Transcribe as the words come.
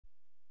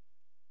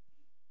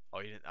Oh,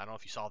 you didn't. I don't know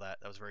if you saw that.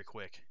 That was very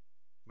quick.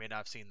 You may not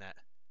have seen that.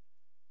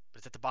 But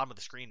it's at the bottom of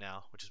the screen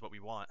now, which is what we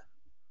want.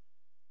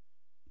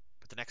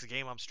 But the next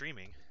game I'm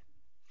streaming,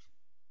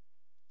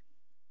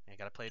 I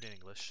gotta play it in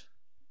English.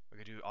 We're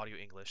gonna do audio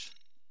English.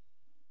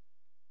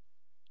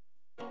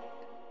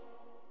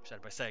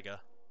 Presented by Sega.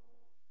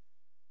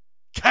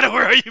 Kinda,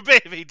 where are you,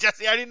 baby?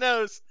 Jesse already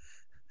knows.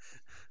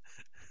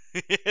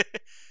 The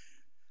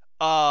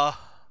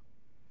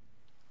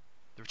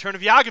Return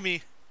of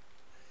Yagami.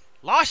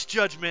 Lost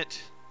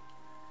Judgment.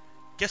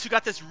 Guess who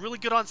got this really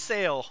good on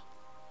sale?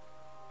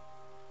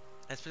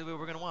 That's really what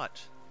we're gonna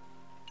watch.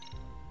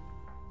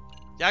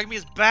 Yagami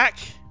is back.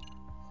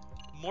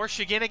 More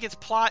shenanigans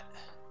plot.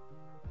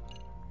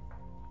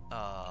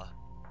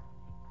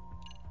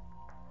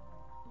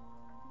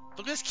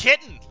 Look at this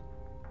kitten.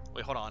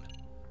 Wait, hold on.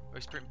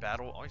 Always sprint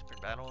battle. Always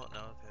sprint battle.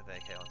 No, okay.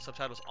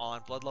 Subtitles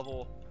on. Blood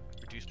level.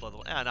 Reduce blood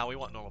level. No, we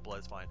want normal blood.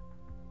 It's fine.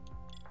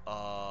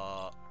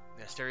 Yeah,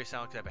 stereo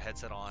sound because I have a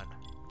headset on.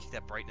 Keep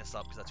that brightness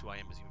up because that's who I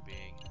am as a human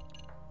being.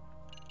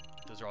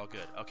 Those are all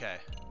good. Okay.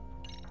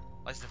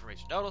 License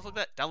information. No, don't look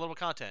at that. Downloadable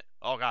content.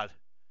 Oh god.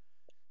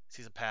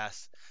 Season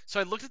pass. So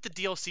I looked at the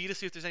DLC to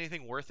see if there's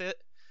anything worth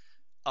it.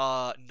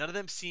 None of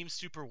them seem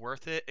super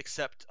worth it,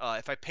 except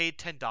if I paid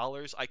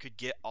 $10, I could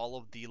get all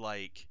of the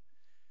like.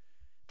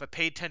 If I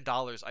paid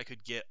 $10, I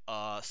could get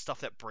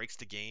stuff that breaks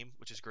the game,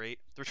 which is great.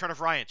 The Return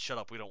of Ryan. Shut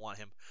up, we don't want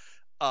him.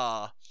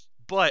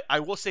 But I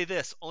will say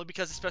this, only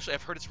because especially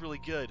I've heard it's really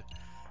good.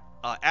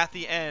 At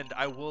the end,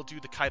 I will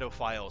do the Kaido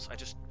files. I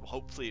just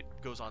hopefully it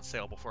goes on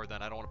sale before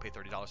then. I don't want to pay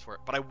 $30 for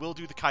it, but I will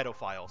do the Kaido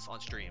files on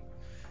stream.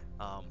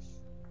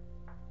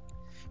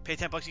 Pay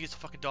 $10, you get a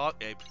fucking dog,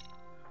 Abe.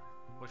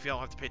 What if you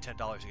don't have to pay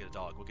 $10 to get a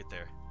dog? We'll get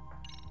there.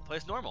 Play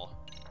as normal.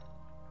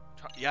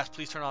 Yes,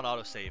 please turn on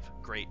autosave.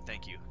 Great,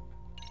 thank you.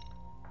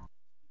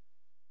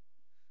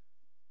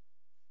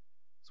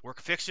 It's work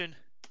of fiction.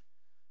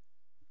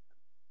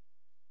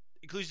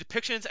 Includes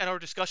depictions and our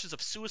discussions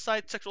of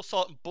suicide, sexual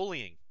assault, and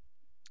bullying.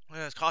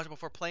 As caution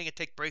before playing and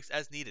take breaks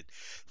as needed.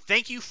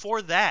 Thank you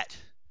for that.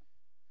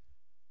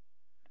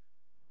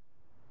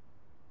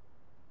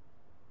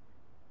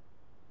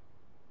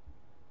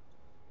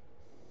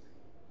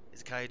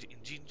 Izakaya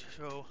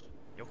Injincho,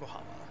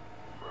 Yokohama.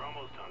 We're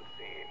almost on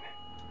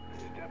scene.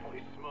 There's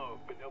definitely smoke,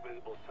 but no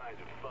visible signs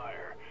of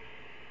fire.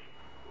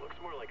 Looks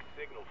more like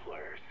signal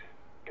flares.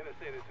 Gonna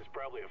say this is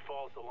probably a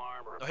false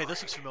alarm or a hey,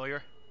 this looks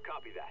familiar.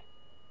 Copy that.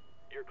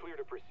 You're clear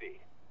to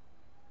proceed.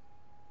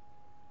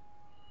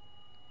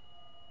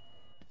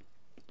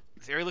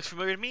 This area looks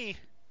familiar to me.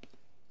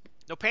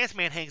 No Pants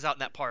Man hangs out in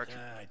that park.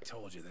 I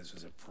told you this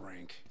was a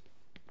prank.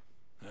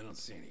 I don't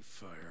see any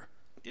fire.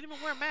 Didn't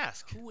even wear a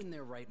mask. Who in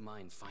their right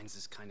mind finds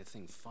this kind of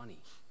thing funny?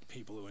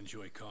 People who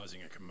enjoy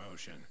causing a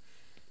commotion.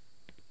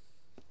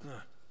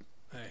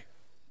 Hey,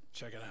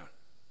 check it out.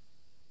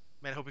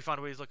 Man, I hope he found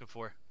what he's looking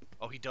for.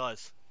 Oh, he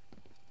does.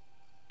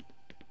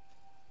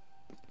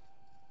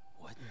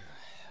 What the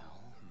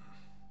hell?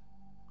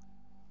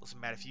 Listen,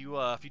 Matt, if you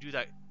do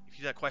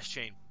that quest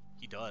chain,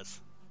 he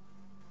does.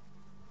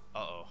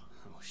 Uh-oh.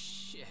 Oh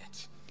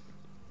shit.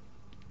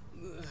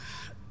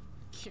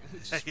 Can't we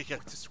just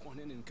put this one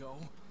in and go?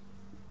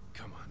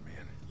 Come on,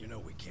 man. You know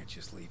we can't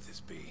just leave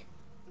this be.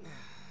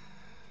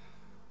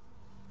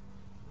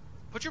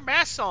 Put your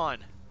masks on.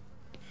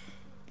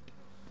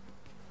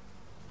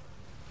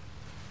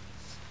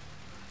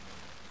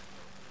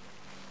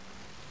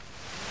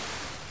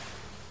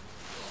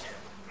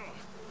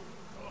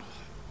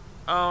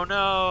 Oh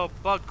no,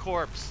 bug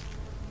corpse.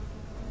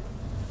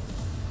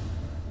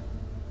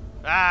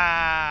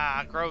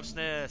 Ah,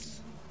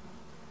 grossness.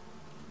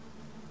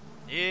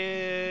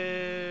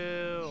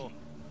 Ew.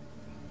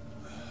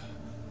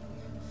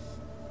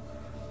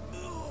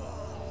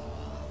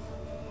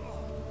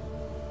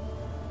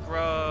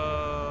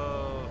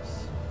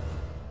 Gross.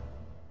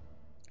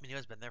 I mean, you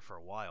guys been there for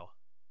a while.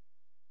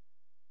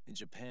 In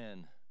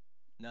Japan,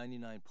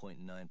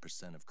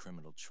 99.9% of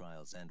criminal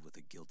trials end with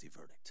a guilty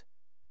verdict.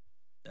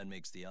 That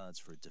makes the odds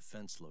for a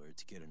defense lawyer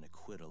to get an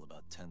acquittal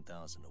about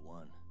 10,000 to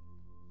 1.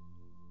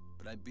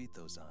 But I beat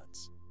those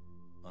odds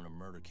on a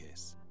murder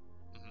case.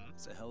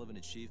 It's a hell of an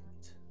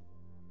achievement.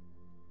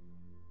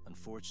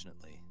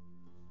 Unfortunately,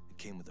 it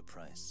came with a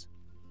price.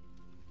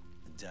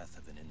 The death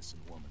of an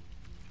innocent woman.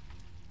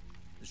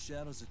 The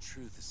shadows of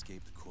truth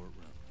escape the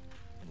courtroom,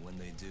 and when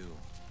they do,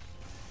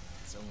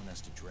 someone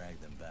has to drag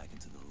them back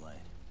into the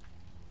light.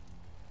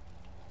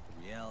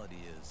 The reality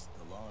is,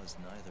 the law is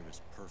neither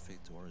as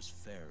perfect or as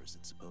fair as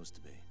it's supposed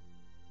to be.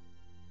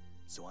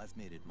 So I've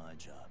made it my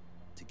job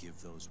to give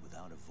those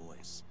without a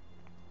voice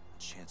a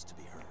chance to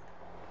be heard.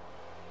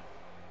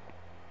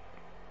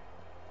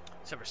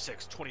 December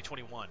 6,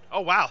 2021.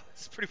 Oh, wow.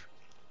 This is pretty...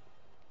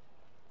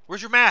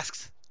 Where's your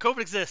masks? COVID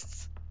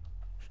exists.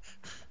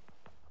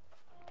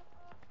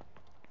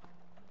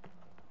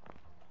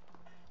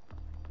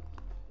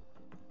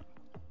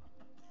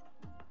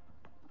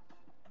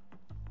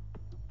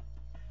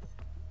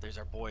 There's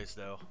our boys,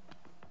 though.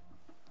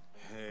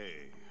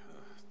 Hey,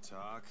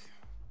 Talk?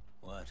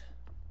 What?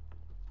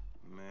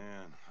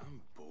 Man,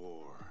 I'm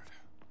bored.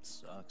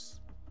 Sucks.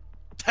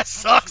 That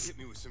sucks. Hit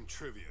me with some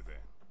trivia then.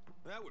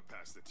 That would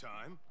pass the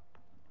time.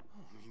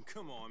 Oh, I mean,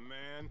 come on,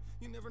 man.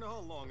 You never know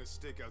how long a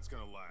stakeout's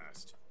gonna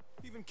last.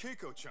 Even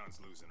Keiko-chan's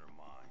losing her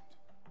mind.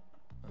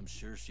 I'm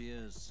sure she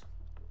is.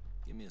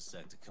 Give me a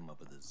sec to come up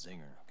with a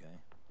zinger,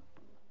 okay?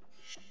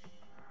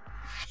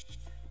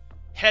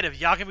 Head of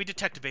Yagami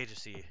Detective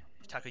Agency,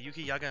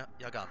 Takayuki Yagami.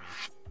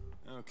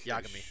 Okay,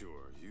 Yagami.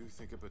 sure. You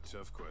think up a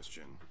tough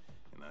question,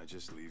 and I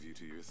just leave you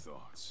to your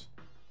thoughts.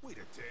 Wait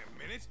a damn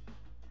minute.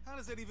 How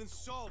does that even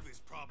solve this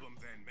problem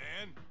then,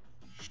 man?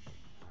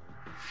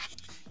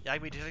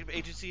 Yagami Detective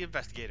Agency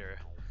investigator,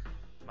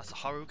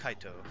 Masaharu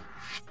Kaito.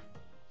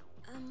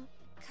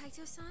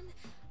 Kaito-san?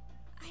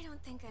 I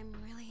don't think I'm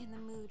really in the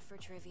mood for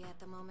trivia at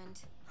the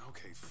moment.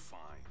 Okay, fine.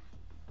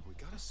 We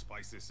gotta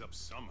spice this up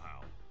somehow.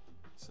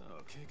 So,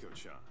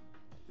 Keiko-chan,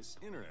 this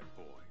internet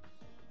boy,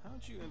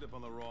 how'd you end up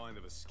on the raw end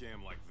of a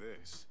scam like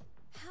this?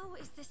 How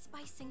is this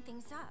spicing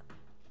things up?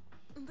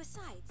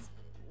 Besides,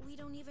 we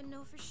don't even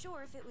know for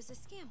sure if it was a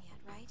scam yet,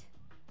 right?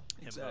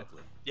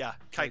 Exactly. Yeah,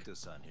 Kaito.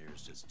 Keiko-san here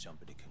is just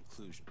jumping to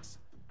conclusions.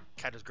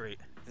 Kaito's great.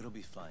 It'll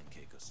be fine,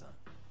 Keiko-san.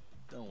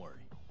 Don't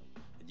worry.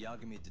 At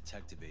Yagami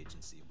Detective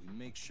Agency, we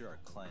make sure our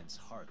clients'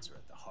 hearts are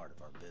at the heart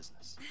of our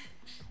business.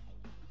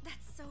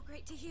 That's so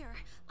great to hear.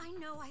 I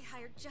know I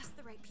hired just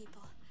the right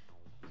people.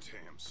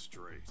 Damn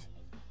straight.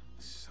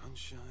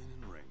 Sunshine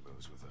and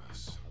rainbows with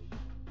us.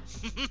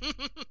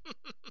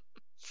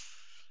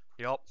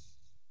 Yup.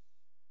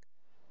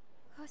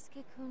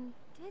 Kosuke-kun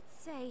did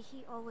say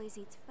he always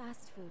eats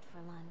fast food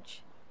for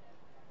lunch.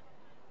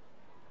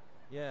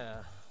 Yeah,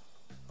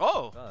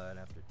 Oh, but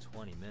after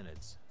 20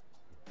 minutes,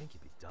 you'd think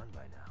you'd be done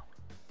by now.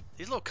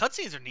 these little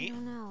cutscenes are I neat.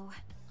 don't know.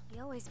 He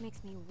always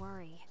makes me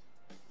worry,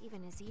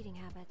 even his eating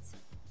habits.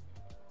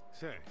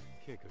 Say,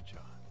 Keiko-chan,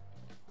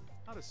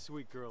 how'd a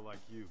sweet girl like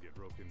you get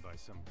roped in by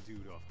some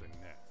dude off the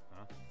net,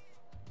 huh?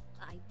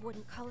 I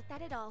wouldn't call it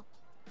that at all.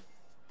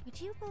 Would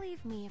you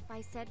believe me if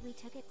I said we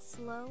took it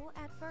slow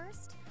at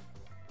first?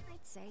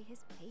 I'd say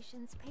his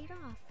patience paid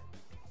off.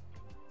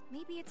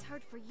 Maybe it's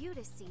hard for you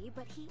to see,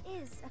 but he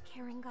is a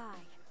caring guy.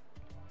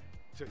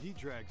 So he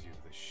drags you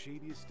to the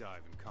shadiest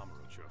dive in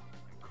Kamurocho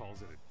and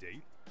calls it a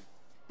date?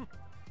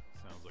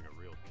 Sounds like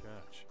a real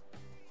catch.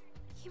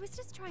 He was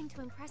just trying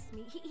to impress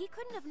me. He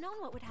couldn't have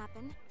known what would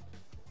happen.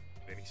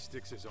 Then he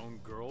sticks his own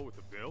girl with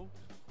the bill?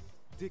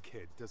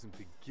 Dickhead doesn't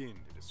begin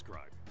to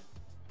describe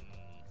it.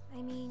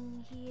 I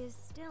mean, he is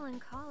still in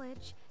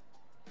college.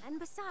 And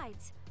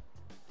besides,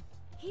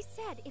 he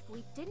said if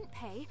we didn't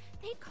pay,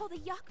 they'd call the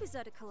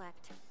Yakuza to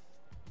collect.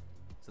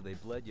 So they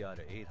bled you out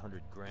of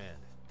 800 grand,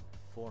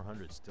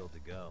 400 still to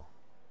go,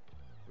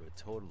 for a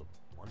total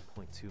of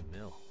 1.2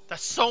 mil.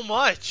 That's so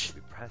much. It'd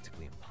be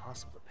practically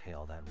impossible to pay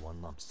all that in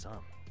one lump sum.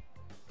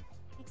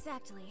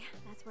 Exactly.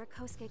 That's where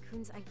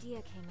Kosuke-kun's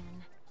idea came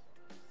in.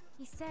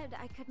 He said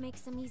I could make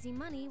some easy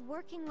money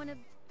working one of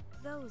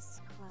those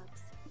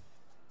clubs.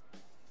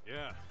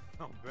 Yeah,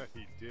 I'll bet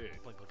he did.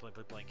 Blink, blink, blink,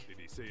 blink, blink. Did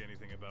he say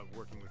anything about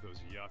working with those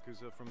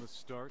Yakuza from the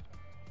start?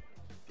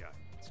 Guy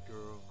meets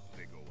girl,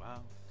 they go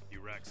out, he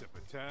racks up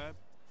a tab.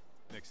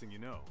 Next thing you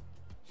know,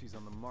 she's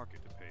on the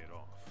market to pay it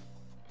off.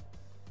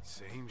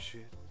 Same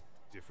shit,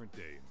 different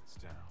day in this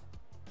town.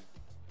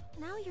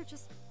 Now you're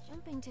just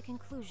jumping to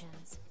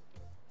conclusions.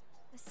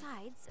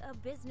 Besides, a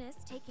business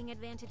taking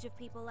advantage of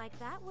people like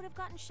that would have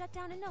gotten shut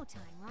down in no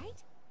time,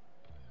 right?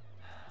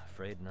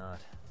 Afraid not.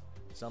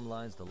 Some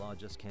lines the law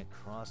just can't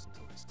cross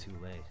until it's too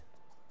late.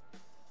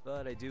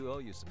 But I do owe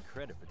you some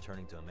credit for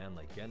turning to a man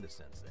like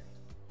Genda-sensei.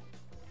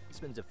 He's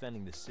been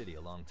defending the city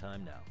a long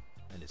time now,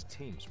 and his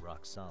team's rock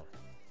solid.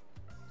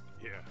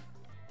 Yeah,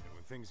 and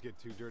when things get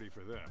too dirty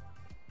for them,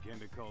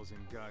 Genda calls in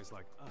guys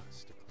like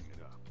us to clean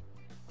it up.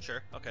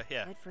 Sure. Okay.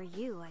 Yeah. Good for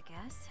you, I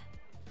guess.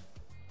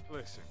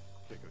 Listen,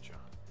 Keiko-chan,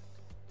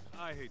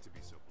 I hate to be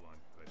so blunt,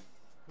 but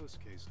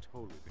Kosuke's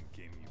totally been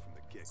gaming you from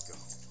the get-go.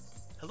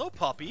 Hello,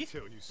 puppy.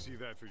 Until you see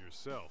that for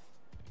yourself,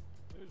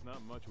 there's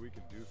not much we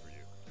can do for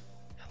you.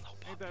 Hello,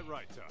 puppy. Ain't that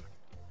right, Doc?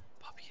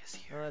 Puppy is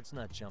here. Well, let's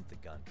not jump the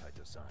gun,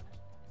 Kaito-san.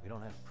 We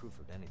don't have proof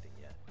of anything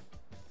yet.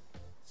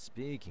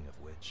 Speaking of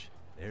which,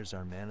 there's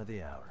our man of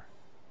the hour.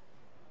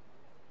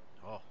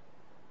 Oh.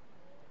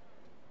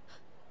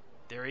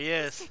 There he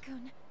is.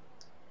 Kosuke-kun.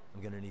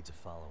 I'm gonna need to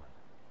follow him.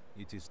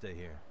 You two stay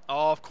here.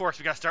 Oh, of course.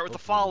 We gotta start with the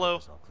Hopefully we'll follow.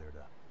 get this all cleared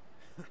up.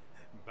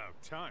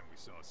 About time we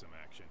saw some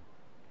action.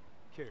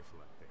 Careful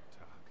out there,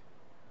 Doc.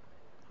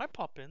 Hi,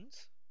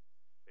 Poppins.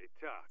 Hey,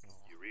 Doc,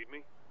 you read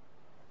me?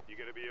 You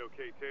gonna be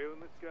okay tailing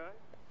this guy?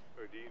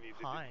 Or do you need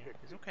the Hi,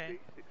 detective he's okay.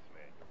 basics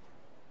manual?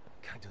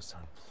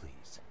 Kaito-san,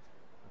 please.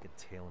 I can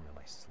tail him in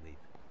my sleep.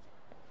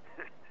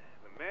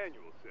 The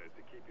manual says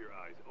to keep your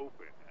eyes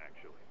open,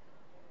 actually.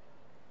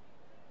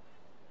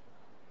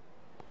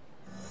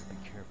 Be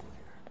careful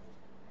here.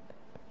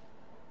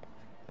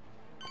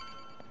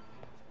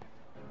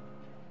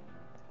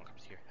 What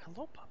comes here?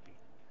 Hello, puppy.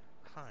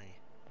 Hi.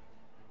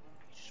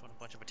 You just want a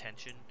bunch of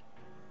attention?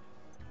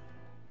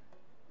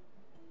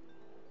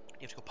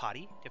 You have to go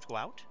potty? You have to go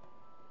out?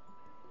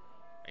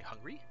 Are you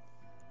hungry?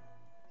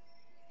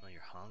 No,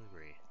 you're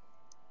hungry.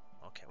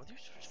 Okay, Well,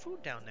 there's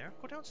food down there.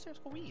 Go downstairs,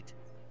 go eat.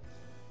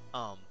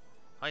 Oh,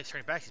 he's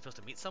turning back. He's supposed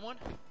to meet someone?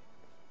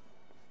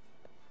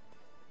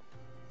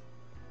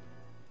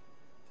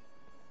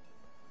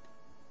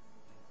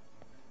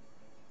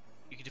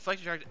 You can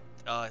deflect your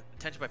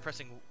attention by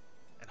pressing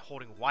and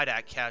holding wide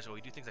at casual.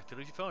 You do things like fiddle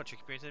with your phone and trick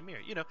your brains in the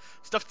mirror. You know,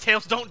 stuff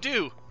tails don't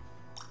do.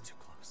 Too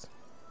close.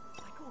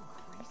 Am I going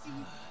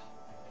crazy?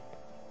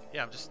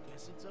 Yeah, I'm just...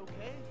 Guess it's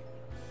okay.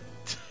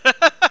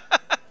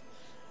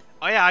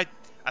 Oh yeah,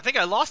 I think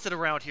I lost it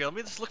around here. Let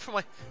me just look for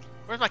my...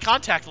 Where's my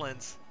contact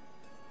lens?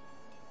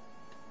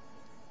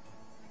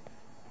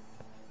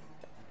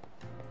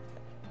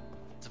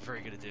 It's a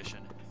very good addition.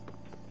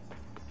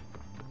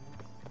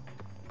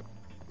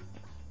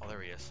 Oh, there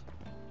he is.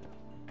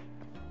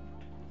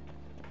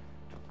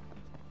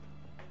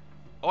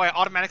 Oh, I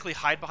automatically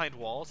hide behind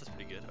walls? That's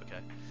pretty good.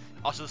 Okay.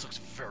 Also, this looks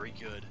very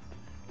good.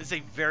 This is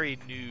a very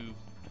new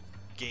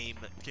game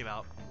that came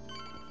out.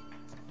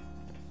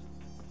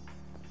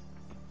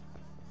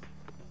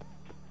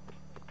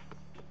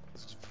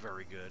 This is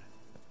very good.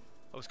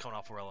 I was coming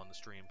off well on the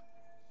stream.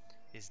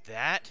 Is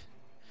that?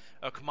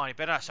 Oh, come on. You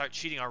better not start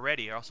cheating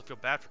already. I also feel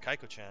bad for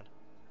Kaiko-chan.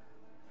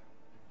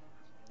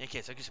 In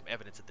case, I'll get some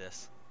evidence of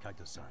this.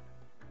 Kaito-san,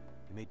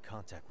 you made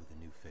contact with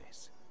a new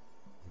face.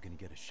 I'm gonna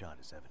get a shot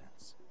as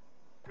evidence.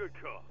 Good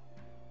call.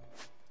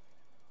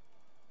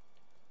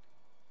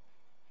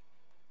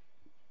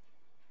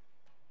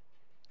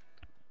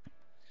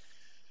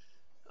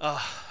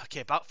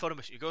 Okay, about photo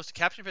mission. It goes to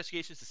capture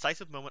investigation's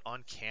decisive moment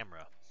on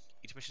camera.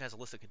 Each mission has a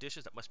list of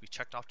conditions that must be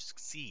checked off to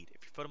succeed.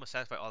 If your photo must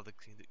satisfy all the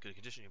good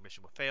conditions, your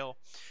mission will fail.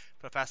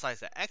 If a fast size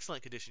is an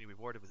excellent condition, you'll be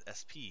rewarded with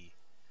SP.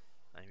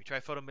 And if you try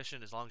a photo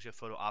mission, as long as you have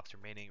photo ops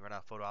remaining, run out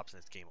of photo ops and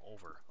it's game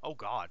over. Oh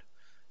god.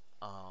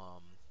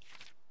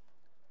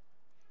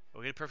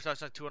 We'll get a perfect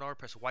size on 2 an hour,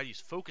 press Y to use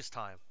focus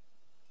time.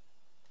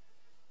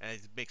 And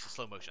it makes a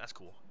slow motion. That's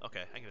cool.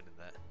 Okay, I can go into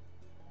that.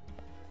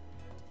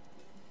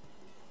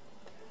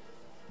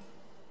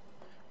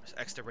 Press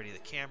X to ready the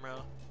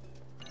camera.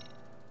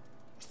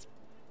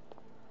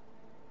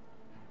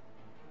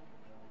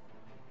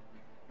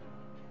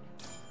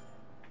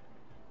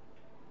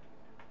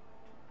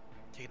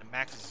 Taking a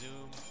max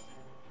zoom.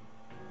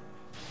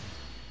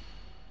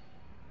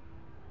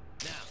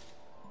 Now.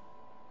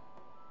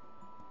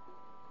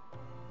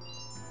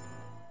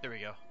 There we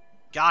go.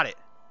 Got it.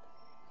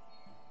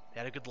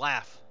 They had a good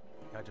laugh.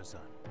 Kaito-san,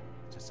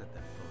 just set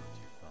that photo to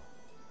your phone.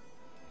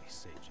 Any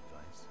sage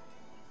advice?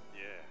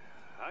 Yeah,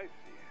 I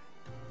see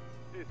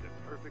it. It's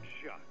a perfect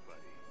shot,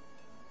 buddy.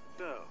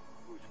 So,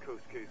 who's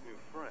Kosuke's new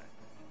friend?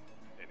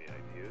 Any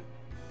ideas?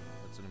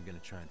 That's what I'm gonna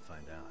try and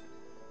find out.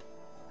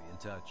 Be in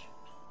touch.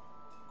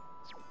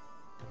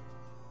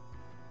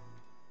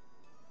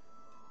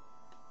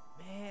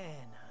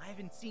 Man, I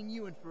haven't seen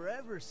you in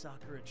forever,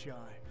 Sakura-chan.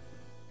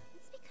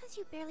 It's because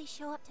you barely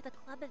show up to the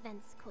club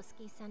events,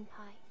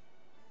 Kosuke-senpai.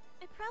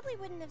 I probably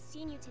wouldn't have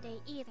seen you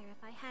today either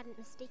if I hadn't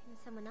mistaken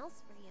someone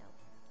else for you.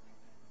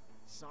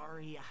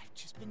 Sorry, I've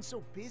just been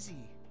so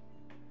busy.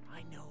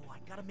 I know, I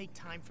gotta make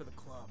time for the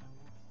club.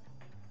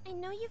 I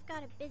know you've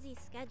got a busy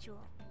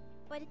schedule,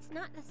 but it's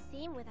not the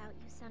same without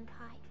you,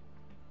 senpai.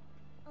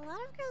 A lot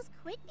of girls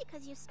quit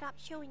because you stopped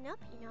showing up,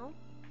 you know?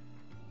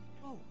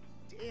 Oh,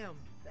 damn,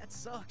 that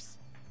sucks.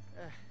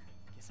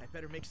 Guess I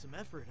better make some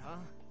effort, huh?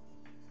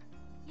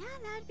 Yeah,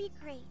 that'd be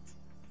great.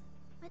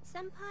 But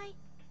senpai,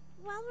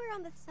 while we're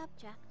on the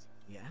subject...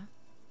 Yeah?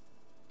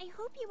 I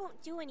hope you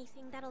won't do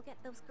anything that'll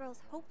get those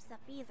girls' hopes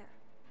up either.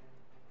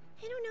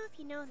 I don't know if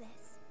you know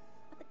this,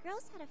 but the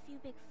girls had a few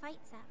big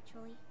fights,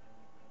 actually.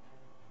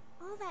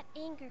 All that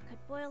anger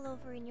could boil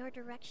over in your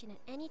direction at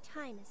any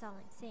time is all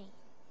I'm saying.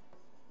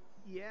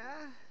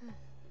 Yeah?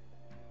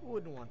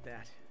 Wouldn't want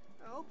that.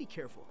 I'll be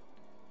careful.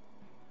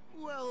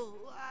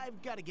 Well,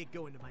 I've got to get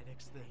going to my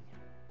next thing.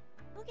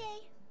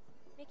 Okay.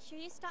 Make sure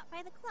you stop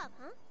by the club,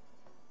 huh?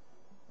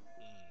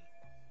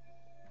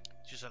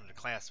 She's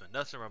underclassmen.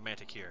 Nothing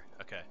romantic here.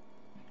 Okay.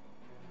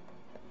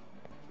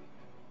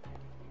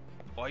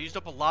 Oh, I used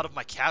up a lot of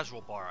my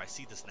casual bar. I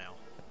see this now.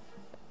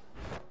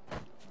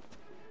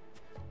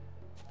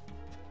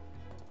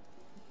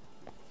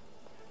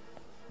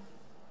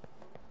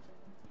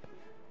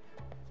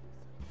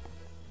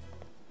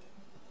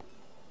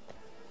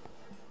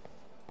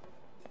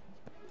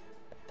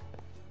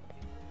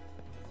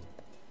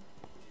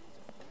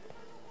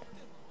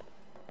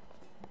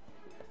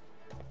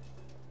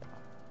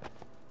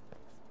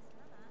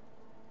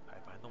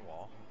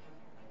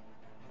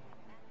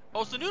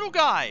 Oh, it's the noodle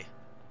guy!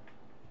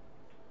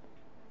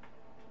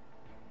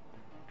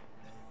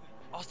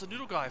 Oh, it's the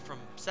noodle guy from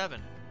 7.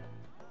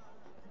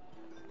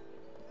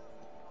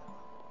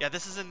 Yeah,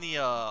 this is in the,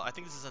 I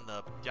think this is in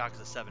the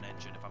Yakuza 7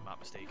 engine, if I'm not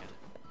mistaken.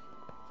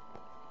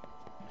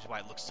 Which is why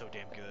it looks so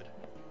damn good.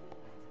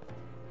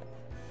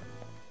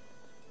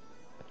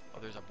 Oh,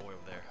 there's a boy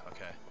over there.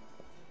 Okay.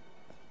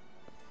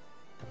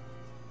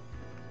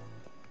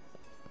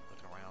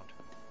 Looking around.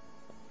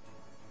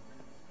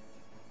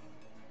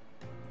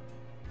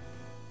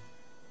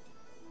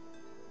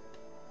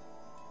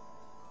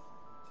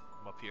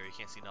 I'm up here, you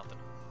can't see nothing.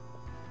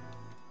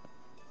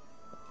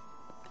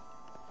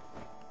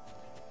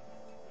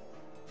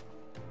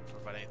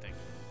 talking about anything.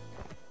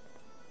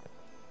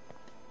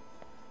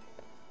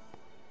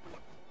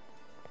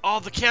 Oh,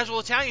 the casual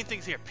Italian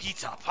things here.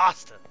 Pizza,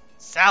 pasta,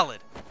 salad.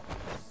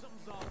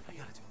 I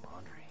gotta do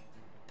laundry.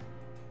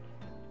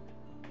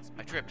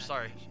 I tripped,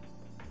 sorry.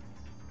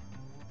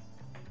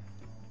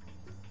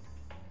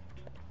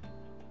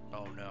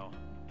 Oh no.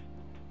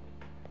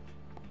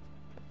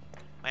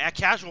 My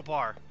casual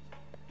bar.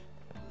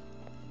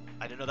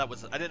 I didn't know there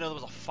was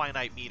a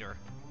finite meter.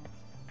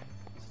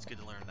 So it's good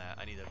to learn that.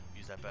 I need to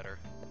use that better.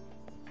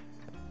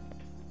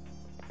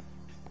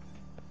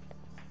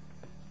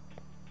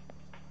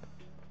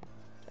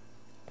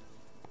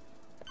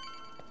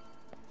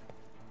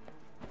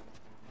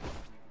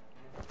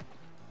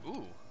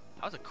 Ooh,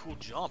 that was a cool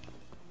jump.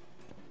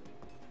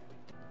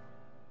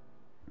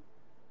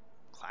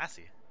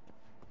 Classy.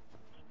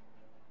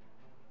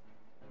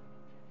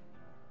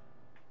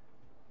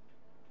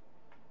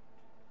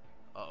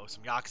 Uh-oh,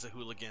 some Yakuza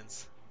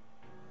hooligans.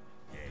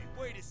 Hey,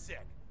 wait a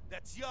sec.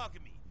 That's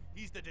Yagami.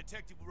 He's the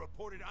detective who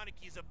reported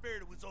Aniki's affair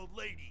to his old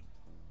lady.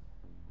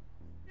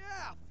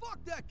 Yeah,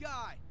 fuck that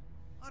guy!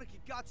 Aniki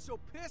got so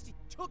pissed he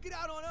took it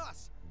out on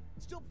us.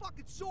 Still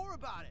fucking sore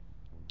about it.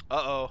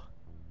 Uh-oh.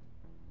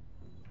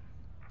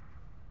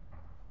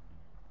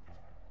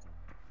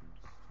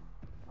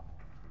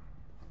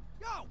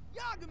 Yo,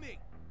 Yagami!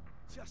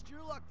 Just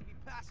your luck to be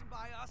passing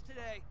by us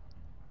today.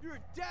 You're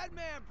a dead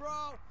man,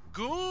 bro!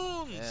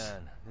 Goons!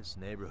 Man, this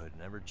neighborhood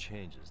never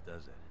changes,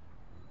 does it?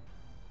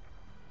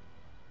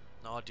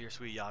 Oh, dear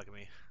sweet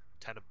Yagami.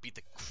 Time to beat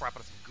the crap out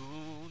of some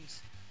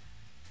goons.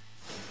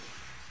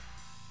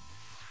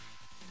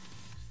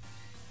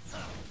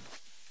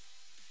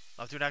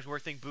 Love doing actual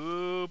work thing.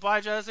 Boo!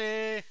 Bye,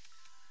 Jesse!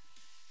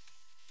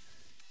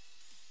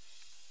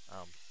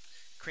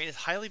 Crane is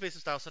highly based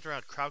in style centered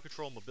around crowd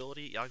control and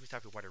mobility. Yagami's time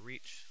for wider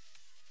reach.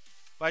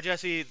 Bye,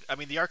 Jesse. I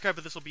mean, the archive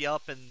of this will be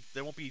up, and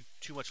there won't be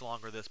too much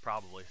longer this,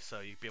 probably. So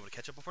you'll be able to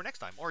catch up before next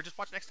time. Or just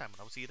watch next time, and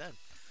I will see you then.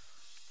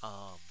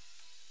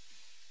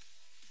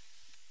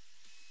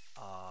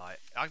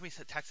 Yagami's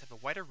attacks have a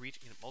wider reach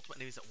and multiple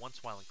enemies at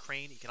once while in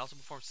Crane. He can also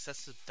perform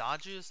successive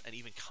dodges and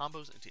even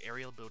combos into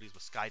aerial abilities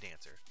with Sky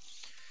Dancer.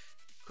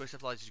 Quick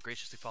step allows you to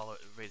graciously follow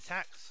evade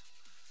attacks.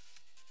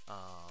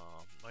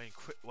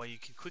 While you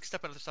can quick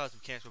step on other styles,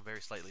 mechanics will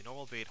vary slightly.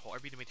 Normal evade, hold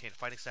RB to maintain a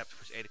fighting step,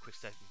 press A to quick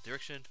step in the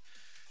direction.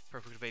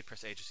 Perfect evade,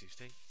 press A, just use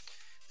thing.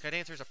 Sky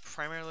Dancer is a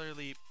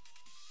primarily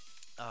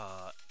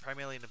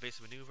an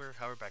evasive maneuver.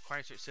 However, by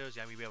acquiring certain skills,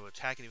 Yagami will be able to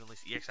attack and even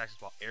release EX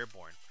actions while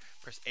airborne.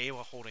 Press A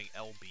while holding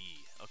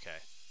LB. Okay.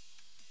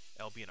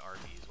 LB and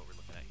RB is what we're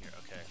looking at here.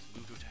 Okay.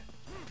 Move to attack.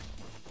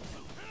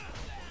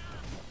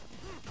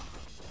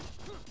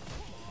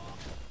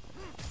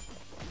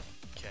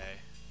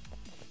 Okay.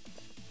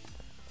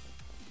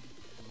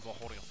 Move while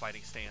holding a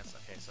fighting stance.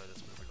 Okay, so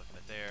this move we're looking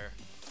at there.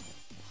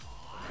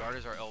 Guard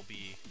is our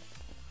LB.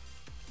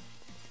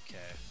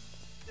 Okay.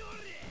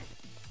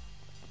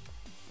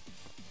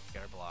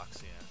 Got our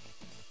blocks, yeah.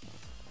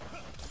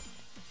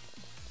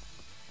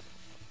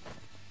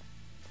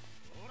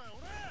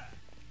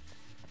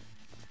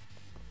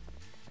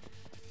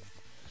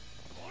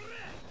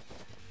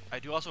 I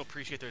do also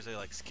appreciate there's a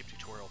like skip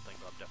tutorial thing,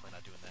 but I'm definitely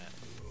not doing that.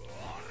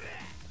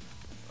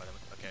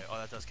 Okay, oh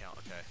that does count,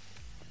 okay.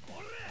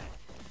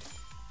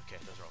 Okay,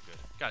 those are all good.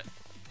 Got it.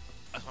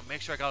 I just want to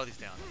make sure I got all these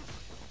down.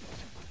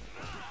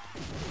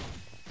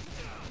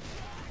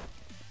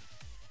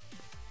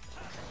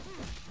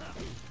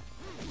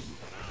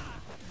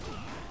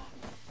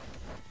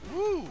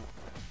 Woo!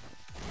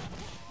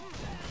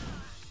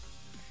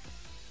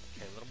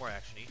 Okay, a little more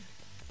action-y.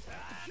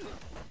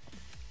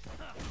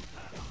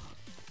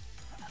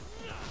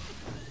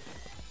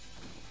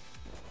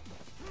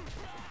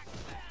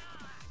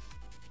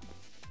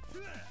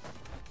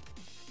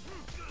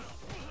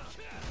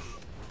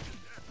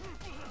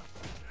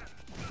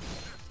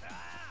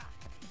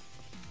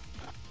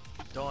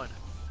 Done.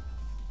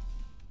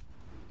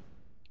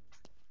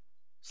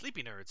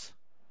 Sleepy nerds.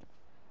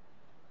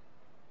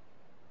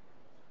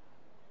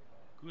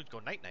 Goons go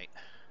night-night.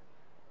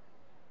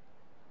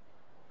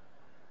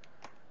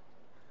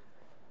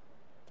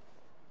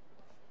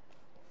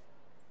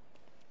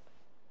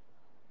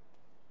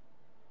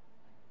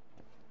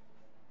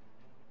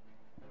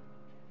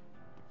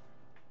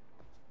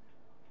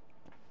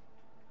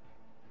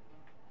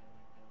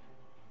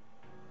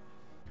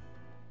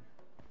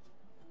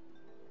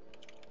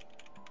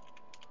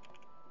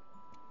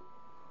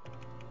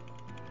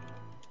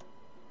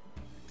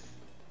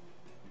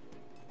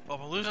 Oh,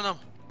 I'm losing them.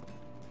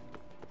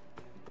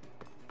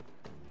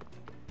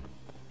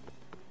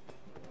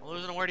 I'm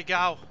losing them. Where'd he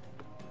go?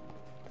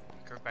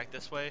 Curve back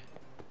this way.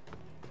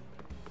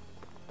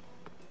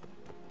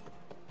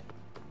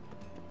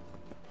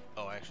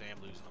 Oh, I actually am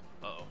losing them.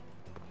 Uh-oh.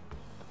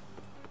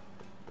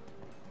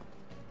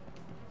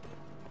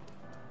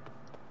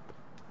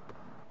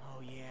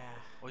 Oh yeah.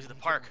 Oh, he's at the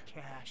Need park.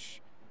 more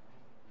cash.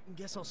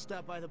 Guess I'll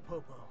stop by the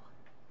Popo.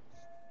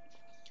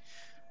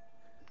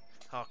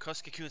 Oh,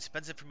 Kosuke-kun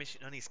spends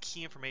information on his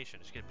key information.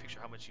 Just get a picture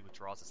of how much he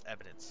withdraws as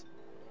evidence.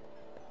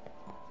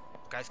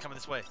 Guys coming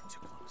this way. Too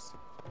close.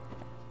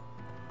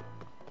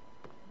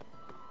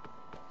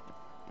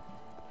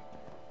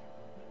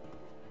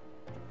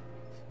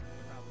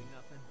 Probably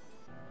nothing.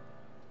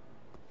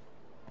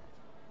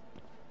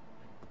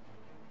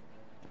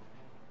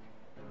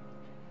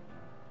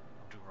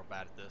 I'm doing real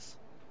bad at this.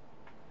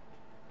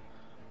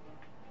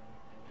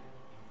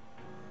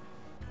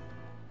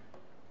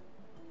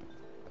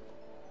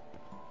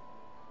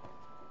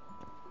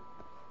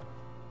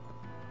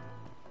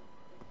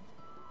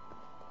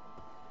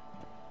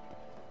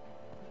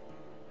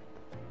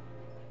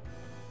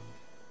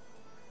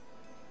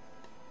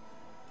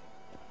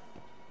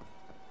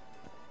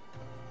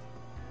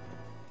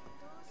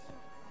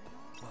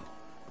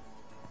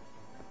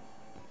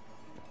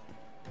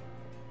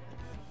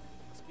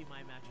 Must be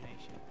my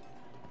imagination.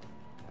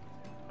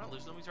 I'm not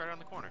losing them. He's right around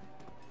the corner.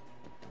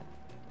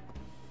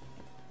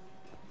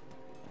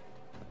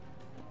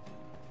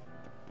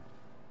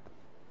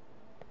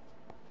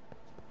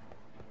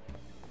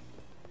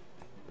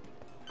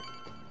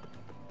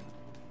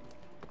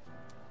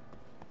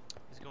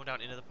 He's going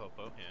down into the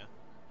popo, yeah.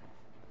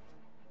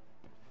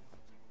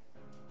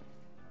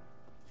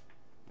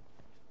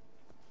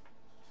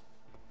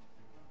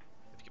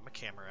 Have to get my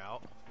camera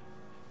out.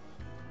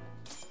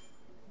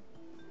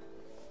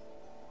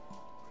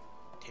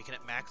 Taking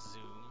it max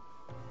zoom.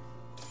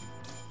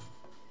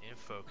 In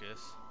focus.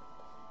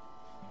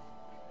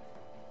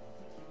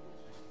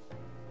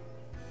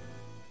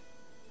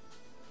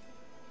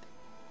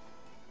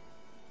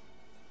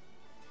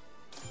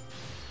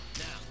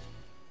 Now,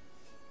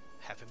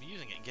 have him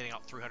using it and getting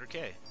out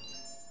 300k.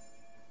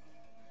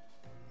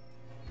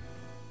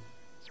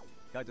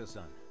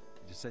 Kaito-san,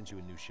 I just sent you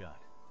a new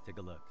shot. Take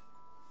a look.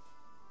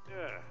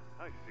 Yeah,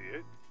 I see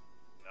it.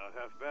 Not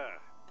half bad.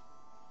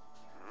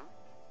 Huh?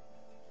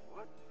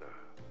 What the?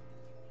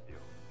 Yo,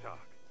 Talk.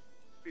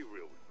 Be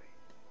real with me.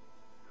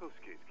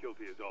 Kosuke's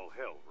guilty as all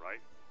hell, right?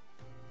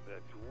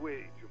 That's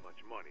way too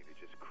much money to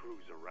just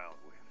cruise around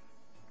with.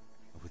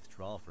 A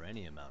withdrawal for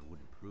any amount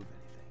wouldn't prove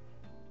anything.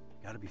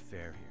 Gotta be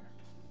fair here.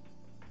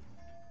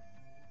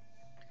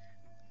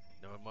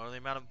 No more than the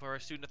amount for a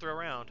student to throw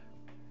around.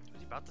 Who's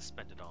he about to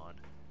spend it on?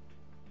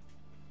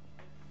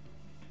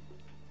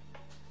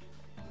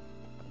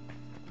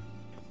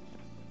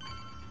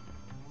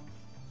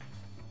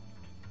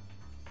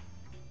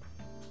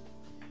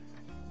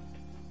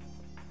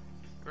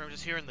 I'm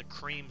just hearing the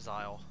creams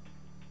aisle.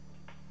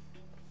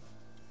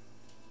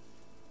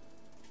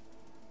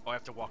 Oh, I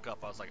have to walk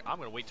up. I was like, I'm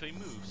gonna wait till he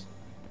moves.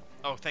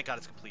 Oh, thank God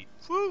it's complete.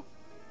 Woo!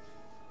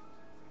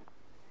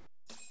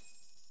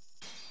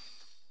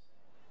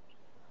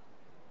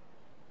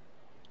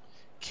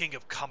 King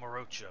of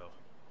Kamurocho.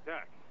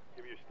 Tak,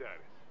 give me your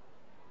status.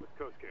 What's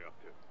Kosuke up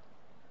to?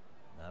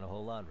 Not a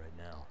whole lot right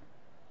now.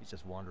 He's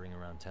just wandering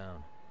around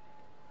town.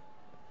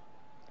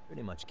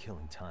 Pretty much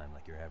killing time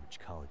like your average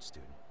college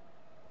student.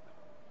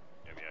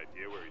 Any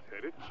idea where he's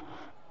headed?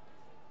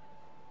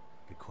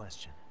 Good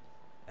question.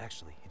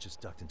 Actually, he just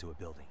ducked into a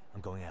building.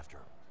 I'm going after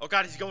him. Oh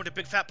God, he's going to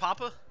Big Fat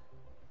Papa?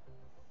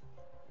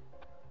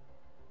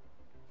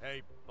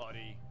 Hey,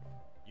 buddy.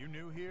 You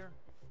new here?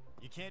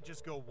 You can't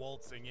just go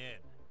waltzing in.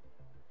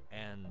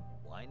 And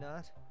why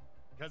not?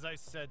 Because I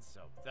said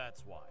so,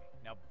 that's why.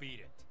 Now beat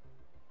it.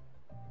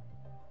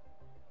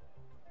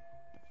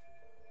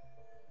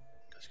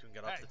 Just couldn't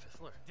get up to the 5th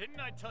floor. Didn't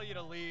I tell you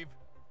to leave?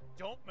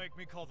 Don't make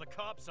me call the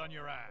cops on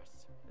your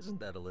ass. Isn't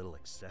that a little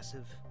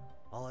excessive?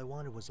 All I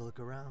wanted was to look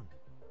around.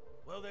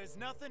 Well, there's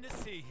nothing to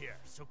see here,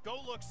 so go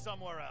look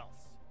somewhere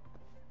else.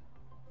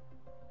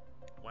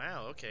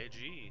 Wow, okay,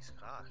 jeez,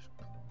 gosh.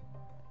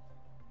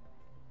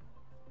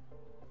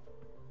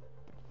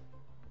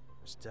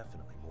 There's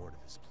definitely more to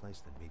this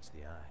place than meets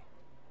the eye.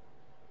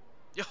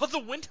 Yo, the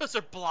windows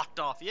are blocked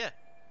off, yeah.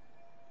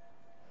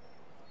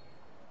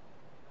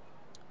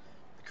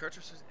 The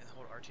cursor says and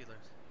hold RT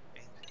left.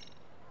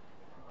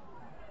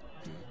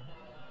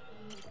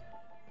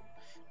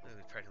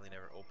 They practically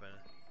never open.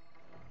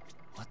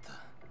 What the?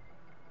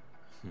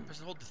 Press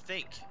and hold to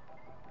think.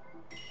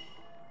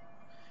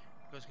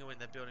 Goes go in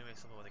that building, makes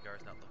something when the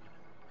guard's not looking.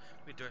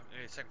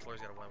 Wait, second floor's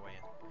got a one-way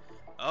in.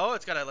 Oh,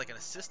 it's got a, like an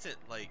assistant,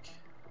 like.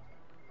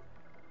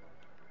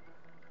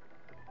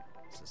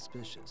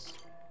 Suspicious.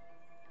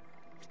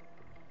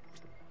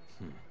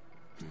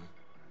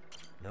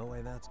 No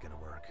way that's gonna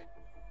work.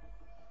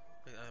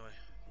 Wait, other way.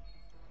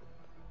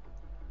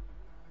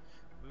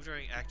 Move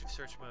during active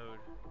search mode.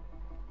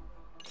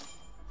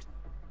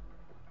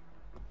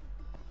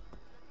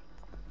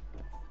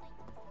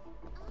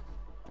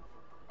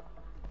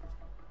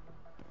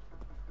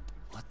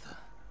 What the?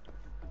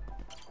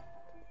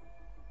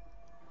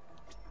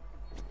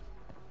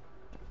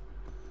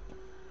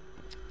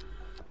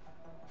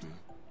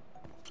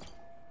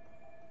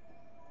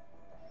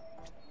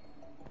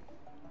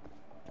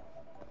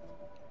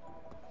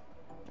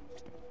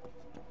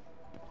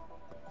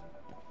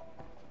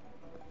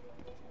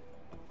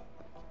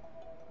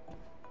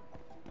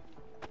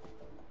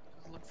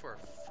 Look for a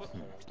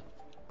foothold.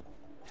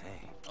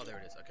 Hey. Oh, there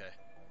it is. Okay.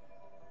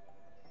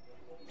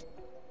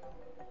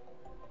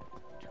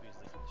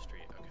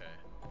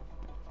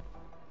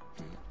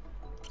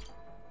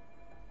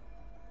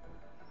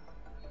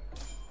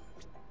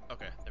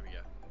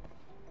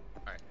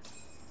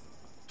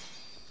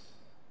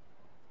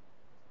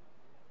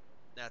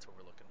 That's what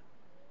we're looking.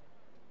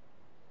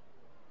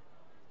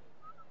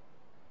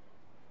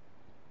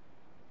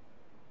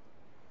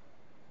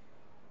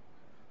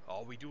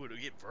 All we do is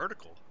we get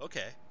vertical.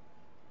 Okay.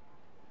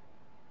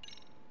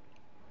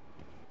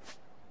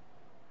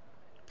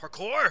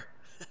 Parkour!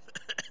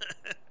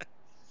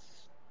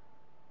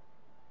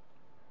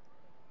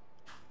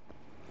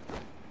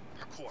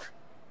 Parkour.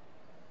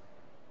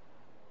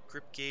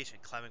 Grip gauge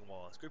and climbing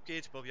walls. Grip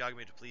gauge above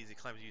Yagami to please. He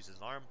climbs to use his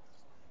arm.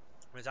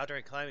 When it's out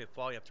during climbing and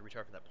fall, you have to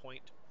retard from that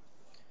point.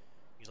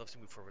 Use left to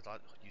move forward.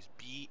 Use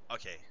B.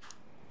 Okay.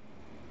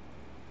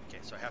 Okay,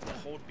 so I have to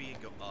hold B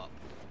and go up.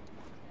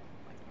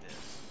 Like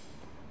this.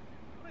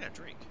 I gotta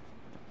drink.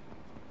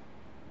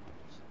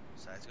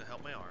 So that's gonna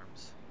help my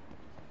arms.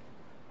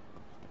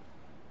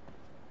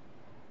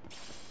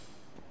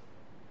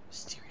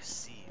 Mysterious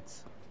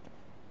seeds.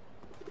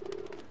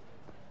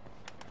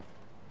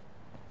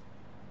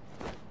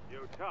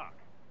 Yo, Talk.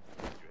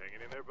 You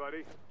hanging in there,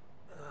 buddy?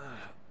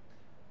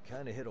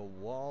 Kinda hit a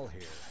wall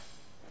here.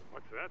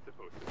 What's that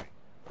supposed to mean?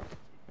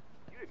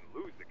 You didn't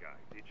lose the guy,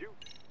 did you?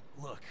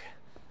 Look,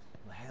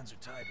 my hands are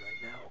tied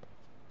right now,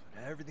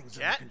 but everything's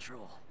Cat? under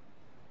control.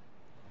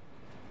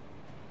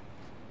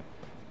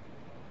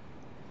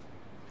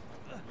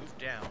 Move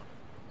down. So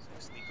I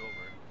can sneak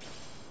over.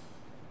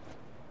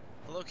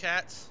 Hello,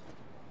 cats.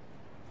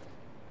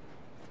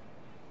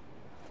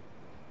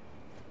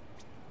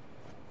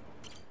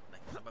 I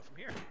can climb up from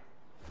here.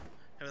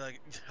 I mean,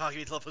 like, oh,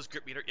 you love those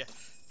grip meter. Yeah,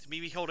 to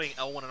me holding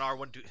L1 and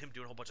R1, him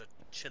doing a whole bunch of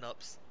chin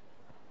ups.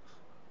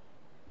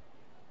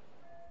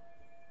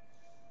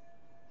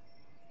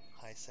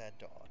 Hi, sad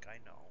dog. I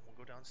know. We'll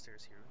go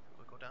downstairs here.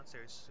 We'll go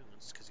downstairs soon,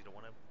 because you don't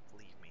want to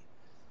leave me.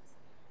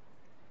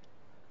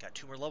 Got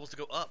 2 more levels to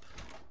go up.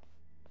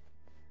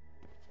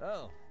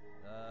 Oh,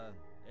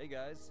 hey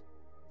guys.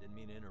 Didn't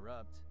mean to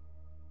interrupt.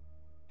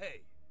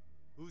 Hey,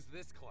 who's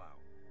this clown?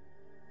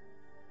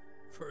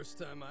 First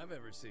time I've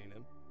ever seen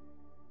him.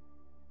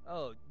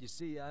 Oh, you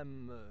see,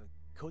 I'm,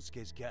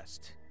 Kosuke's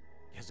guest.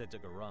 Guess I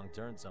took a wrong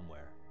turn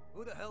somewhere.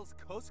 Who the hell's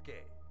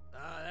Kosuke?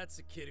 Ah, that's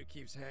the kid who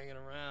keeps hanging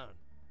around.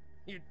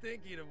 You'd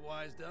think he'd have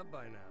wised up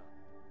by now.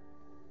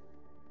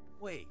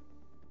 Wait,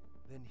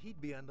 then he'd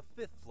be on the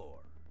 5th floor.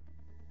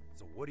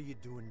 So what are you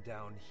doing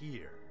down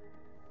here?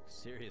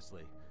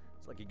 Seriously,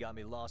 it's like you got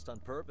me lost on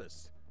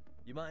purpose.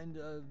 You mind,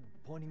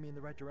 pointing me in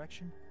the right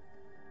direction?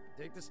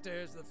 Take the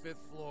stairs to the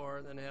 5th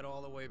floor, then head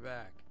all the way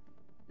back.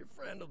 Your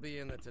friend will be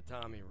in the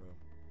tatami room.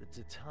 The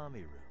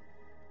tatami room.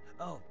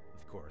 Oh,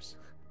 of course.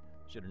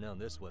 Should have known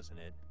this wasn't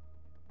it.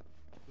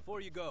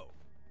 Before you go,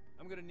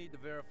 I'm gonna need to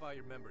verify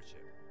your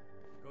membership.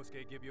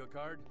 Kosuke give you a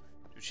card?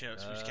 Do you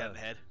cat in the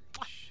head?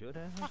 Should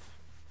have?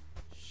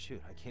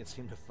 Shoot, I can't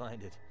seem to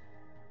find it.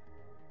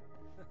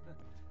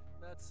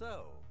 That's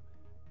so.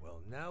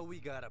 Well, now we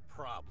got a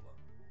problem.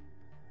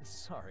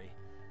 Sorry.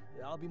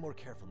 I'll be more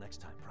careful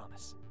next time,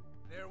 promise.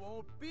 There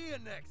won't be a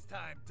next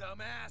time,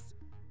 dumbass!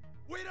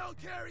 We don't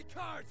carry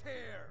cards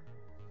here!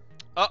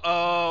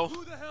 Uh-oh!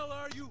 Who the hell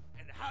are you,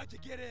 and how'd you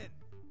get in?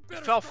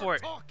 Better fell start for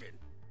it. talking!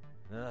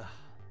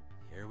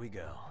 Here we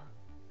go.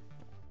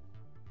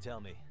 Tell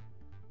me,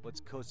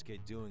 what's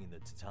Kosuke doing in the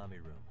tatami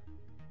room?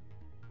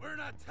 We're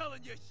not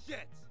telling you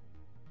shit!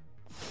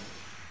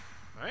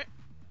 Alright.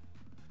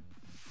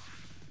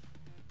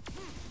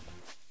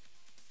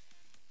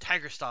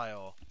 Tiger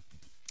style.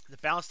 The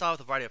balanced style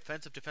with a variety of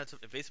offensive, defensive,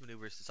 and evasive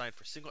maneuvers designed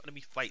for single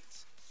enemy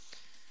fights.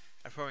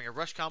 After performing a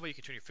rush combo, you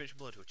can turn your finishing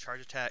blow into a charge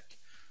attack.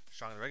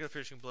 Stronger than regular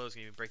finishing blows,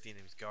 can even break the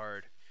enemy's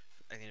guard.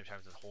 At the end of time,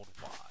 then hold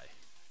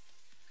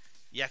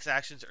Y. EX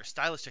actions are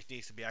stylish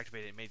techniques to be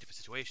activated in many different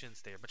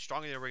situations. They are much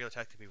stronger than a regular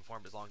attack to be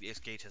performed as long as the EX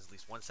gauge has at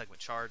least one segment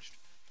charged.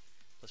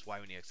 Plus Y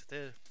when you exit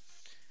it.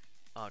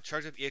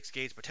 Charge up EX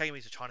gauge by tagging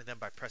enemies or taunting them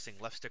by pressing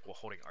left stick while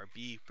holding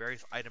RB.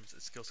 Various items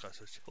and skill slots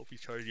help you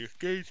charge EX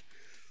gauge.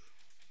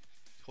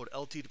 Hold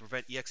LT to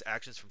prevent EX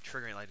actions from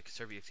triggering, like to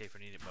conserve EX for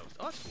needed most.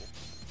 Oh, that's cool.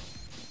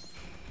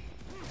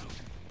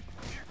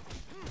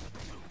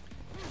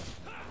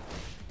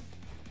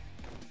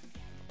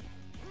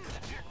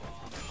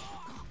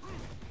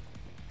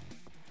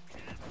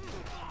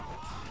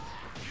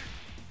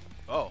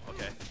 Oh,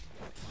 okay.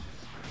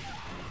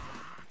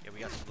 Yeah, we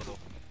got some little...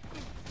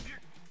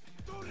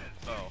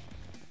 Oh.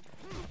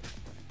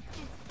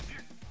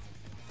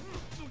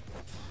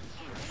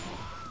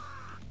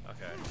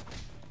 Okay.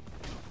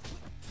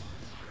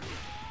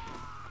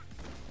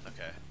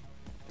 Okay.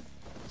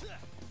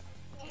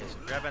 Okay, so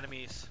grab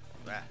enemies.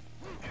 Ah.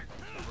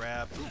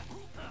 Grab.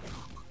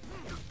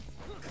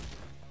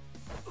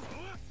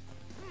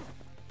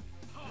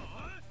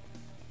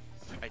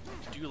 I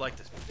do like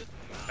this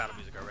battle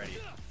music already.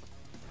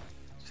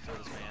 Just kill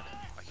this man.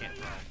 I can't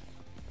throw him.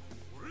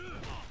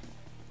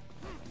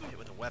 Hit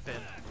with a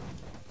weapon.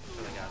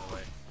 Throw that guy out of the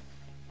way.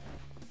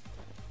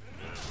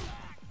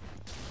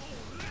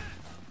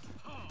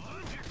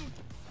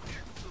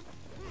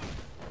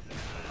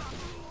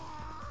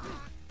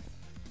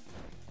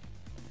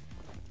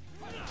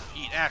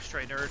 Eat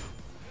ashtray, nerd.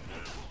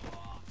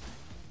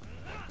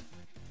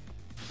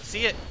 Let's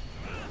see it.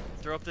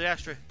 Throw up the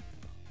ashtray.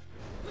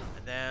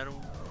 And then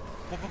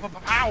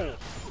Ow!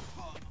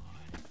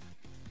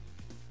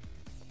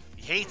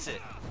 He hates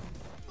it.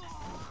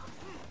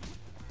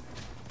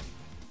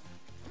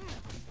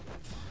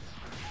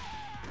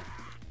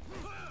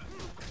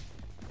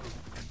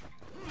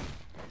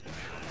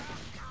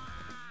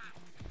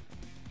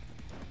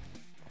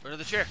 Under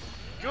the chair.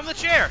 Give him the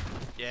chair!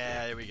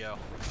 Yeah, there we go.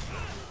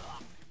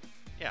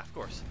 Yeah, of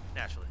course.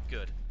 Naturally.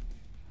 Good.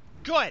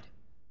 Good!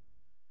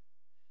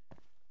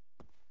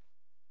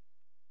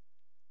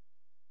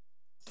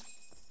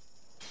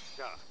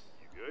 Doc,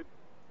 you good?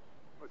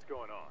 What's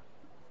going on?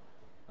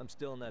 I'm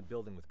still in that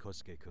building with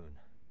Kosuke-kun.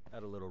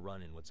 Had a little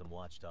run-in with some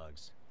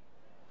watchdogs.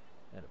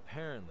 And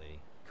apparently,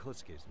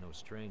 Kosuke's no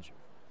stranger.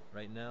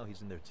 Right now,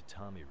 he's in their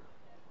tatami room.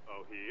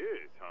 Oh, he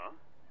is, huh?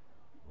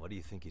 What do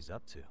you think he's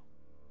up to?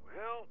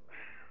 Well,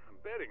 a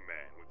betting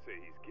man would say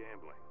he's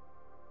gambling.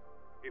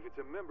 If it's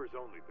a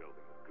members-only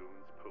building with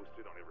goons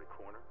posted on every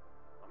corner,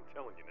 I'm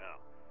telling you now,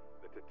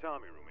 the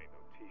tatami room ain't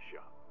no tea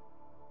shop.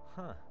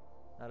 Huh.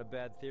 Not a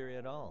bad theory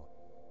at all.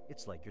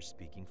 It's like you're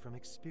speaking from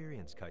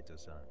experience,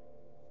 Kaito-san.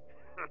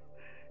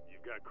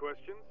 You've got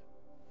questions?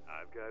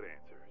 I've got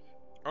answers.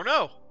 Oh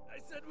no! I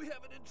said we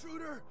have an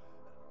intruder.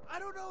 I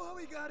don't know how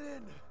he got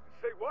in.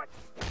 Say what?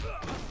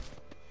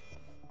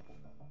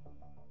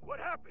 What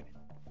happened?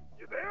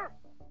 You there?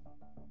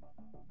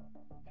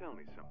 Tell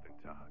me something,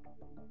 Todd.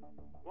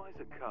 Why is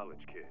a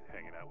college kid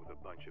hanging out with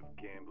a bunch of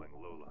gambling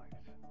lowlifes?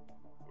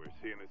 We're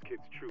seeing this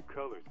kid's true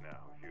colors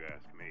now, if you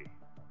ask me.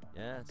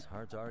 Yeah, it's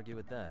hard to argue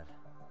with that.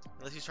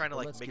 Unless he's trying to, But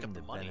like, let's make give up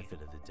him the the money.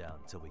 benefit of the doubt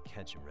until we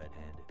catch him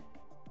red-handed.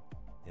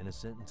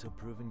 Innocent until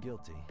proven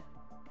guilty.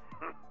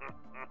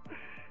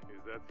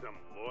 Is that some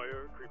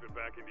lawyer creeping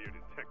back into your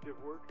detective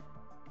work?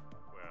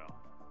 Well,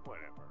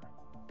 whatever.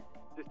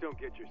 Just don't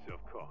get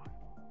yourself caught.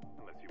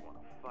 Unless you want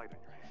to fight on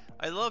your hands.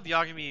 I love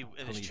Yagami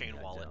and his Believe chain me,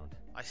 I wallet. don't.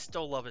 I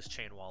still love his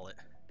chain wallet.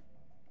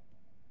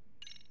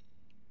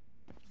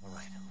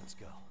 Alright, let's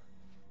go.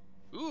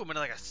 Ooh, I'm in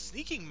like a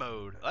sneaking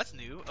mode. That's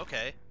new.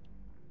 Okay.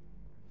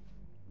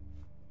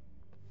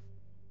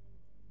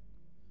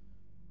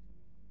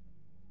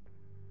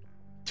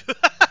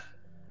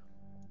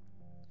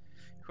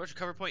 Approach a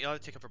cover point. You ought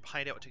to take cover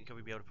behind it. You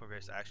can be able to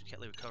progress action.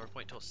 Can't leave a cover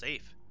point until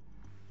safe.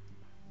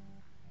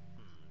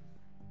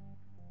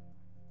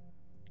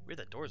 Weird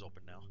that door's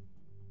open now.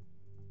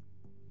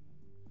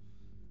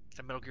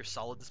 Can I Metal Gear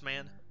Solid this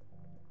man?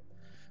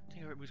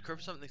 Take a remove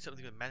cover something with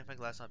a magnifying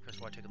glass on. Press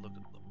Y. Take a look.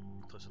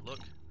 Closer look.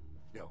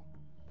 Yo,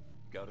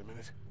 got a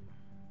minute?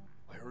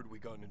 I heard we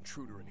got an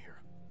intruder in here.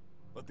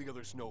 Let the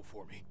others know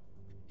for me.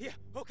 Yeah,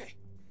 okay.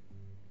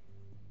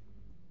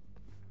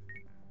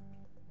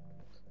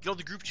 Get on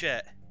the group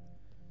chat.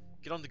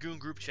 Get on the goon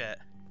group chat.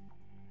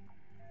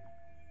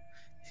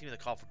 See me the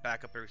call for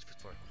backup as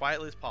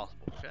quietly as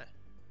possible. Okay.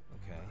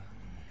 Okay,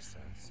 makes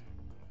sense.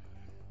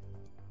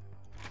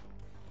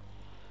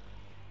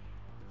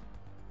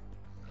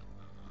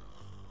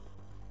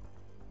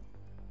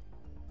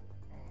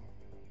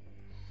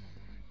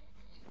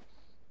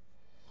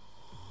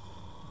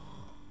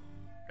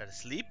 Got a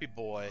sleepy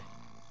boy.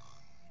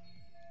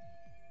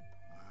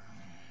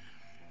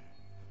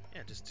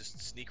 Yeah, just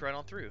sneak right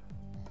on through.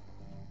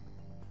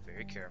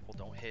 Very careful,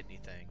 don't hit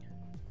anything.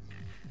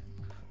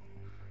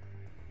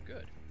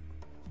 Good.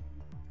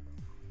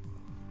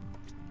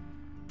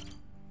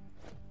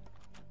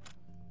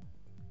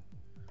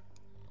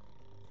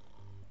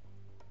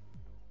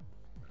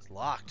 It's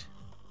locked.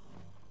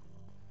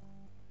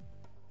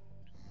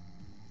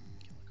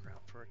 Look around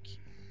for a key.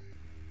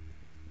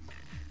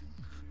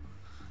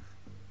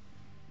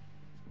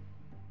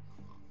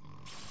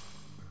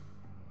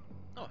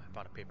 Oh, I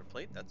found a paper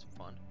plate. That's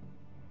fun.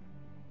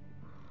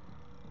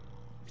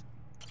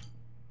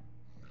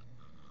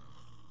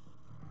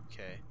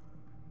 Okay.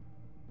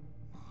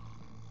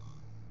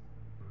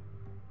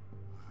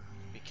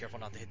 Be careful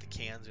not to hit the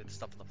cans or the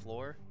stuff on the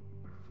floor.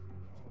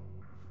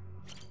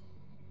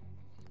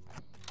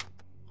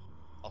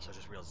 Also, I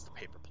just realized it's a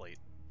paper plate.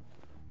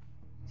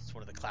 It's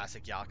one of the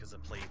classic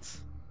Yakuza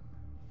plates.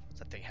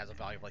 That thing has a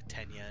value of like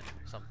 10 yen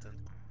or something.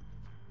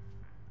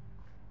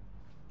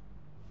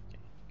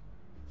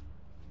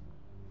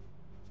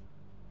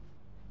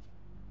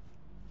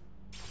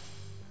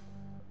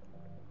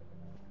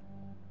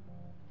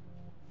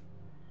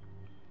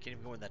 Can't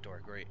even go in that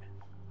door. Great.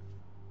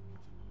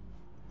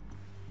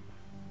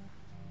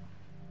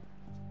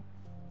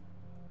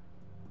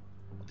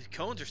 Well, these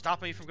cones are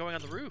stopping me from going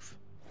on the roof.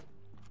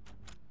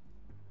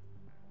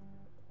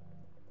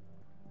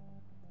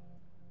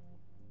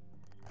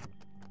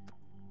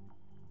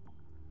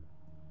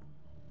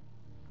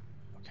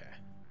 Okay.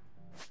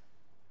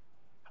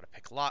 How to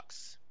pick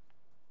locks.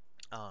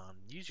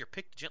 Use your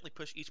pick to gently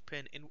push each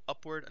pin in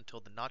upward until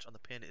the notch on the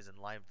pin is in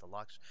line with the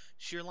lock's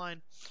shear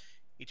line.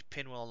 Each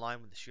pin will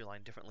align with the shear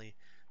line differently.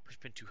 Push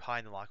pin too high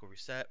and the lock will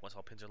reset. Once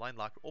all pins are aligned, the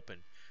lock will open.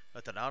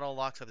 Note that not all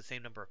locks have the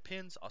same number of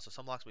pins. Also,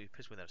 some locks will be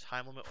pushed within a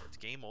time limit or it's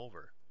game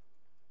over.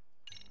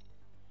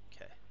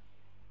 Okay.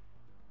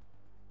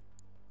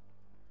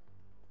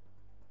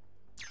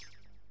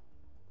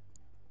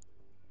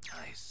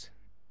 Nice.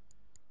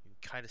 You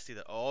can kind of see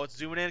that. Oh, it's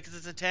zooming in because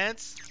it's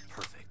intense.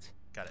 Perfect.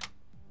 Got it.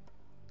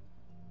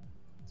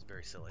 It's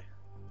very silly.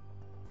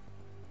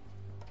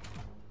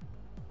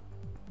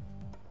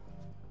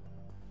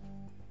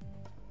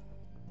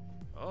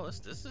 Oh,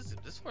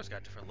 this floor's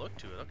got a different look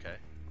to it. Okay.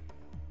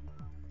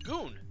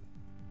 Goon.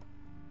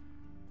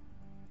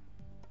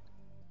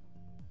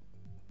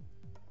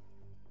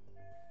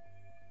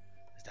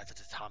 Is that the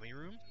tatami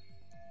room?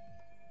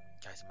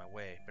 Guy's in my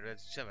way. But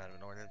it's shove out of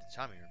an ordinary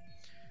tatami room.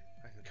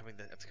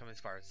 It's coming as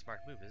far as smart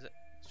move, is it?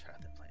 Let's try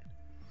out that plan.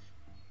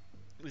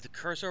 With the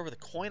cursor over the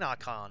coin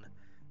icon,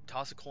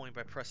 toss a coin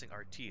by pressing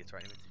RT. It's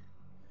right.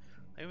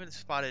 Anyone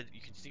spotted, you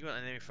can sneak on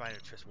an enemy find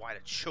interest. Why to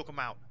choke them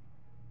out?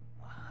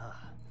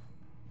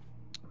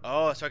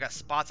 Oh, so I got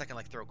spots I can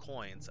like throw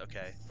coins.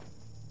 Okay.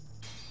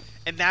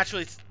 And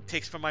naturally, it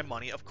takes from my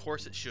money. Of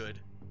course, it should.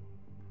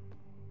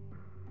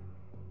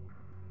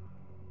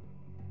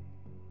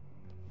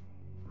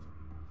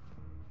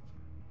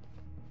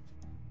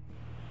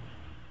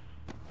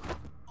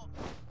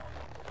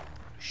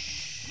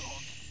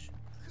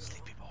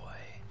 Sleepy boy.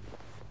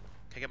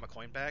 Can I get my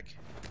coin back?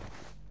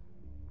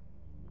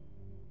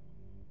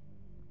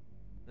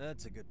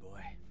 That's a good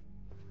boy.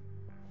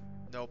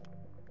 Nope.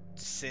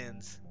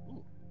 Sins.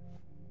 Ooh.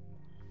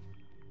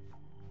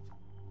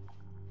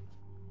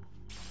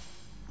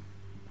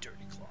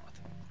 Dirty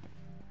cloth.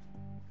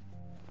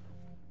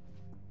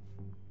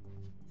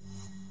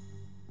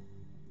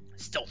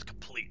 Stealth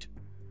complete.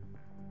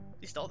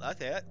 Stealth, I like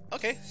that.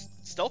 Okay,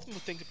 stealth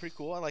things are pretty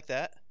cool. I like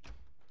that.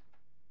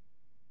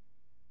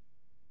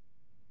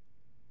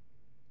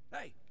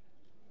 Hey,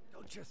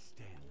 don't just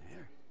stand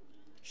there.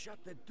 Shut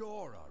the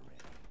door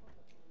already.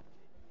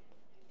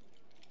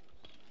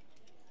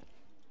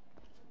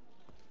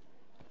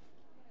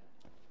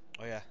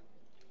 Oh yeah.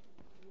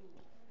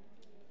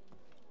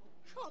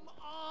 Come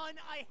on,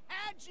 I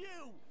had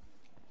you!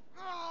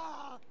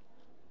 Ah!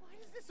 Why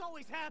does this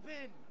always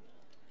happen?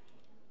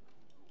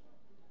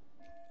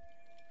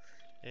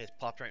 It's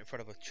popped right in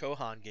front of a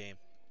Chohan game.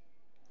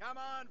 Come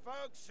on,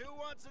 folks. Who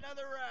wants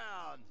another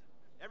round?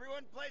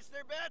 Everyone place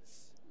their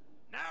bets?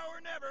 Now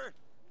or never.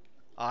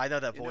 Oh, I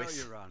know that voice.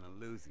 You know you're on a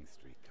losing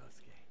streak,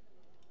 Kosuke.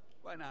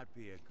 Why not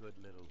be a good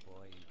little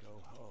boy and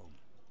go home?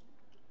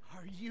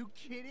 Are you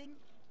kidding?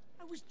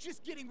 I was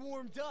just getting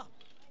warmed up.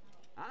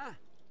 Huh?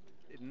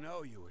 Didn't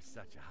know you were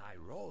such a high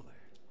roller.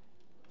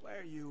 Where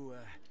are you,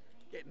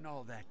 getting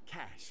all that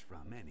cash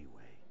from,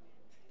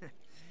 anyway?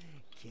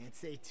 Can't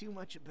say too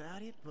much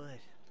about it, but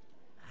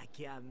I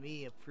got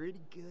me a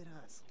pretty good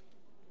hustle.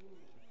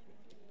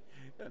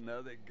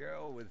 Another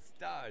girl with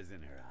stars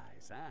in her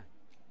eyes, huh?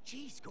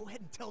 Jeez, go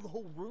ahead and tell the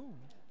whole room.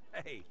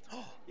 Hey,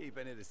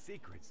 keeping it a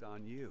secret's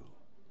on you.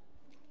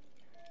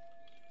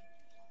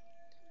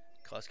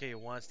 Kosuke, you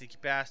one sneaky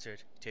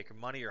bastard. You take her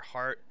money, your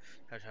heart.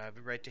 I have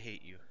every right to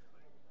hate you.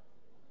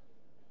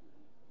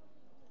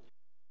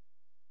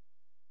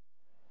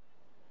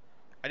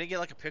 I didn't get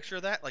like a picture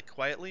of that, like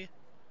quietly.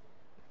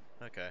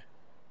 Okay.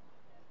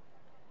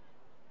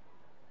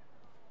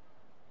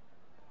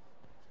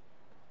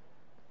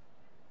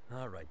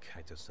 Alright,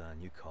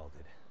 Kaito-san, you called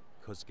it.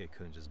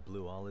 Kosuke-kun just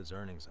blew all his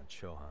earnings on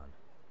Chohan.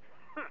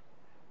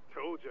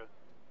 Told ya.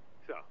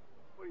 So,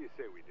 what do you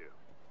say we do?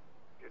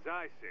 Because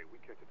I say we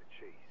cut to the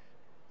chase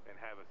and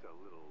have us a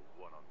little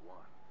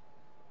one-on-one.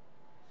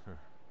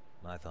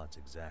 My thoughts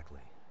exactly.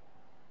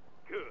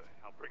 Good.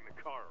 I'll bring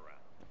the car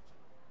around.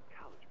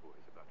 College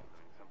boys about to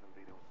learn something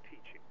they don't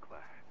teach in class.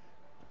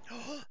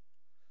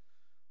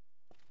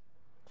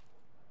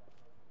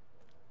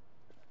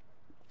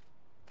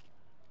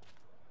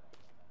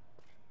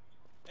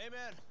 Hey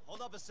man,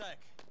 hold up a sec.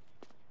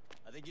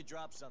 I think you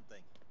dropped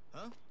something.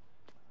 Huh?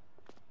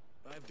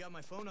 I've got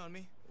my phone on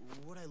me.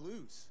 What'd I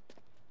lose?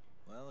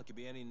 Well, it could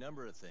be any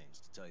number of things,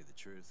 to tell you the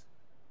truth.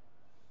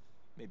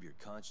 Maybe your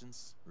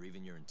conscience, or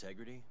even your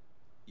integrity.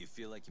 You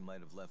feel like you might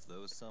have left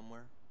those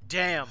somewhere?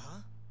 Damn!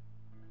 Huh?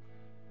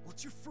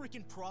 What's your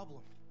freaking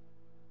problem?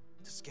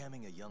 Does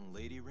scamming a young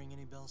lady ring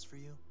any bells for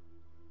you?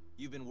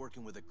 You've been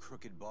working with a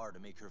crooked bar to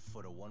make her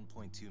foot a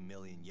 1.2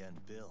 million yen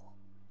bill.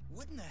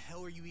 What in the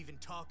hell are you even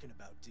talking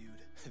about,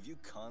 dude? Have you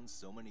conned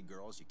so many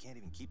girls you can't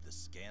even keep the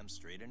scam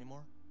straight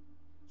anymore?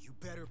 You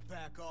better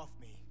back off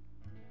me.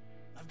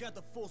 I've got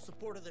the full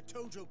support of the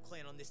Tojo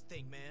clan on this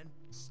thing, man.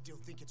 Still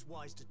think it's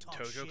wise to talk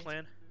Tojo shit?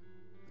 clan?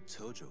 The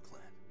Tojo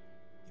clan?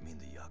 You mean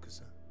the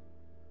Yakuza?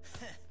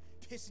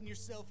 Pissing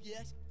yourself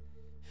yet?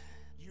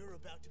 You're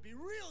about to be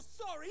real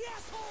sorry,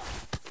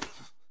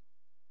 asshole!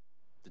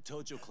 The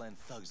Tojo clan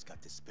thugs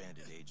got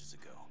disbanded ages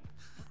ago.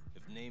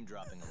 If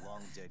name-dropping a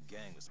long-dead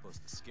gang was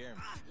supposed to scare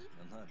me,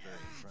 I'm not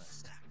very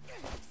impressed.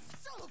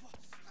 Son of a...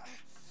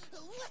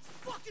 Let's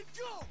fucking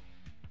go!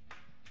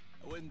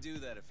 I wouldn't do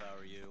that if I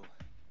were you.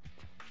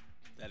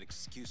 That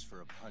excuse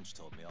for a punch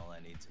told me all I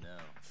need to know.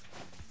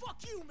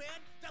 Fuck you,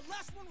 man! That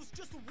last one was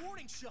just a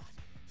warning shot.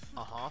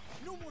 Uh-huh.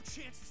 No more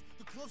chances.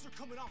 The gloves are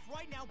coming off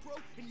right now, bro,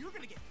 and you're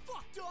gonna get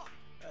fucked up.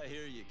 I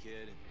hear you,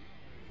 kid.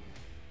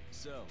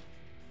 So,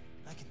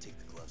 I can take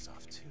the gloves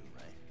off too,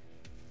 right?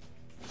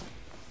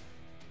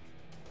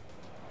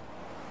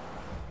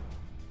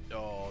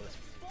 Oh,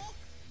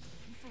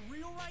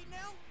 right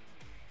now?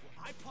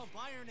 Well, I pump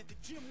iron at the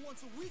gym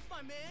once a week,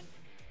 my man.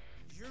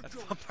 You're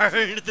going Pump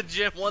iron at the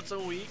gym once a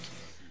week.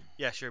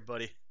 Yeah, sure,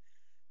 buddy.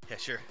 Yeah,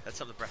 sure. That's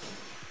something, bro.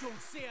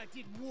 Don't say I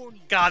didn't warn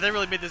you. God, they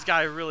really made this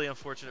guy really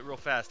unfortunate real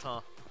fast,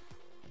 huh?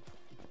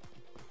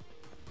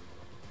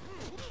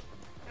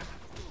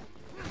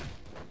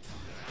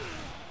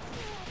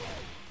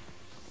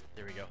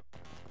 There we go.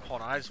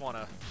 Hold on, I just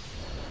wanna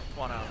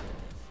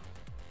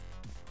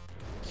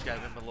just gotta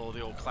remember below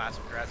the old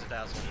classic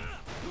razzle-dazzle.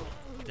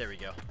 There we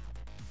go.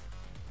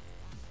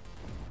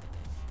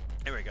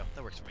 There we go.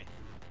 That works for me.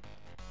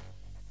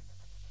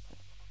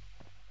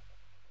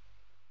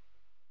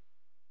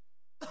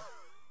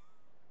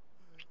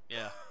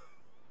 Yeah.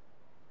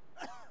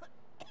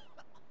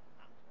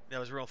 That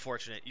was real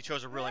unfortunate. You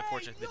chose a really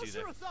unfortunate thing to do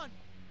there. Son,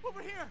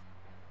 over here.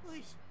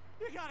 Please,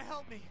 you gotta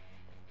help me.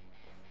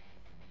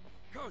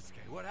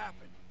 Kosuke, what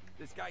happened?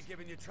 This guy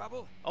giving you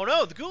trouble? Oh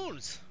no, the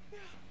goons! Yeah,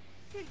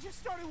 he just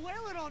started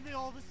wailing on me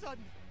all of a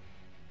sudden.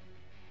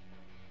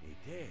 He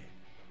did?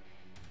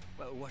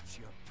 Well, what's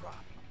your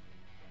problem?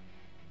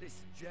 This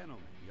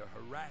gentleman you're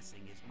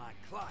harassing is my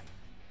client.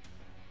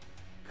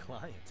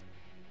 Client?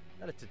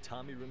 That a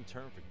tatami room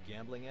term for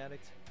gambling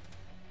addict?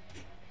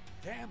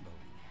 Gambling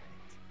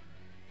addict?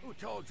 Who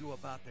told you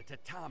about the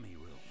tatami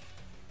room?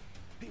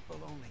 People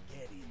only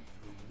get in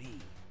through me.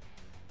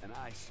 And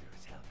I sure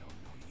as hell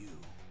don't know you.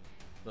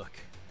 Look,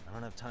 I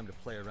don't have time to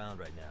play around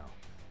right now.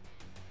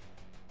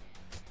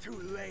 Too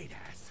late,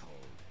 asshole.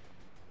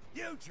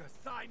 You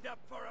just signed up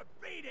for a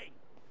beating!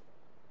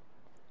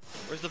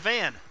 Where's the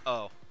van?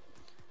 Oh.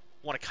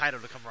 Want a Kaido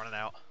to come running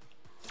out.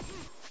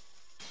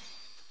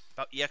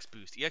 About EX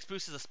Boost. EX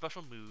Boost is a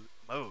special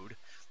mode.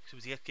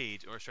 Consumes EX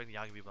gauge or strengthen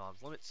Yagami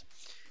bombs limits.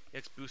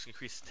 EX Boost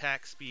increases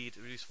attack speed,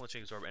 reduce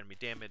flinching, absorb enemy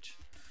damage.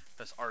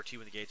 Press R2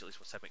 when the gauge at least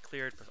one segment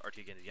cleared. Press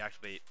R2 again to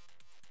deactivate.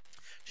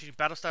 Changing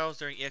battle styles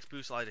during EX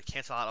Boost allow you to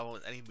cancel out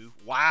almost any move.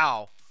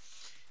 Wow!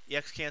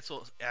 EX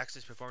cancel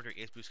actions performed during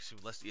EX Boost consume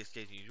less EX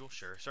gauge than usual.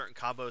 Sure. Certain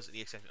combos and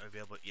EX actions are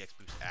available at EX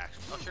Boost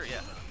actions. Oh, sure,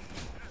 yeah.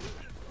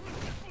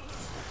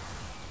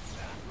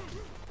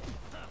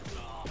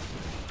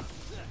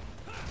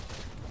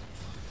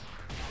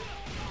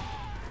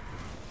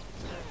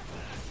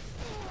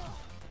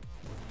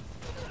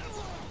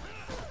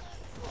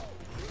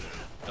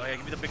 Oh yeah,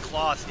 give me the big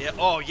claws. Yeah.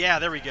 Oh yeah,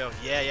 there we go.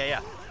 Yeah, yeah,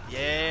 yeah.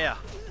 Yeah.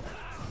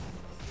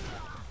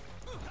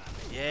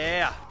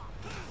 Yeah.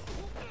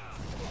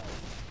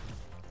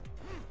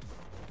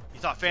 You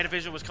thought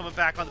Fantavision was coming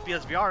back on the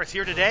PSVR? It's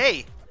here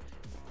today.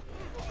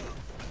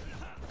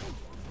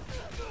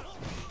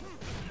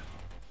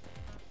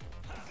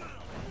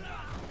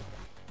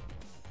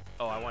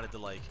 Oh, I wanted to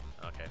like.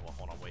 Okay, well,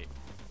 hold on, wait.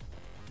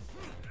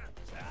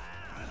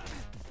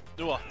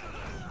 Ooh.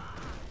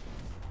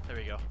 There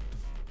we go.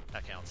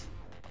 That counts.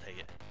 I'll take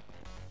it.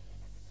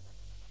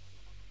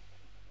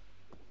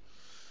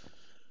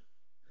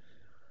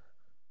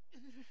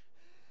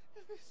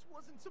 This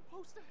wasn't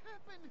supposed to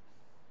happen.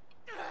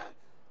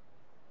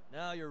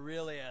 Now you're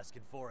really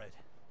asking for it.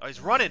 Oh, he's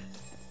running.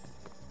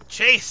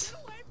 Chase.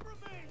 Get away from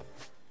me.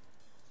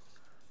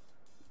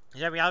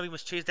 Yagami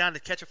must chase down to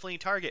catch a fleeing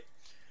target.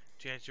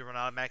 Chance to run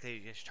automatically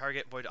against your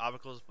target. Avoid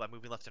obstacles by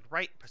moving left and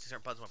right. Pressing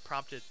certain buttons when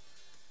prompted.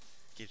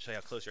 Gauge show you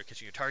how close you are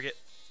catching your target.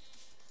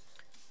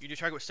 You and your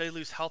target will steadily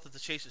lose health as the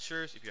chase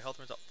ensures. If your health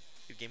runs out,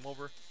 your game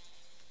over.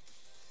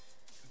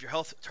 If your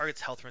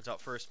target's health runs out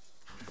first,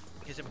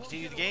 you can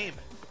continue the game.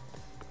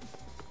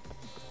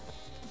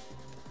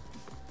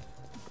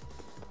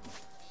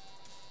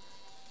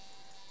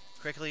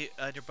 Correctly,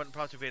 your button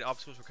prompts to evade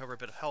obstacles, recover a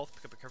bit of health.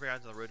 Pick up recovery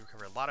items on the road to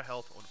recover a lot of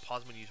health. When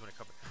pause when you use when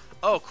recover.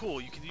 Oh,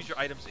 cool! You can use your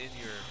items in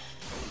your.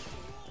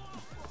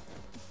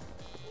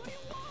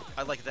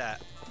 I like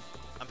that.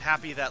 I'm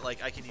happy that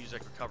like I can use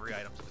like recovery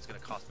items if it's gonna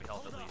cost me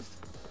health at least.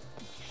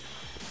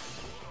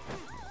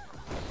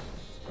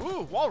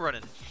 Ooh, wall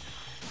running.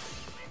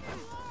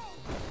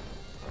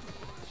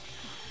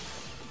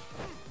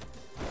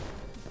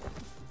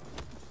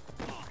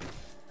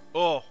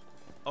 Oh,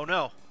 oh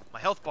no, my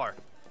health bar.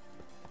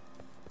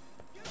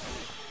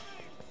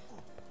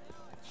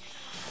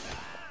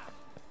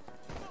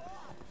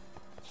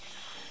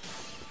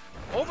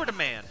 Over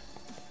demand.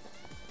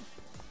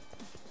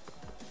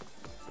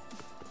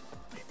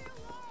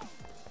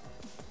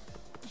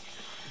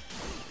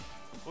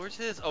 Where's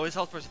his? Oh, his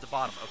health bar's at the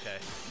bottom. Okay.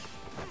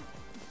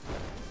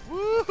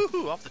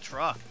 Woo! Off the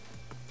truck.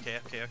 Okay,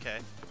 okay, okay.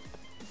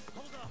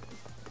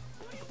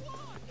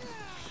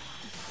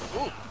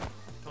 Ooh!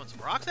 Throwing some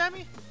rocks at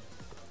me?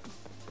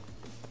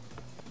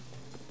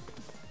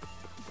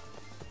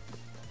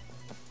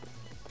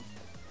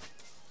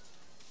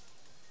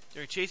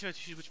 During chase, you have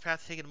to choose which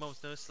path to take at a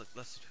moment's notice. Like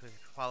less to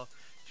follow.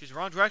 Choose the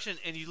wrong direction,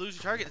 and you lose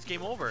your target. It's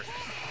game over.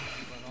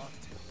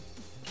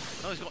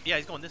 No, he's going. Yeah,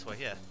 he's going this way.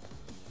 Yeah.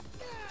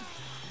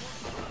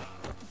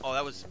 Oh,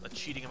 that was a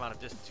cheating amount of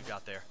distance you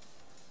got there.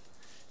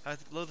 I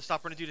have to load the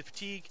stop running due to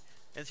fatigue,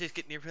 and says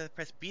get near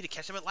press B to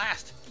catch him at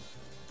last.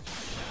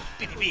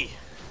 BBB.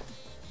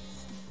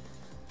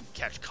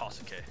 Catch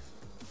Kosuke.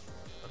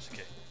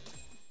 Kosuke.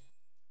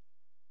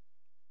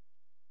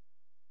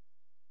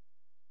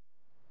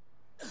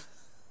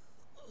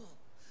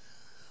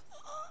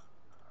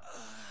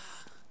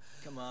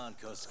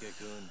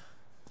 Kosuke-kun,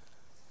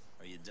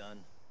 are you done?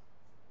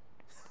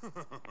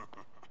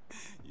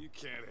 You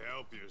can't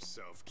help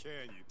yourself,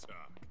 can you,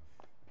 Talk?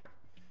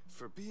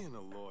 For being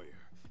a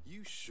lawyer,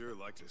 you sure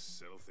like to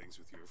settle things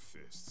with your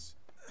fists.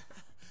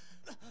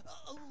 A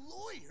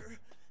lawyer?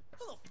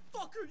 How the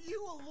fuck are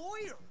you a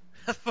lawyer?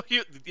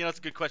 You know, it's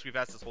a good question we've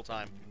asked this whole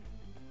time.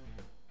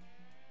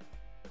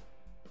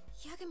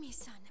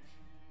 Yagami-san,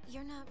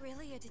 you're not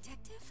really a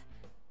detective?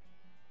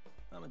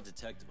 I'm a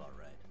detective, all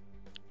right.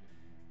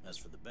 As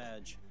for the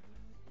badge,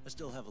 I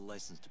still have a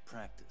license to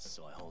practice,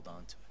 so I hold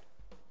on to it.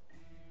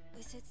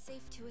 Is it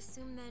safe to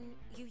assume then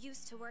you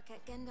used to work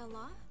at Genda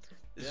Law?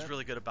 This is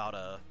really good about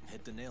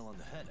hit the nail on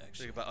the head,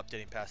 actually. Really about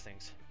updating past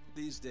things.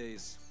 These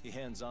days, he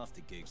hands off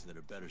to gigs that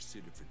are better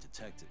suited for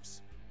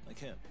detectives, like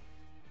him.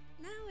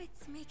 Now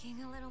it's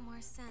making a little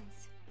more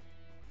sense.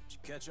 Did you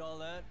catch all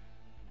that,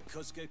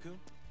 Kosuke-kun?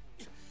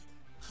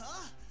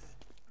 Huh?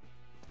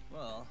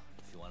 Well,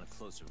 if you want a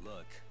closer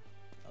look,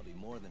 I'll be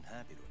more than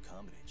happy to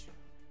accommodate you.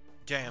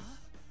 Damn.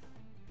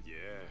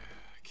 Yeah,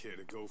 care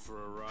to go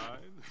for a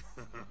ride?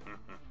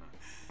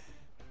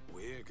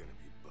 We're gonna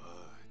be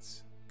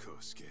buds,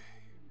 Kosuke.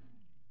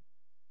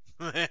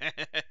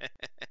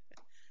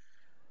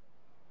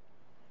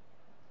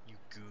 You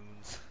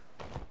goons.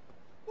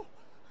 Oh,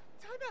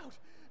 time out!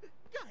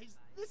 Guys,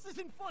 this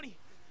isn't funny.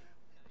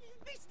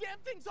 These damn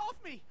things off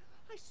me!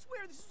 I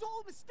swear this is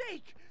all a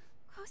mistake!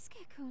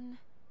 Kosuke-kun.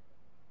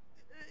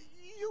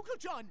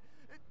 Yuko-chan!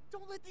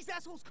 Don't let these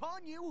assholes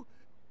con you!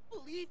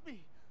 Believe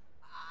me,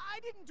 I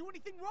didn't do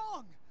anything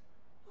wrong!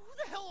 Who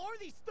the hell are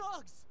these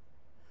thugs?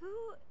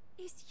 Who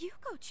is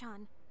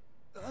Yuko-chan?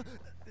 Well,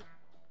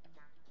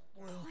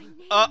 My name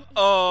is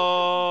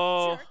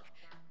Uh-oh. Yuko, jerk.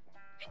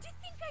 And to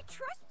think I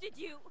trusted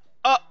you!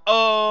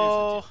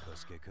 Uh-oh.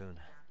 Here's the deal, Kosuke-kun.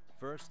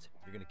 First,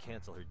 you're gonna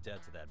cancel her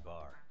debt to that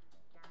bar.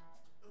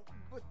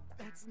 but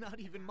that's not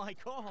even my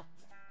call.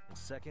 And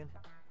second,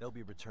 they'll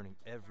be returning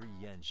every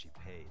yen she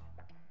paid.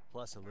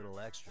 Plus a little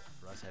extra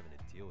for us having to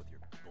deal with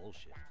your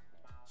bullshit.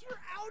 You're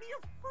out of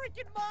your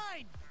freaking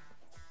mind!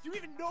 Do you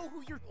even know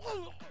who you're...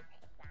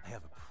 I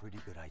have a pretty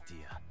good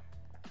idea.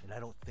 And I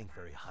don't think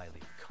very highly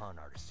of con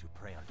artists who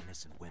prey on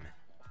innocent women.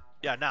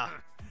 Yeah, nah.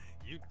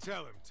 You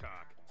tell him,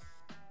 Talk.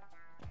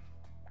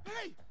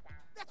 Hey!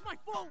 That's my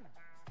phone!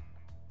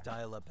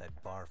 Dial up that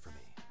bar for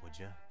me, would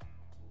ya?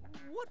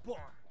 What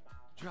bar?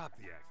 Drop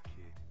the act,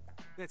 kid.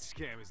 That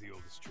scam is the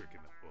oldest trick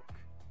in the book.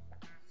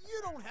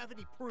 You don't have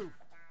any proof.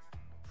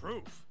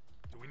 Proof?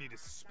 Do we need to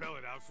spell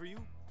it out for you?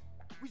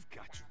 We've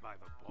got you by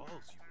the balls,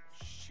 you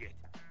little shit.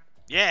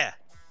 Yeah.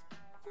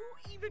 Who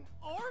even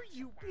are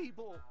you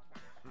people?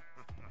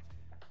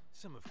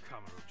 Some of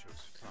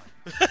Kamurocho's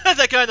finest.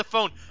 That guy on the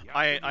phone. The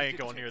I Alchemy ain't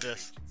going near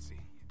this. Detective Agency.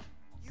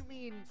 You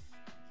mean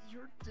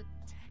you're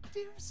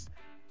detectives?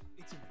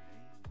 It's in the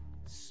name.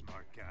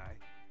 Smart guy,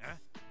 huh?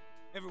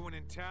 Everyone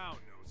in town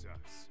knows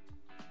us.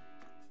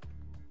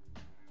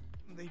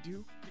 They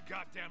do? You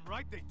goddamn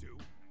right they do.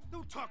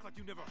 Don't talk like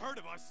you never heard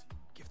of us.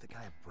 Give the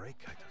guy a break,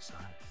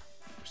 Kaito-san.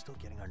 We're still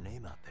getting our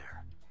name out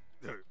there.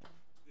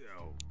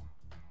 Yo.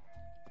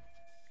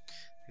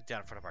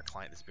 Down in front of our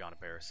client, this is beyond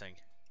embarrassing.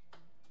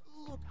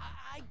 Look,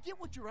 I get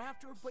what you're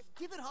after, but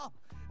give it up.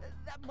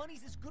 That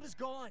money's as good as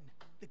gone.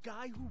 The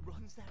guy who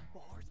runs that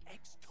bar's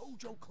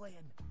ex-Tojo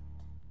clan.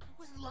 I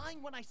wasn't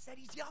lying when I said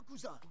he's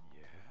Yakuza.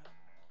 Yeah?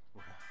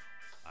 Well,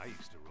 I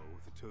used to roll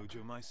with the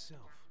Tojo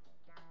myself.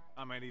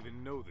 I might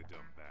even know the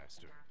dumb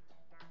bastard.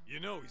 You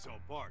know he's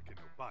all bark and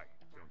no bite,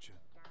 don't you?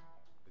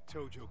 The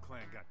Tojo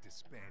clan got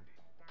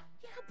disbanded.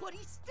 Yeah, but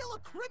he's still a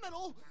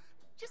criminal.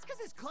 Just because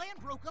his clan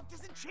broke up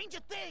doesn't change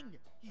a thing.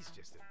 He's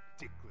just a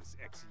dickless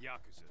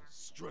ex-Yakuza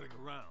strutting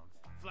around,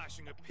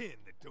 flashing a pin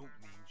that don't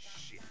mean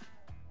shit.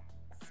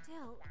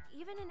 Still,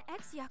 even an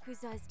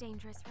ex-Yakuza is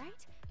dangerous,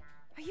 right?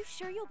 Are you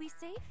sure you'll be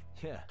safe?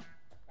 Yeah,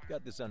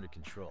 got this under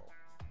control.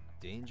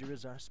 Danger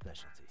is our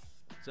specialty.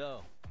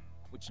 So,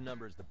 which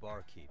numbers the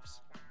bar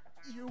keeps?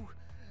 You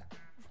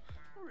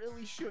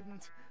really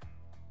shouldn't.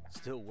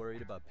 Still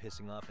worried about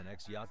pissing off an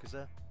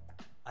ex-Yakuza?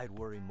 I'd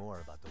worry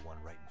more about the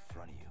one right in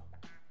front of you.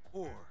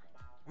 Or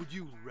would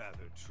you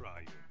rather try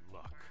your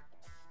luck?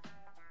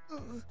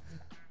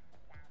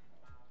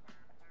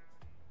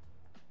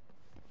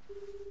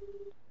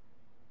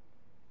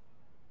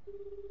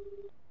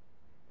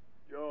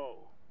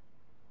 Yo,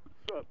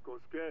 what's up,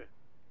 Kosuke?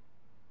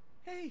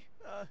 Hey,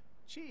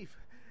 Chief.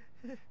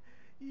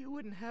 You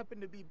wouldn't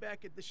happen to be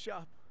back at the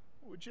shop,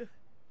 would you?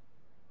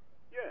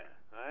 Yeah,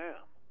 I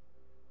am.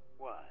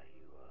 Why,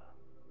 you,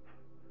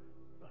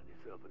 find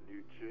yourself a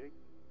new chick,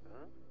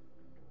 huh?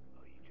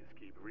 Oh, you just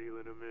keep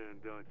reeling them in,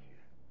 don't you?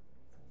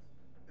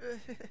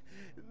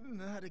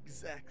 Not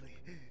exactly.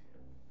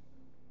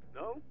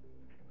 No?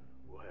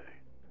 Well, hey,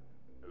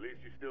 at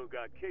least you still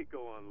got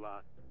Keiko on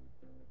lock.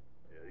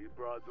 Yeah, these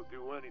broads will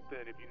do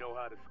anything if you know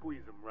how to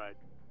squeeze them right.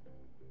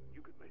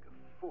 You could make a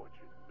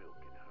fortune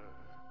milking her.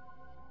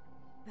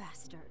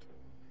 Bastard.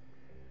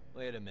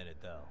 Wait a minute,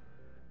 though.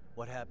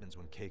 What happens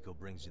when Keiko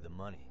brings you the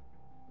money?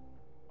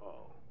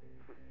 Oh,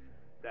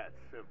 that's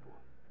simple.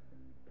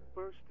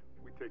 First,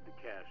 we take the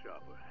cash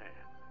off her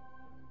hand.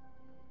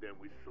 Then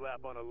we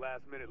slap on a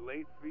last-minute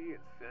late fee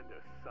and send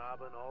her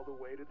sobbing all the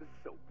way to the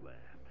soap lab.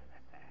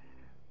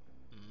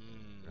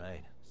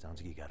 Right. Sounds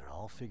like you got it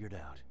all figured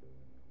out.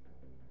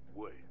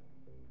 Wait.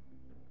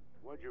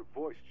 Why'd your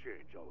voice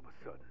change all of a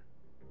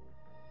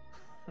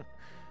sudden?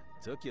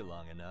 Took you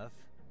long enough.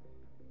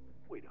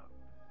 Wait up.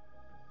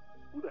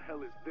 Who the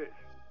hell is this?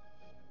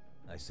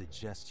 I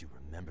suggest you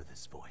remember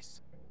this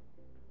voice.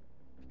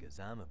 Because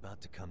I'm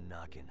about to come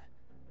knocking,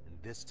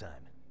 and this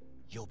time,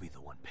 you'll be the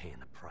one paying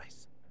the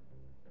price.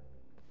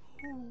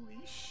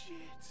 Holy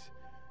shit.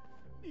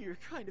 You're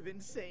kind of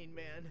insane,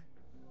 man.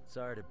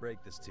 Sorry to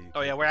break this to you.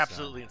 Oh yeah, we're Keiko-san.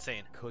 absolutely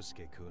insane.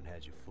 Kosuke-kun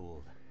had you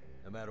fooled.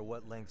 No matter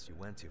what lengths you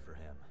went to for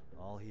him,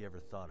 all he ever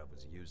thought of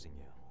was using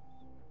you.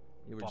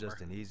 You were just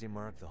an easy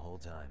mark the whole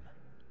time.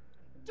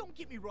 Don't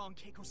get me wrong,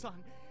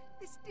 Keiko-san.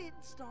 This did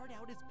start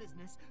out as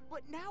business,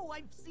 but now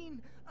I've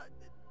seen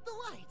the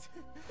light.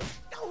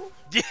 Oh.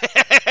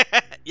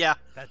 Yeah.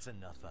 That's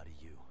enough out of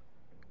you.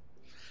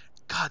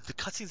 God, the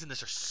cutscenes in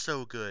this are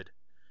so good.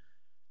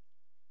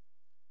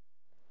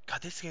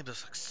 God, this game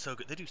does look so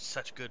good. They do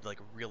such good, like,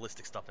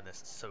 realistic stuff in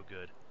this. It's so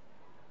good.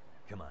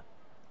 Come on.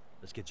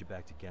 Let's get you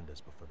back to Genda's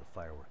before the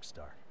fireworks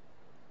start.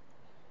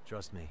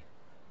 Trust me,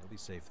 you'll be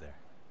safe there.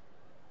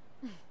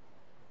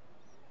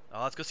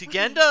 Oh, let's go see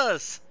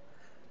Genda's!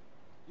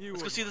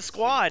 Let's go see the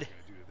squad! Do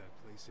to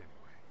that place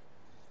anyway.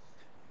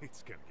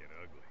 It's gonna get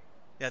ugly.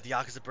 Yeah, the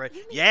Yakuza bread.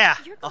 You mean Yeah!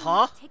 You're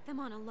going to take them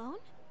on alone?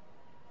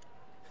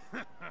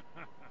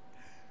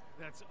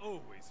 That's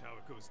always how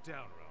it goes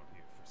down around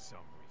here for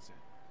some reason.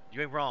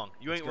 You ain't wrong.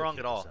 You ain't wrong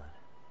at all.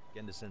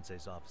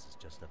 Genda-sensei's office is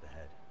just up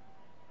ahead.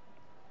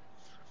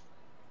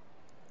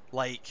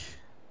 Like,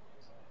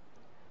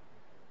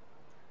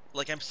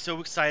 I'm so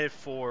excited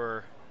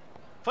for...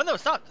 Fun though,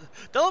 stop!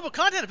 Downloadable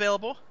content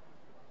available!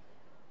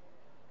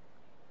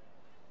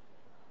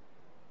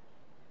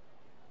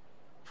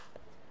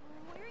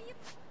 Where are you?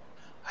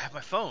 I have my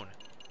phone.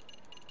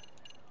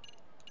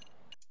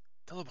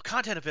 Downloadable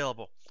content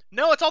available.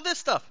 No, it's all this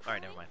stuff!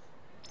 Alright, never mind.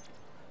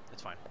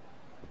 It's fine.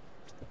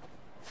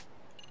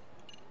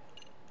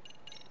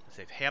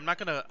 Save. Hey, I'm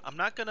gonna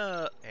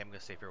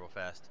save here real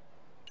fast.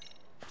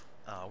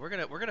 We're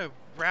gonna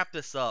wrap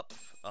this up.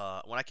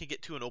 When I can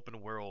get to an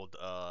open world,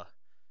 we're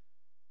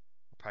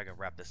probably gonna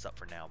wrap this up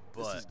for now.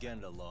 But this is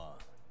Genda Law,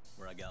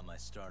 where I got my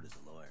start as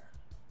a lawyer.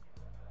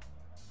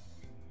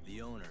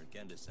 The owner,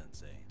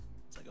 Genda-sensei,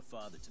 it's like a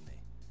father to me.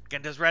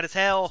 Genda's red as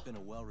hell. He's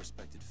been a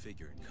well-respected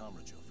figure in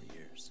Kamurocho for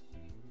years.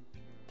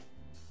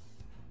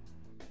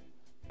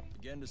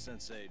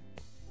 Genda-sensei.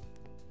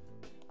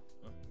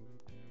 Huh?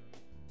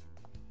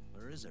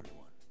 Where is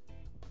everyone?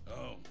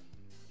 Oh,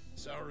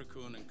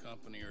 Saura-kun and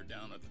company are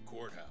down at the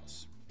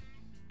courthouse.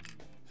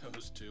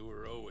 Those two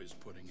are always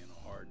putting in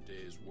a hard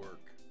day's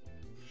work.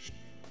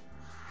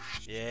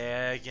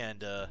 Yeah,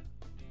 Genda.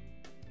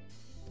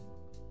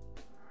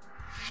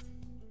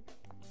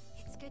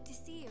 It's good to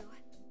see you.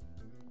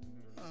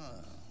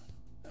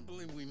 I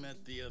believe we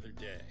met the other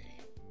day.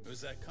 It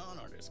was that con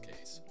artist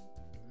case.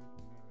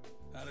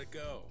 How'd it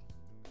go?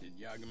 Did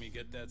Yagami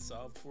get that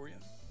solved for you?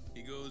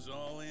 He goes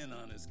all in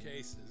on his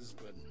cases,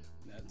 but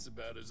that's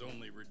about his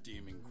only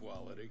redeeming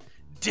quality.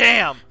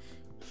 Damn!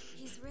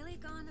 He's really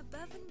gone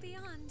above and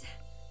beyond.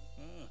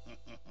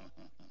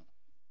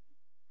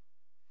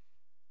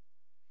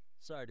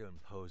 Sorry to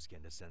impose,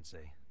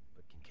 Genda-sensei,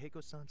 but can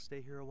Keiko-san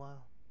stay here a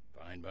while?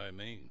 Fine by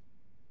me.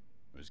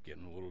 It was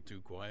getting a little too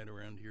quiet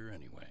around here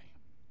anyway.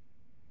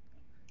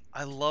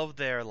 I love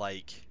their,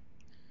 like,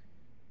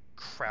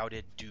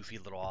 crowded,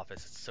 doofy little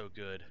office. It's so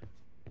good.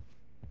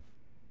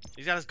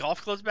 He's got his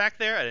golf clubs back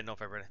there? I didn't know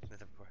if I read that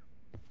before.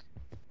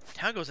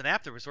 Town goes in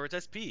after resorts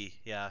SP.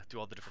 Yeah, do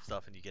all the different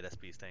stuff and you get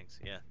SP's things.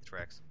 Yeah, it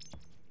tracks.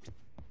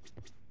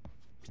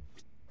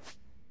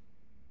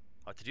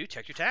 What to do?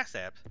 Check your tax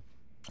app.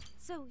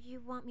 So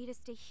you want me to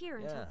stay here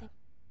until they...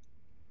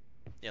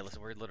 Yeah,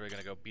 listen, we're literally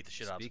gonna go beat the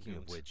shit out of some Speaking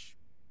of goons. which,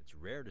 it's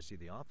rare to see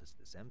the office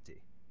this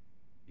empty.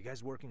 You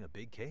guys working a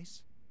big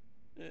case?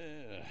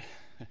 Yeah.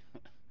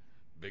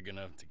 Big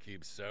enough to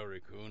keep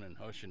Saori-kun and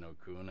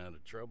Hoshino-kun out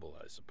of trouble,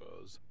 I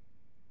suppose.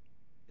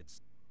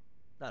 It's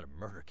not a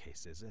murder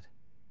case, is it?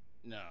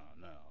 No.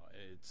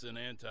 It's an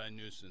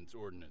anti-nuisance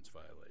ordinance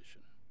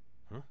violation.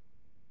 Huh?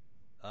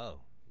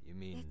 Oh, you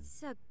mean...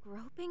 It's a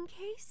groping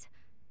case?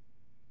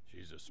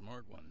 She's a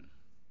smart one.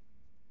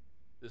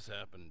 This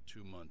happened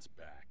 2 months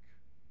back.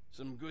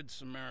 Some good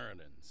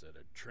Samaritans at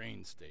a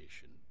train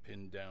station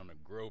pinned down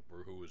a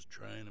groper who was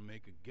trying to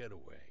make a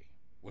getaway.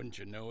 Wouldn't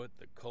you know it,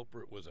 the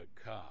culprit was a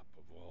cop,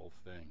 of all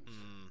things.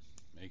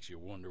 Makes you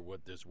wonder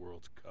what this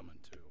world's coming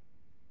to.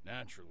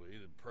 Naturally,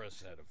 the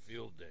press had a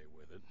field day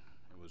with it.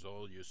 It was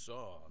all you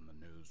saw on the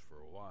news for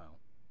a while.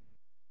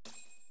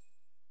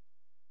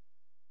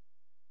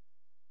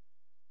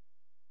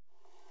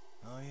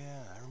 Oh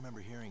yeah, I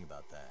remember hearing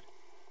about that.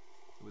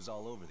 It was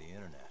all over the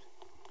internet.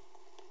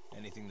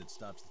 Anything that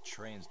stops the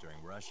trains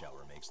during rush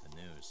hour makes the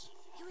news.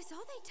 It was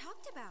all they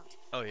talked about.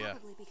 Oh, yeah.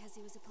 Probably because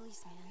he was a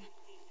policeman.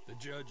 The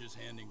judge is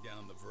handing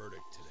down the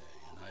verdict today,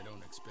 and I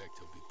don't expect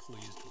he'll be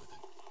pleased with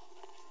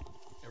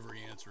it.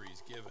 Every answer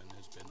he's given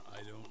has been,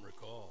 I don't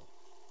recall.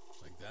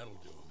 Like that'll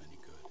do him any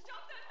good.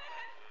 Stop that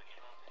man!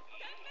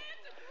 That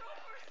man's a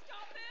groper!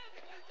 Stop him!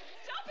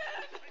 Stop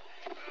him!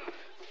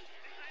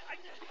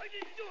 I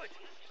didn't do it!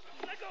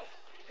 Let go!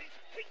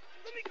 Hey,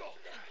 let me go!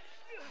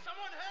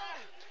 Someone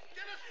help!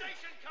 Get a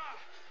station car!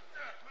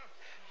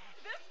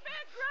 This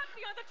man grabbed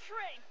me on the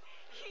train!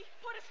 He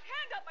put his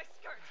hand up my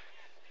skirt!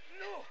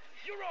 No!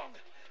 You're wrong!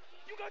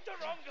 You got the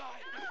wrong guy!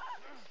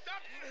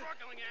 Stop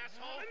struggling,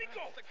 asshole! Let me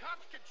go! The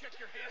cops can check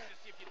your hands to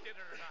see if you did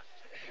it or not.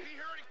 We'll be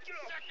here any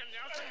second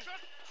now, so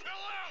just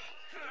chill out!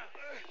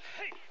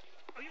 Hey!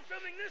 Are you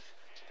filming this?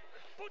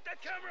 Put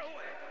that camera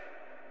away!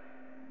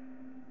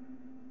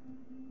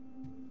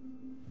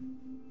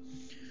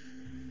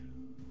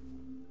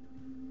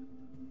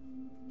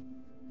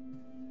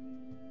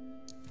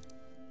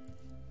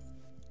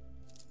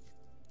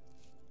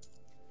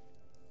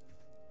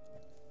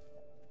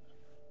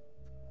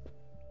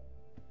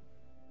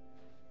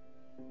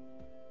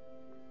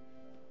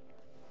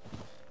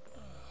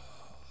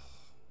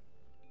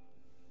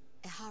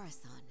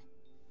 Ihara-san,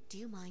 do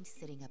you mind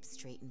sitting up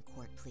straight in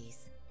court,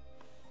 please?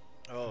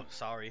 Oh,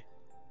 sorry.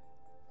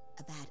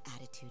 A bad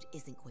attitude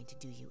isn't going to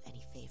do you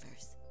any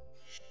favors.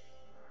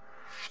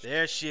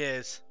 There she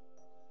is.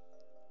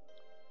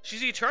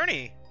 She's the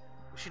attorney.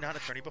 Was she not an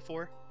attorney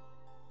before?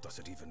 Does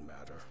it even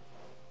matter?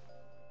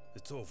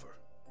 It's over.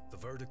 The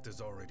verdict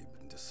has already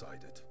been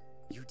decided.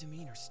 Your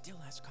demeanor still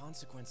has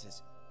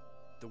consequences.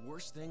 The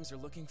worse things are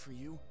looking for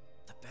you,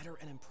 the better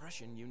an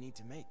impression you need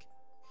to make.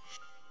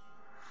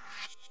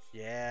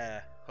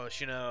 Yeah,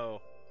 Hoshino.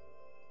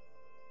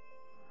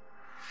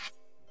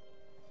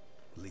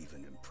 Leave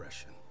an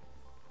impression.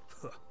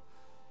 Well,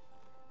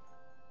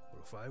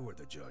 if I were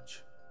the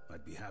judge,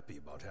 I'd be happy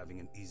about having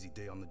an easy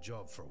day on the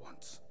job for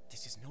once.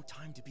 This is no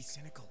time to be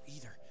cynical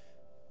either.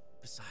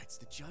 Besides,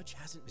 the judge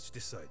hasn't... It's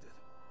decided.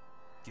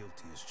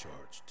 Guilty is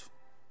charged.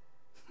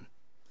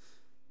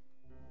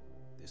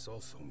 This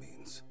also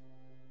means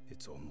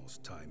it's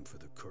almost time for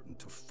the curtain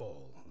to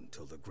fall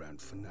until the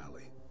grand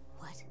finale.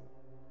 What?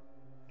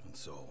 And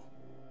so,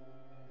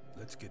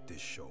 let's get this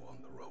show on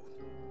the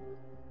road.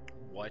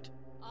 What?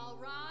 All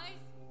rise.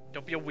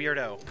 Don't be a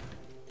weirdo.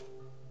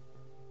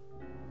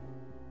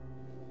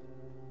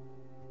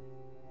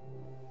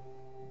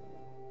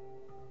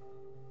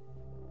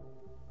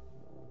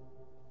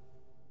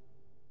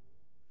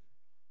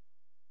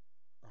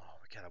 Oh,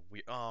 we got a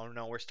weird. Oh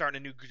no, we're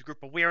starting a new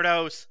group of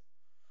weirdos.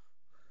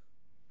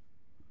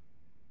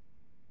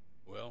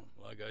 Well,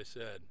 like I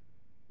said,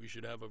 we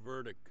should have a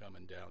verdict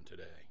coming down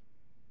today.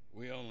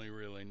 We only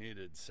really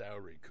needed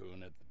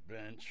Saori-kun at the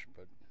bench,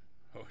 but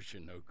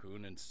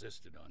Hoshino-kun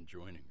insisted on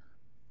joining her.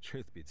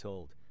 Truth be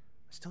told,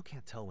 I still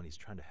can't tell when he's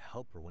trying to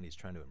help or when he's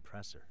trying to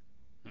impress her.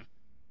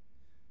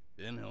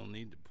 Then he'll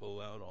need to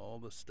pull out all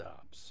the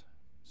stops.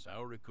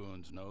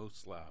 Saori-kun's no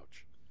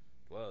slouch.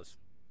 Plus,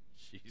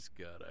 she's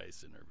got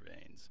ice in her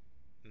veins.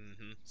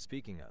 Mm-hmm.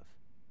 Speaking of,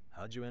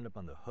 how'd you end up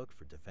on the hook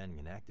for defending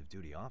an active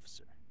duty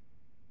officer?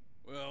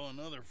 Well,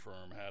 another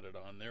firm had it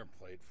on their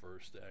plate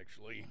first,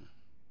 actually.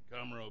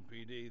 Comro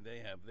PD, they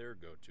have their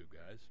go-to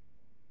guys.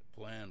 The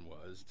plan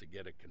was to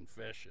get a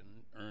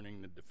confession,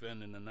 earning the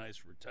defendant a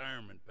nice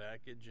retirement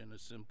package and a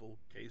simple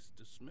case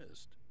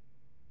dismissed.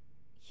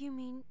 You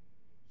mean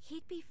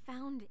he'd be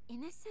found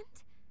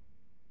innocent?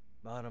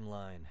 Bottom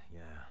line,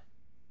 yeah.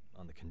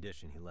 On the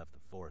condition he left the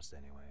force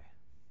anyway.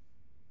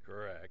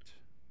 Correct.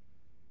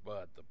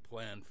 But the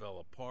plan fell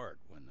apart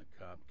when the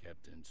cop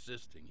kept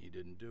insisting he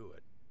didn't do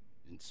it,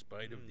 in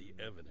spite of the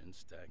evidence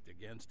stacked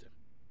against him.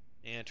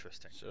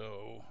 Interesting.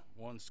 So,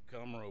 once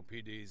Comro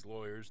PD's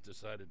lawyers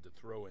decided to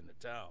throw in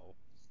the towel,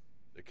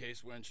 the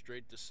case went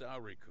straight to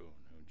Saori-kun,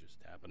 who just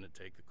happened to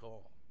take the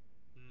call.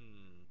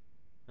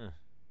 Huh.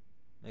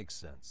 Makes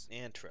sense.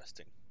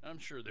 Interesting. I'm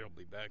sure they'll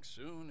be back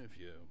soon if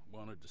you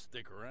wanted to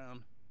stick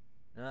around.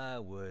 I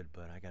would,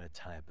 but I gotta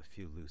tie up a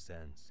few loose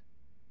ends.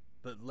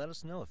 But let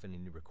us know if any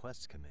new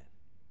requests come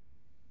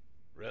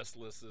in.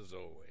 Restless as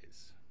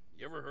always.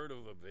 You ever heard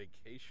of a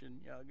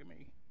vacation,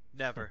 Yagami?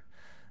 Never.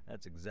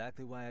 That's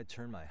exactly why I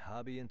turned my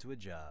hobby into a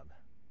job.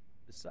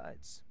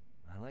 Besides,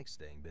 I like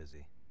staying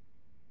busy.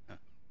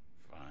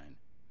 Fine.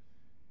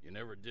 You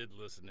never did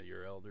listen to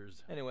your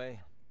elders. Anyway,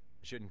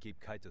 I shouldn't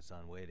keep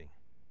Kaito-san waiting.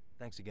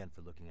 Thanks again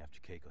for looking after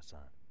Keiko-san.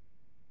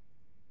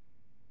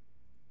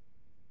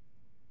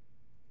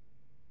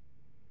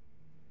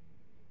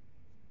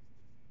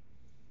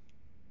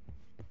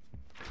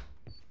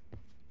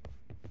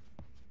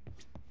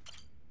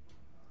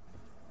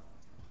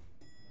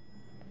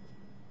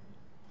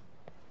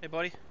 Hey,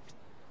 buddy.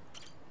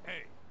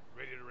 Hey,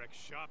 ready to wreck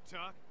shop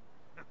talk?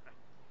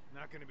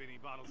 Not gonna be any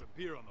bottles of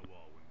beer on the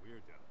wall when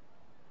we're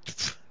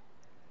done.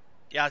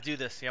 Yeah, I'll do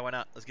this. Yeah, why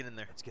not? Let's get in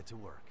there. Let's get to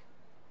work.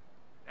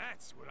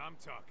 That's what I'm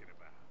talking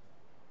about.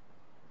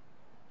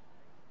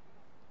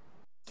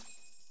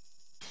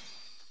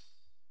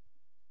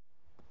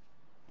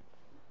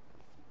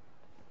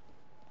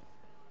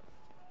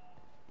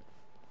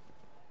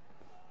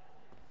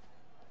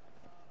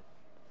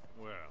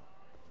 Well,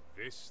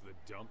 this the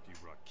dump you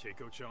brought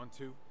Keiko-chan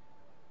to?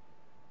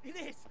 It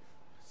is.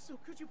 So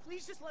could you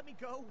please just let me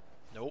go?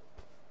 Nope.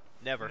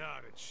 Never.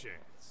 Not a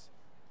chance.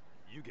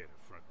 You get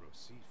a front row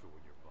seat for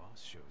when your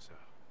boss shows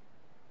up.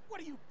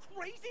 What are you,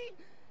 crazy?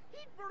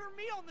 He'd murder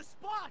me on the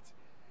spot.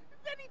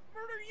 Then he'd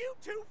murder you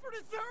two for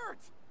dessert.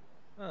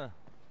 Huh.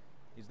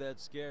 He's that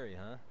scary,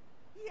 huh?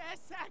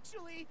 Yes,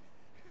 actually.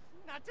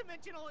 Not to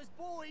mention all his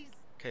boys.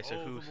 Okay, so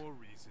all who? the more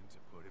reason to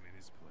put him in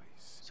his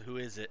place. So who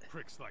is it?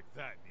 Pricks like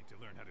that need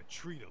to learn how to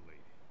treat a lady.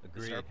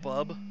 Agreed. Is there a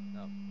bub?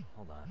 No,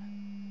 hold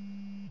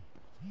on.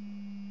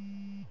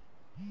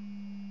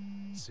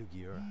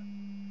 Sugiura.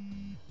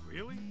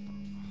 Really?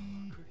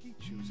 Could he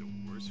choose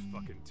a worse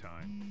fucking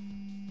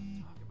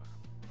time? Talk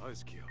about a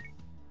buzzkill.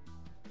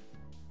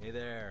 Hey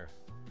there.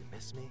 You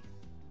miss me?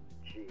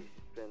 Geez,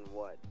 it's been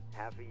what,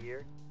 half a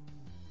year?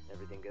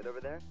 Everything good over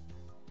there?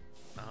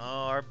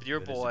 Oh, your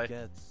Good as boy. it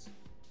gets.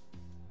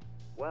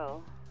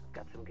 Well, I've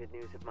got some good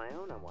news of my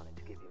own I wanted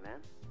to give you,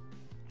 man.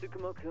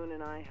 Tsukumo-kun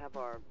and I have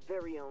our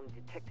very own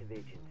detective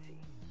agency.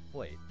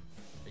 Wait,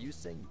 are you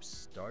saying you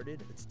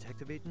started a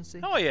detective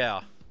agency? Oh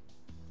yeah.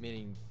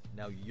 Meaning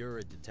now you're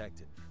a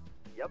detective.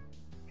 Yep,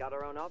 got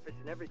our own office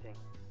and everything.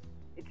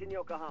 It's in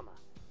Yokohama.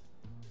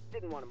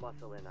 Didn't want to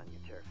muscle in on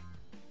your turf.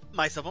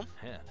 Nice of him.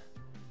 Man,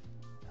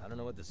 I don't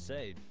know what to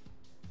say.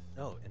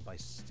 Oh, and by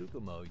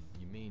Tsukumo,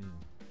 you mean...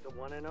 The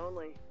one and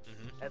only.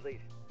 At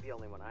least, the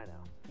only one I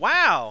know.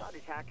 Wow. Thought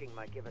his hacking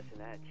might give us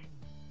an edge.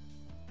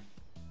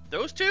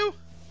 Those two?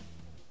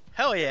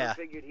 Hell yeah. I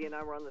figured he and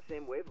I were on the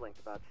same wavelength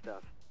about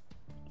stuff.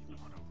 You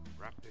want to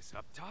wrap this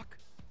up, Doc?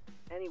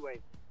 Anyway,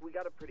 we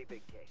got a pretty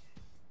big case.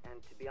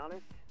 And to be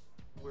honest,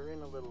 we're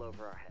in a little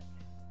over our heads.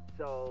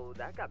 So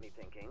that got me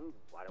thinking,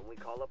 why don't we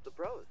call up the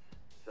pros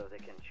so they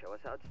can show us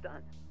how it's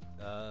done?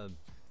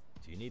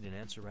 Do you need an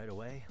answer right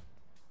away?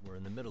 We're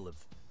in the middle of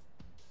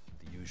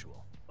the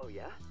usual. Oh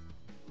yeah?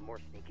 More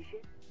sneaky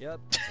shit? Yep,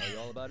 I'll tell you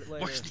all about it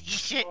later. More sneaky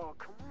shit. Oh,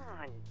 come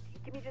on.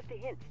 Give me just a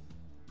hint.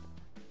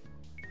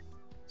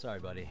 Sorry,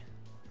 buddy.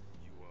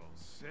 You all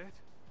set?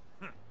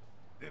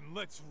 Then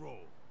let's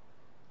roll.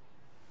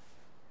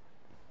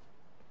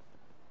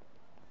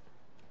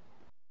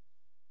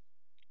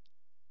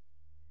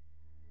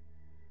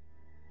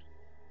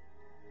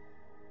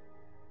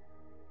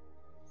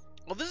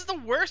 Well, this is the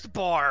worst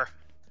bar.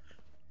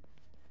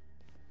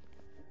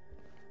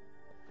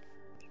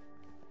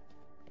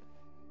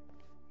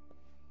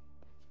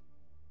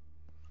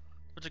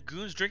 Bunch of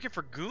goons drinking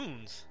for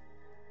goons.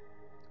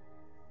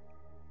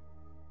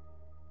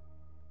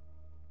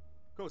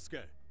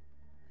 Kosuke,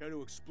 care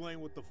to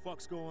explain what the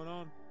fuck's going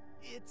on?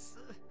 It's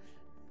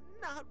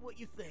not what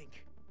you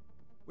think.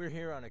 We're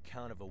here on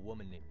account of a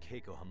woman named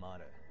Keiko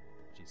Hamada.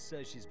 She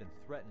says she's been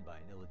threatened by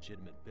an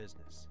illegitimate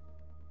business.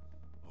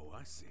 Oh,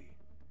 I see.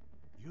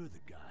 You're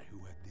the guy who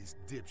had this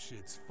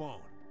dipshit's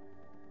phone.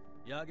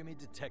 Yagami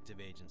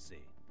Detective Agency,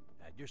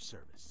 at your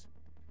service.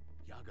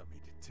 Yagami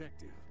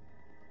Detective?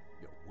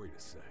 Yo, wait a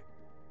sec.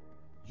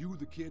 You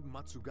the kid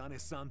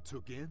Matsugane-san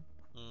took in?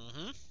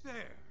 Mm-hmm.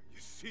 There,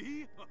 you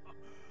see?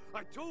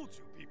 I told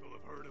you people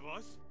have heard of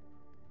us.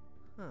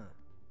 Huh.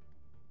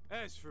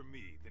 As for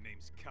me, the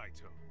name's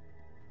Kaito.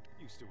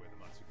 Used to wear the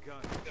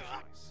Matsugane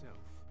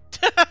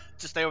myself.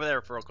 Just stay over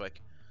there for real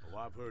quick. Oh,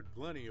 I've heard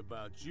plenty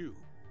about you.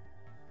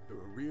 You're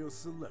a real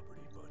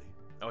celebrity, buddy.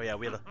 Oh yeah,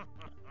 we had a...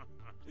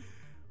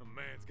 A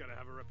man's gotta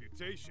have a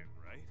reputation,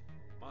 right?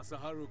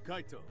 Masaharu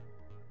Kaito.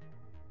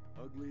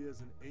 Ugly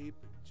as an ape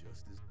and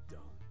just as dumb.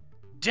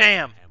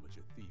 Damn!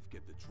 Amateur thief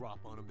get the drop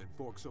on him, then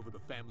forks over the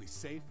family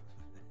safe?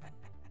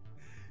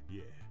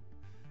 Yeah.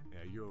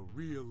 Yeah, you're a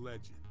real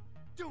legend.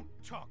 Don't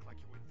talk like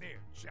you were there,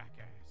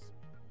 jackass.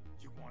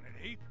 You want an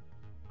ape?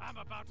 I'm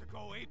about to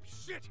go ape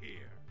shit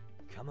here.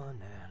 Come on,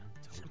 man.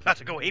 About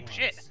to go ape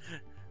shit.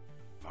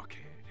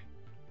 Fuckhead.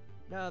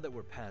 Now that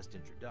we're past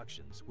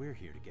introductions, we're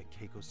here to get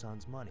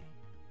Keiko-san's money.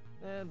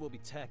 And we'll be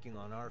tacking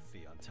on our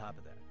fee on top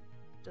of that.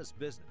 Just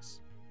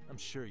business. I'm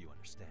sure you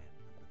understand.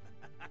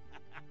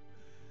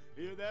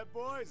 Hear that,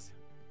 boys?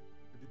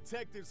 The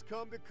detectives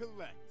come to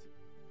collect.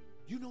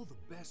 You know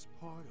the best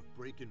part of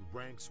breaking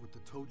ranks with the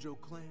Tojo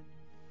clan?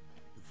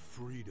 The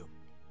freedom.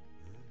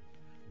 Huh?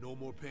 No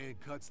more paying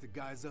cuts to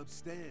guys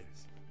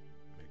upstairs.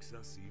 Makes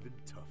us even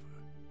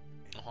tougher.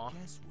 And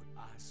guess what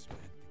I spent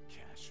the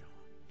cash on?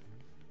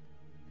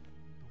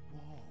 The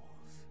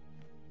walls.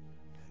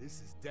 Now,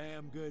 this is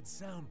damn good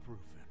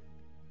soundproofing.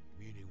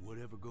 Meaning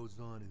whatever goes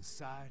on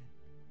inside,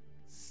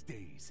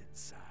 stays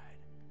inside.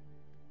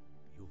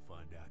 You'll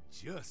find out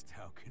just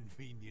how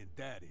convenient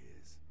that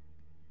is.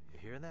 You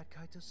hear that,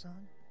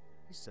 Kaito-san?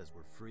 He says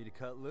we're free to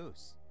cut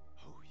loose.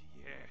 Oh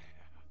yeah.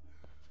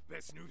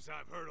 Best news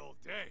I've heard all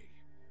day.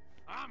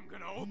 I'm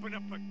gonna open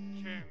up a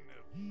can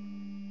of...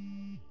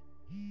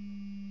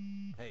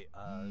 Hey,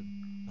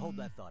 hold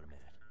that thought a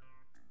minute.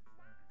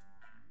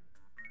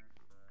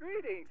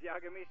 Greetings,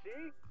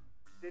 Yagami-shi.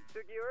 Did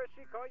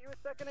Sugiura-shi call you a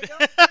second ago?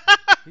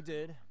 He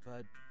did,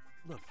 but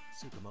look,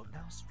 Tsukumo,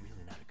 now's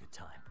really not a good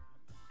time.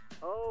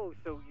 Oh,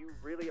 so you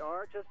really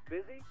are just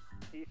busy?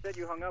 He said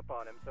you hung up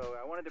on him, so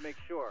I wanted to make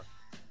sure.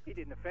 He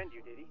didn't offend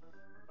you, did he?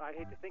 I'd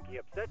hate to think he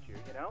upset you,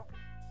 you know?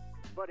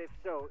 But if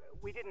so,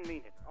 we didn't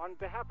mean it. On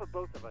behalf of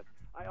both of us,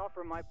 I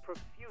offer my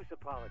profuse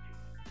apologies.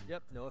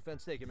 Yep, no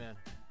offense taken, man.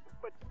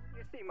 But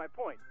you see my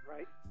point,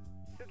 right?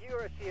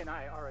 Sugiura-shi and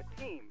I are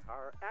a team.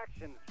 Our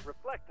actions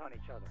reflect on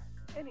each other.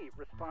 Any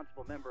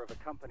responsible member of a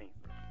company,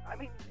 I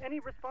mean, any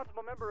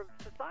responsible member of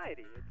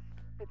society,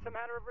 it's a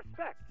matter of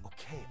respect.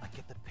 Okay, I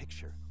get the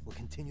picture. We'll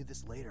continue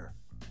this later.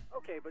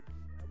 Okay, but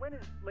when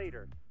is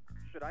later?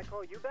 Should I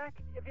call you back?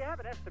 If you have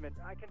an estimate,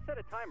 I can set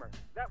a timer.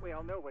 That way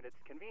I'll know when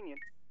it's convenient.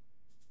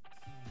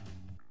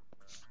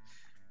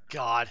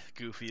 God,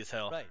 goofy as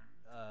hell. Right.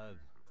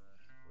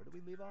 Where do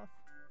we leave off?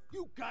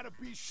 You gotta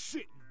be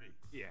shitting me.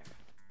 Yeah,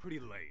 pretty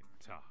lame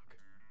talk.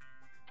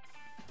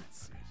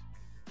 That's it.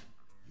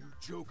 You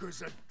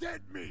jokers are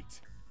dead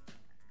meat.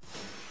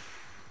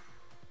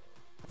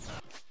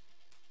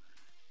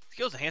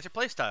 Skills enhance your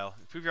playstyle.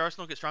 Improve your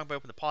arsenal, get strong by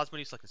opening the pause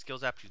menu, selecting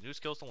skills app, choose new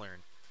skills to learn.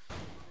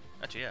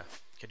 Gotcha, yeah.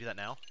 Can I do that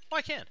now? Oh,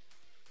 I can.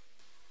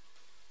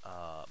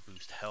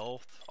 Boost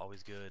health,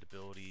 always good.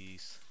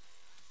 Abilities.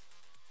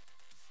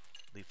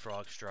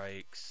 Leapfrog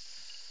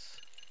strikes.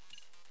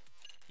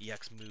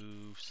 EX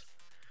moves.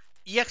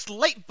 EX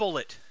light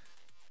bullet!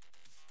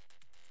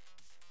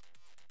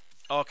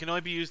 Oh, it can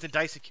only be used in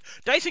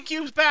Dyson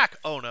Cube's back!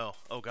 Oh no.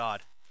 Oh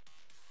god.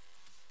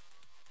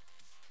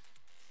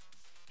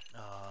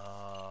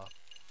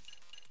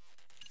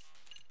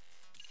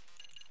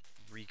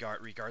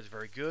 Regard's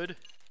very good.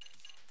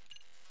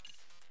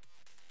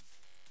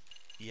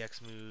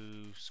 EX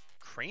moves.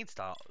 Crane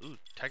style. Ooh,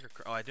 Tiger.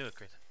 Oh, I do it.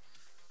 Crane.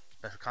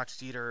 Special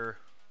Conscious Eater.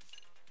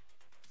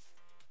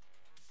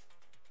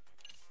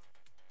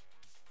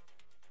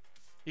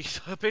 You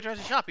can patronize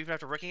the shop even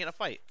after wrecking it in a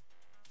fight.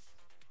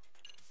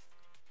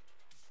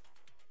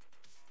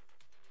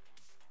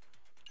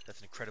 That's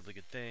an incredibly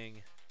good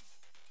thing.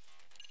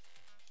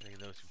 Any of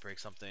those can break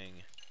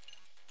something.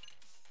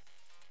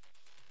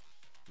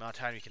 Amount of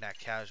time you can act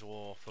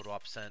casual. Photo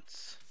op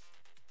sense.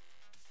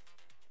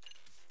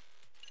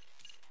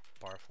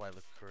 Barfly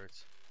liquid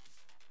curds.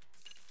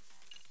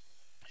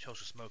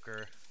 Social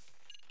smoker.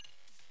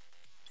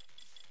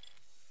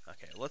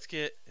 Okay, let's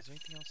get. Is there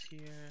anything else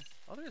here?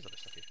 Oh, there is other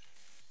stuff here.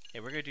 Hey,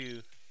 we're gonna do.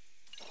 Get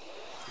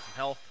some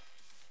health.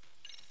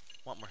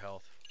 Want more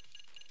health.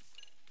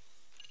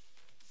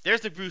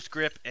 There's the boost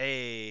grip.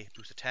 A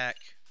boost attack.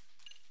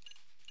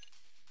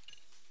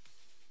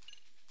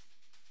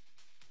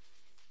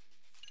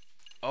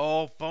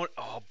 Oh,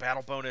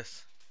 battle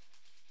bonus.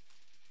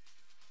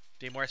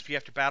 Gain more SP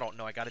after battle.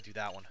 No, I gotta do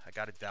that one. I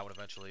gotta do that one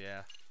eventually,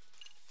 yeah.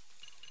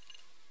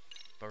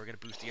 But we're gonna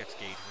boost the X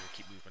gauge. We're gonna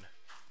keep moving.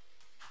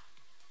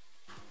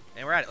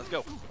 And we're at it. Let's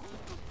go.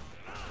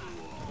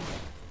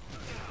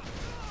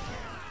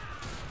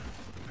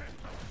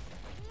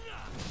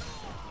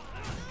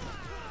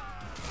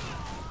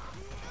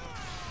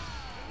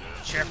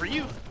 Chair for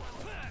you.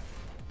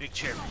 Big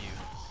chair for you.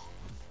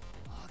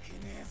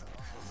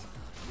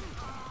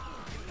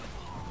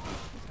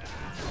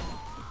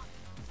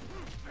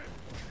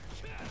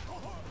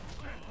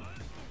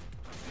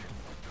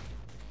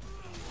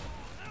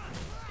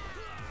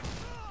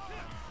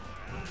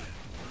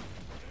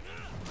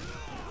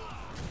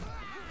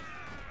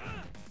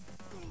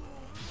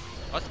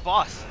 Oh, that's the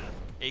boss.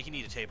 Yeah, you can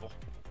eat a table.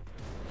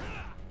 No.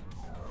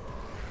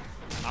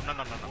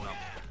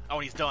 Oh,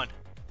 and he's done.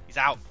 He's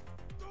out.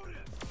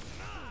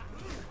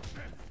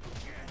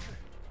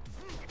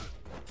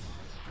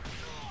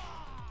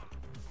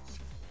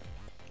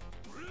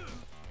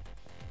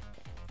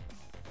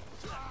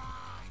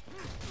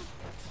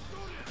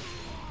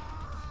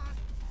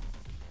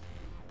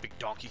 Big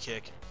donkey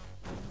kick.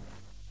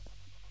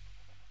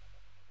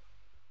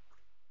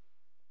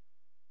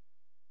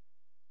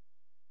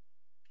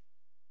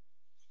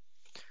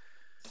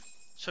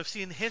 So I've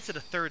seen hints at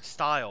a third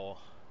style,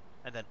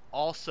 and then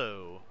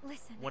also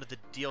Listen, one of the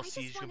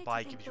DLCs you can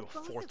buy gives you a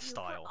fourth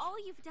style. For all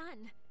you've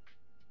done.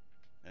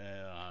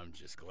 I'm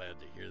just glad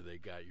to hear they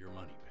got your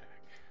money back.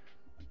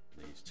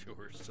 These two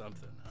are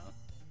something, huh?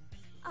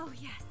 Oh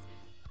yes.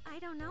 I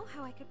don't know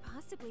how I could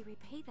possibly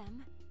repay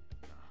them.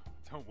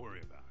 Don't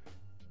worry about it.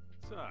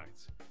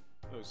 Besides,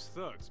 those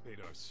thugs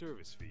paid our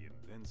service fee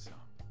and then some.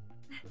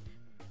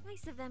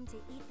 Nice of them to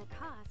eat the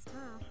cost,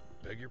 huh?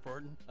 Beg your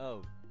pardon?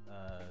 Oh,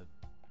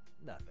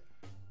 nothing.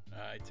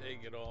 I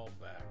take it all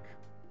back.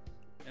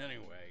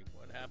 Anyway,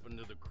 what happened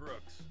to the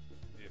crooks?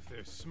 If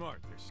they're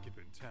smart, they're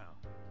skipping town.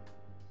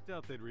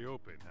 Doubt they'd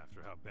reopen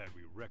after how bad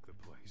we wrecked the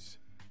place.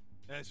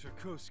 As for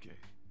Kosuke,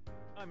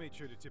 I made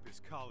sure to tip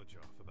his college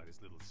off about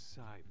his little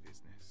side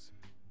business.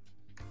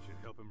 Should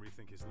help him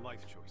rethink his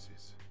life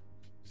choices.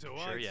 So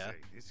Sure, I'd yeah. say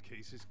this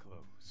case is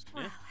closed.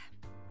 Well,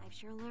 I've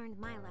sure learned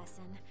my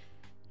lesson.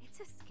 It's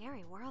a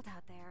scary world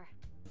out there.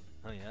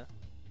 Oh yeah?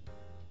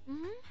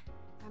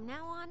 From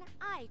now on,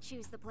 I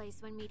choose the place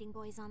when meeting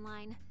boys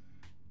online.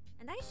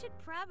 And I should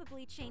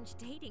probably change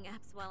dating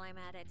apps while I'm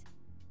at it.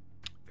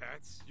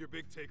 That's your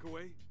big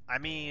takeaway? I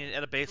mean,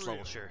 at a base level,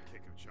 Really, sure.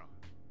 Keiko-chan.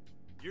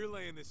 You're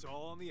laying this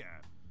all on the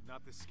app,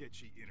 not the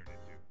sketchy internet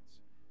dudes.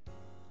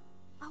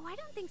 Oh, I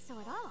don't think so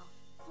at all.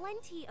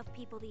 Plenty of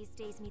people these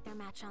days meet their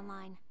match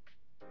online.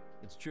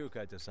 It's true,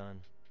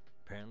 Kaito-san.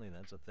 Apparently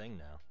that's a thing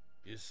now.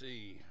 You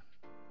see,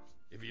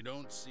 if you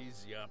don't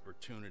seize the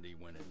opportunity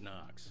when it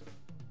knocks,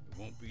 it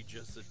won't be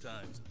just the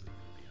times that leave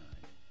you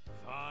behind.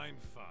 Fine,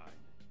 fine.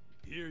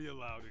 Hear you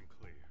loud and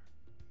clear.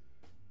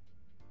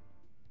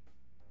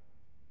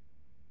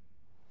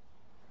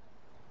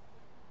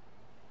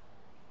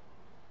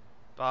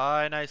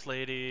 Bye, nice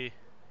lady.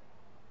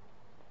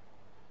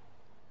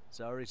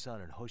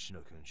 Saori-san and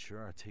Hoshino-kun sure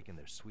are taking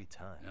their sweet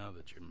time. Now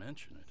that you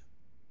mention it,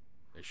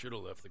 they should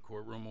have left the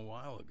courtroom a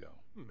while ago.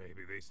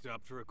 Maybe they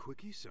stopped for a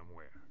quickie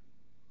somewhere.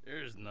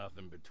 There's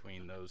nothing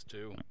between those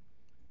two.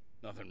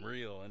 Nothing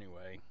real,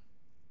 anyway.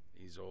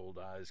 These old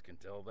eyes can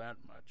tell that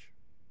much.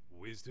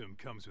 Wisdom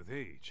comes with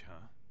age,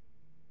 huh?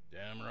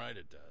 Damn right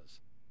it does.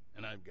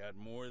 And I've got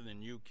more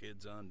than you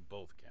kids on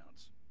both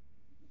counts.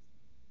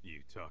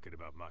 You talking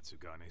about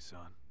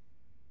Matsugane-san?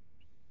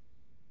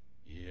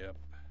 Yep.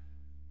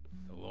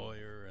 The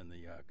lawyer and the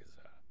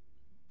Yakuza.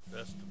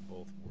 Best of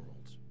both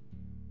worlds.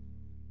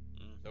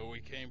 Though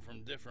we came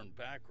from different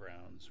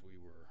backgrounds, we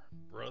were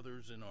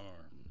brothers in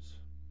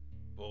arms.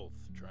 Both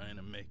trying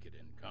to make it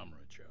in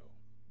Kamurocho.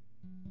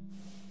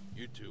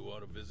 You two ought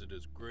to visit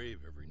his grave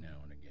every now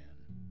and again.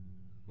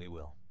 We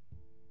will.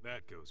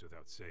 That goes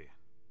without saying.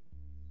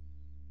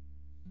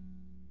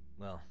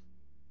 Well,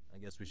 I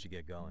guess we should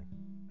get going.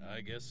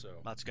 I guess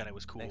so. Matsugane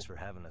was cool. Thanks for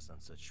having us on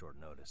such short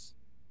notice.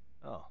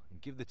 Oh,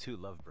 and give the two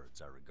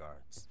lovebirds our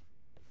regards.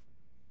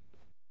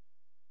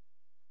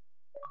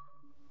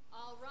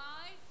 All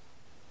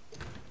rise.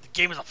 The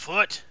game is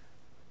afoot.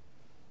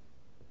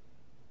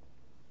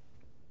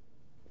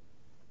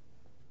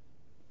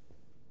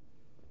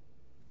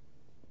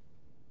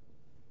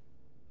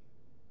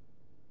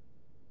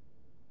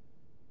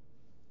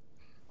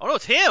 Oh no,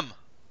 it's him!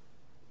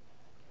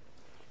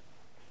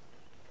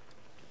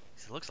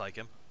 He looks like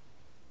him.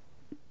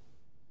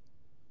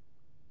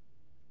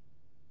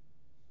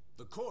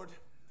 The court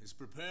is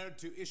prepared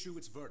to issue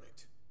its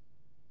verdict.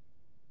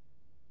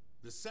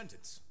 The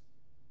sentence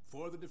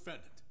for the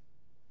defendant,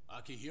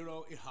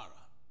 Akihiro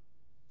Ihara,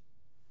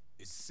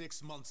 is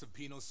 6 months of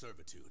penal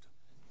servitude.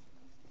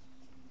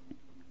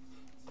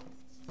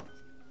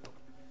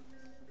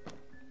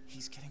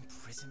 He's getting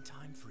prison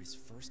time for his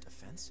first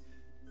offense?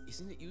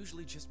 Isn't it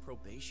usually just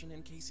probation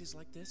in cases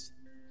like this?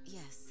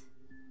 Yes.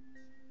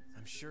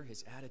 I'm sure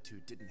his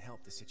attitude didn't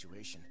help the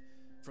situation.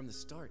 From the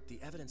start, the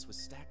evidence was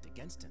stacked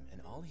against him,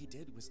 and all he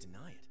did was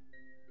deny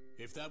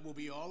it. If that will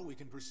be all, we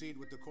can proceed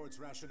with the court's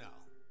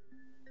rationale.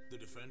 The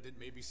defendant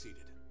may be seated.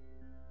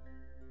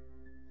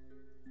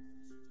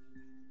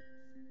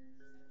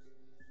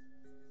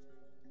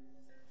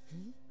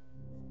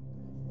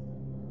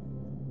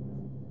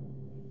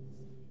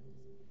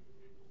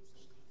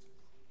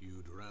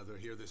 You'd rather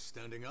hear this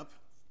standing up?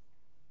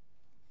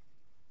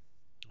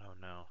 Oh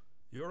no.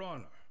 Your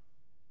Honor,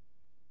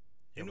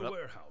 in a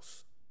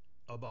warehouse,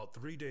 about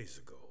 3 days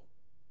ago,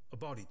 a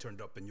body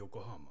turned up in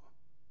Yokohama.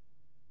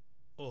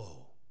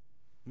 Oh,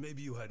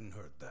 maybe you hadn't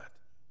heard that.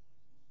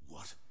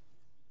 What?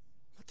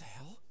 What the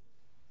hell?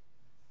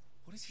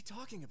 What is he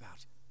talking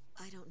about?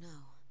 I don't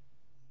know.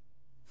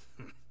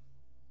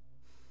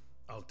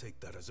 I'll take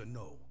that as a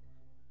no.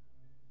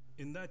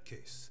 In that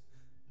case,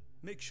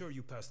 make sure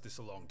you pass this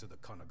along to the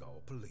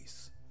Kanagawa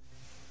police.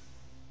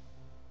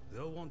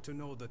 They'll want to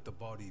know that the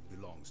body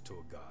belongs to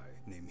a guy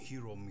named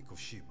Hiro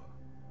Mikoshiba.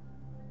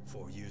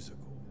 4 years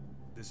ago,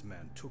 this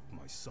man took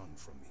my son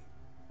from me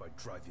by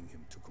driving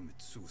him to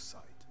commit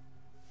suicide.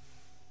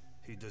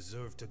 He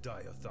deserved to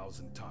die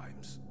 1,000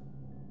 times,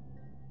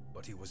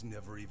 but he was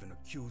never even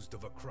accused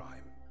of a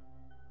crime.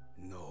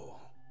 No,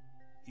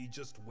 he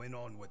just went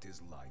on with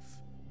his life.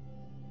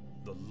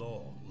 The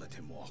law let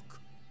him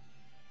walk.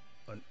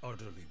 An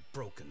utterly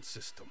broken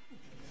system.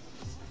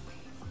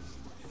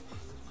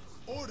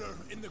 Order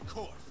in the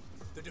court.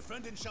 The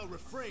defendant shall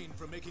refrain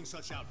from making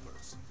such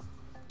outbursts.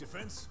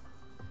 Defense,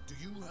 do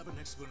you have an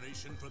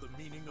explanation for the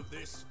meaning of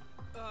this?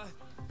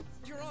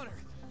 Your Honor,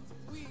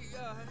 we,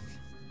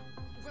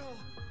 well...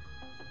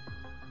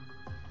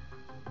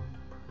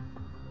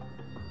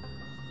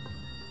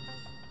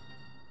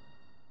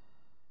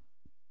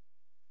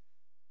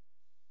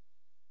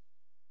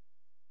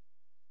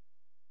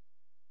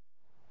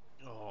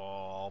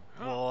 Oh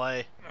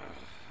boy.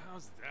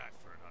 How's that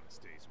for an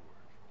honest day's work?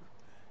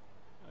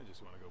 I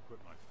just want to go put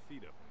my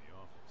feet up in the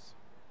office.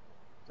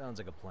 Sounds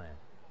like a plan.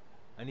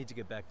 I need to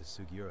get back to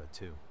Sugiura,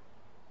 too.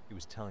 He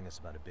was telling us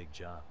about a big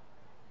job.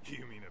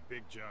 You mean a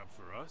big job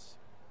for us?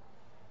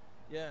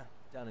 Yeah,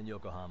 down in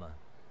Yokohama.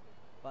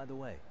 By the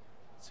way,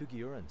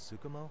 Sugiura and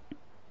Tsukumo,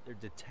 they're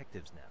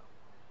detectives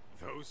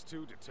now. Those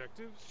two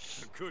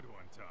detectives? A good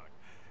one, Todd.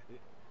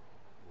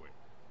 Wait,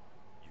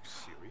 you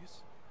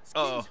serious? This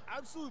game's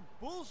absolute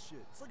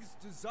bullshit. It's like it's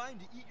designed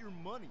to eat your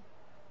money.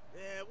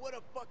 Yeah, what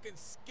a fucking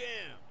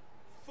scam.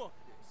 Fuck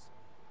this.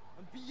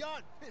 I'm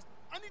beyond pissed.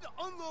 I need to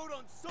unload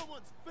on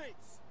someone's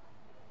face.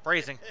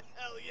 Phrasing.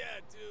 Hell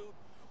yeah, dude.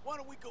 Why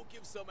don't we go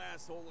give some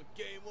asshole a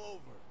game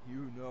over?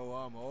 You know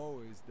I'm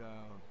always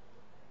down.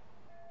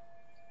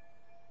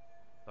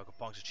 Local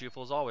punks are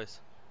cheerful as always.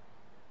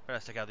 Try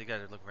to stick out. These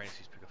guys are looking for any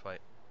excuse to pick a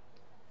fight.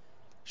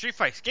 Street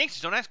fights.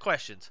 Gangsters don't ask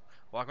questions.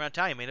 Walk around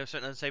town, you may know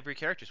certain unsavory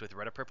characters with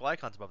red or purple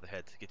icons above their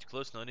heads. Get you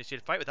close and they'll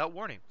initiate a fight without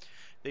warning.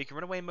 Though you can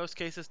run away in most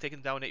cases, take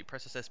them down, you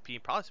press this SP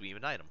and possibly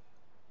even item.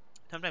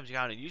 Sometimes you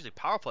got an usually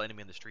powerful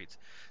enemy in the streets.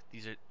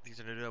 These are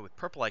known with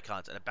purple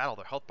icons, and in battle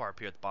their health bar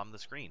appear at the bottom of the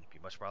screen. Be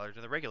much larger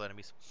than the regular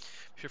enemies.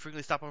 You should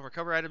frequently stop and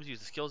recover items, use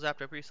the skills app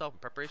to upgrade yourself in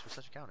preparation for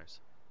such encounters.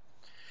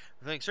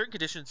 Fulfilling certain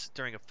conditions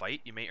during a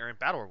fight, you may earn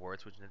battle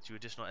rewards, which nets you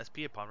additional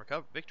SP upon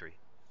victory.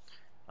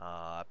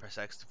 Press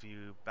X to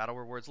view battle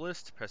rewards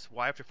list. Press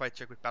Y after fight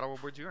check with battle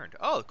rewards you earned.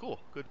 Oh, cool.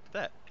 Good for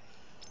that.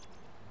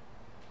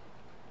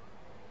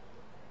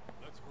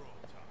 Let's roll,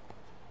 Tom.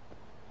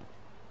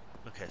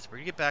 Okay, so we're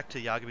gonna get back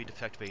to Yagami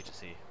Detective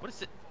Agency. What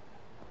is it?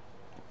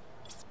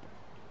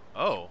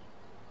 Oh.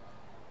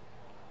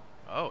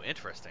 Oh,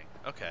 interesting.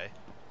 Okay.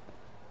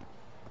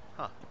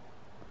 Huh.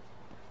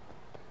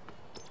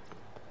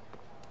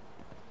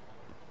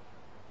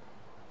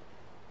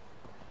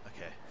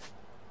 Okay.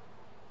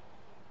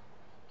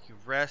 You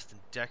rest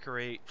and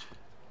decorate.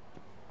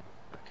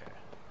 Okay.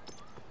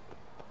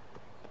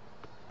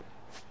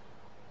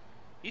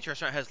 Each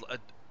restaurant has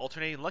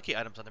alternating lucky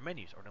items on their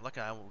menus. Ordering a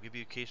lucky item will give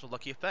you occasional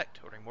lucky effect.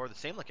 Ordering more of the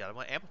same lucky item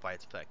will amplify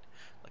its effect.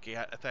 Lucky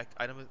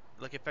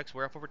effects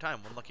wear off over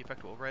time. One lucky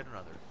effect will override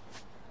another.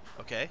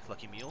 Okay,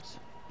 lucky meals.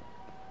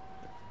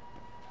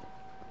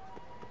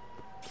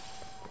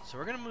 So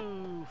we're gonna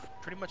move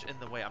pretty much in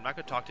the way. I'm not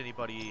gonna talk to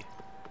anybody.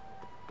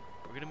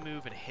 We're gonna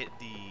move and hit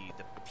the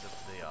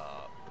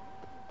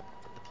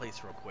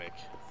place real quick.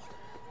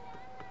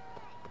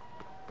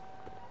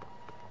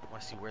 I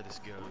want to see where this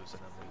goes,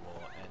 and then we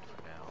will end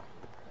for now.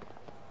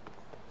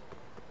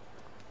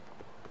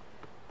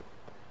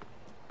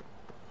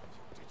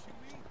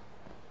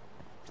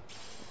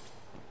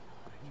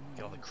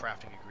 Get all the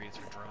crafting ingredients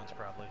for drones,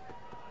 probably.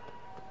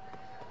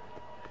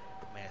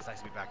 Man, it's nice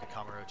to be back at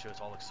Kamurocho.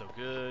 It all looks so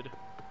good.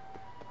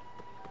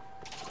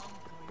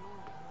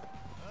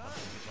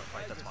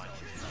 Fight, that's fine.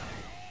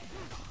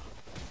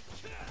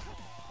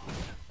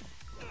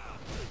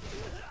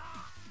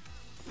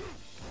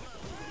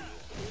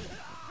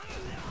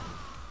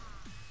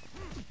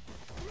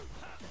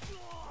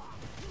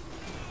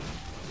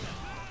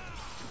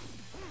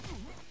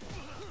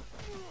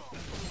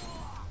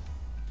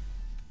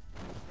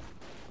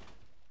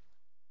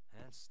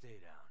 And stay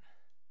down.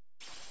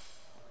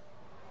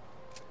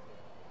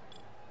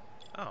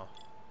 Oh.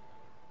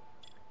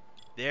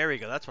 There we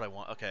go. That's what I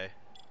want. Okay.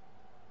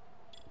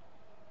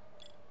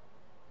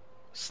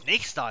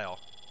 Snake style.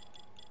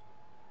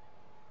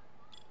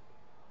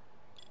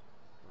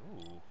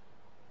 Ooh.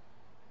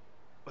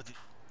 Oh,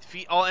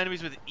 defeat all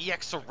enemies with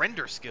EX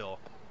surrender skill.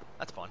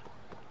 That's fun.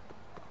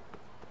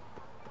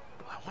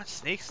 I want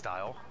snake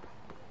style.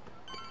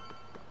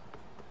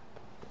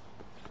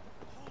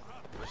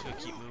 We're just gonna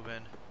keep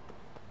moving.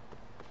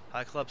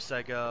 Hi, Club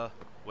Sega.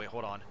 Wait,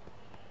 hold on.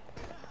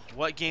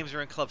 What games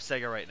are in Club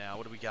Sega right now?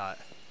 What do we got?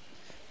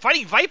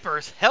 Fighting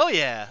Vipers? Hell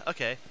yeah.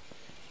 Okay.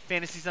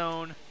 Fantasy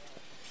Zone.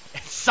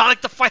 And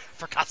Sonic the Fighter. I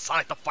forgot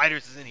Sonic the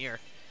Fighters is in here.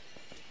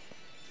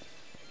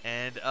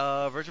 And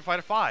Virtua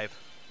Fighter 5.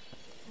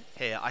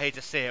 Hey, I hate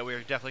to say it, we're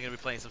definitely going to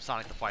be playing some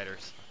Sonic the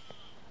Fighters.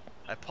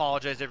 I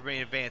apologize to everybody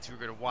in advance if you're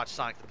going to watch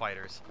Sonic the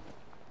Fighters.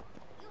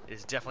 It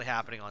is definitely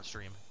happening on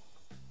stream.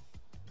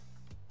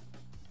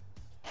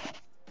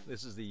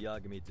 This is the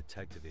Yagami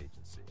Detective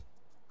Agency.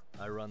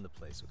 I run the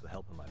place with the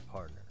help of my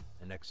partner,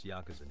 an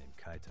ex-Yakuza named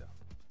Kaito.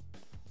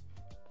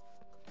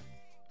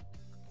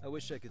 I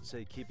wish I could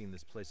say keeping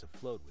this place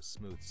afloat was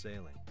smooth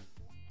sailing.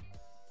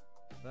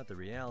 But the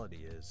reality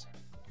is,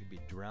 we'd be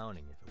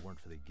drowning if it weren't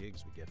for the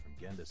gigs we get from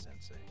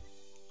Genda-sensei.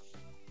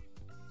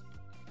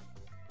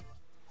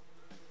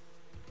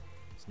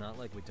 It's not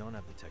like we don't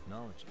have the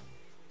technology.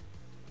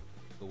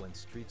 But when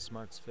street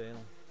smarts fail,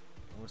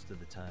 most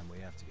of the time we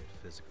have to get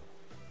physical.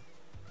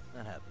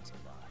 That happens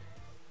a lot.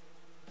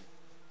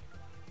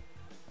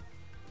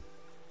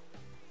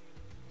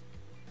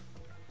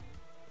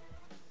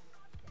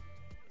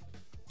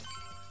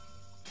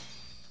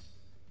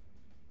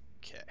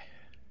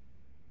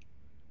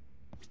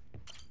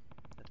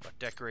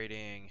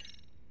 Decorating.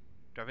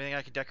 Do I have anything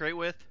I can decorate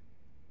with?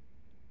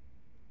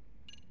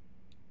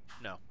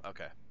 No.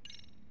 Okay.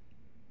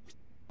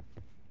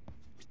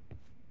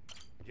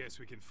 Guess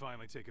we can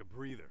finally take a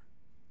breather.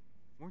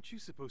 Weren't you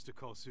supposed to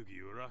call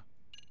Sugiura?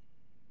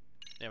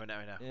 Yeah,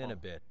 no. In a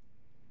bit.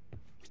 I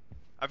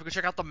have to go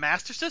check out the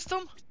Master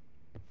System?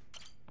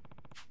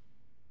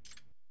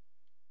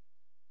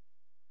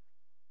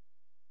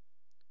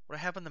 What do I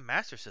have in the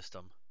Master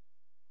System?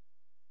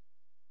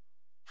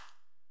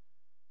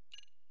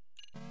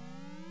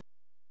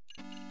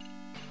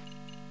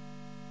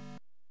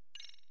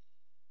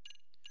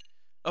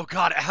 Oh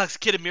god, Alex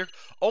Kidd and Mir.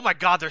 Oh my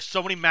god, there's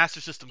so many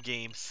Master System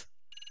games.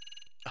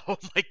 Oh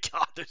my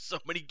god, there's so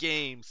many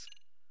games.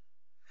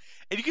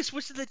 And you can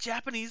switch to the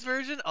Japanese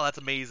version? Oh, that's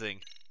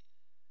amazing.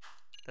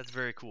 That's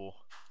very cool.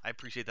 I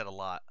appreciate that a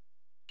lot.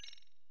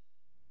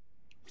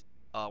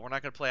 We're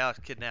not gonna play Alex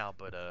Kidd now,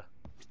 but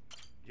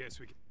Yes,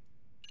 we can.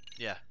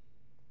 Yeah.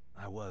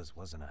 I was,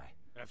 wasn't I?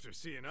 After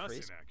seeing us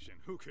in action,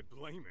 who could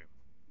blame him?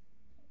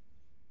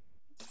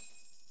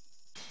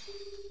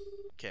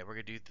 Okay, we're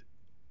gonna do.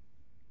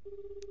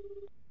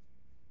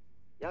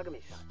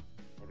 Yagami-san,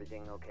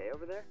 everything okay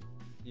over there?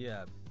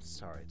 Yeah,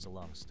 sorry, it's a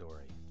long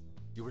story.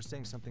 You were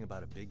saying something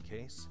about a big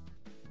case?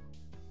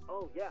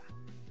 Oh, yeah.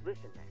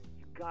 Listen, man,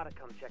 you gotta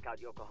come check out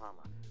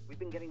Yokohama. We've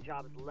been getting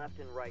jobs left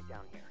and right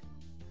down here.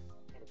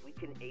 And if we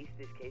can ace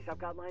this case I've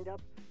got lined up,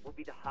 we'll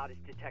be the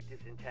hottest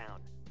detectives in town.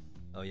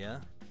 Oh yeah?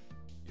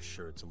 You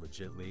sure it's a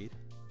legit lead?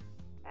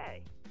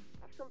 Hey,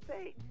 have some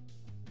faith.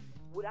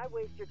 Would I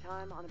waste your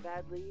time on a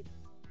bad lead?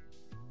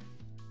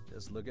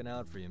 Just looking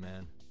out for you,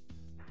 man.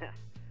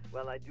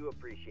 Well, I do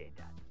appreciate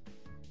that.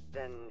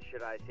 Then,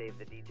 should I save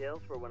the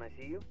details for when I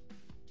see you?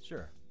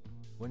 Sure.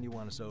 When do you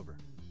want us over?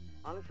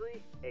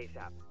 Honestly,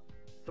 ASAP.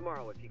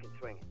 Tomorrow if you can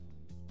swing it.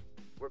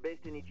 We're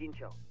based in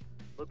Ijincho.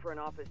 Look for an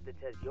office that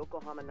says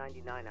Yokohama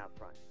 99 out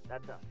front.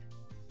 That's us.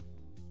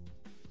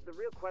 The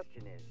real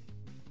question is,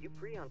 you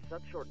free on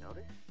such short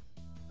notice?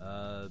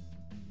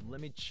 Let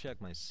me check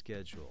my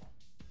schedule.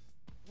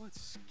 What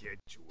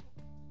schedule?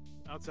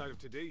 Outside of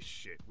today's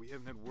shit, we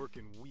haven't had work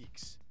in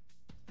weeks.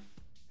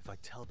 If I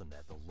tell them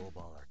that, they'll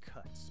lowball our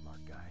cut,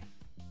 smart guy.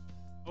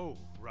 Oh,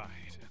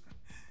 right.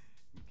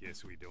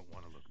 Guess we don't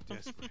want to look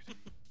desperate.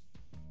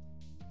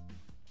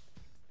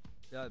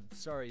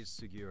 Sorry,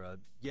 Sugiura.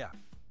 Yeah,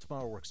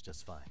 tomorrow works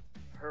just fine.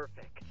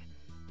 Perfect.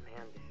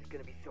 Man, this is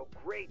gonna be so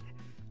great.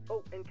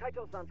 Oh, and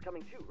Kaito-san's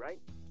coming too, right?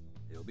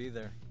 He'll be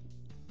there.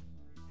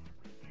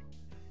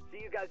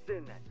 See you guys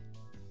soon then.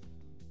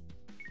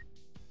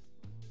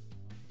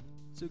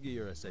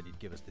 Sugiura said he'd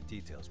give us the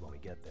details when we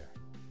get there.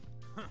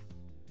 Huh.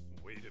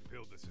 Way to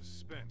build the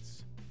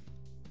suspense.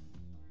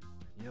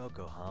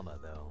 Yokohama,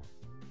 though.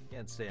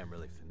 Can't say I'm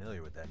really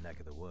familiar with that neck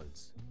of the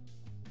woods.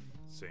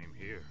 Same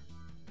here.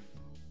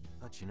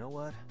 But you know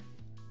what?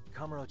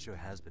 Kamurocho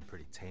has been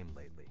pretty tame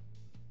lately.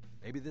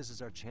 Maybe this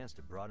is our chance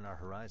to broaden our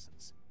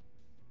horizons.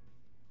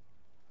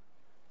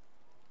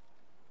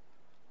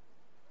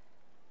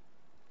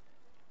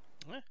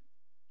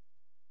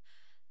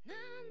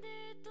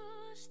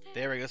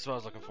 There we go, that's what I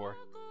was looking for.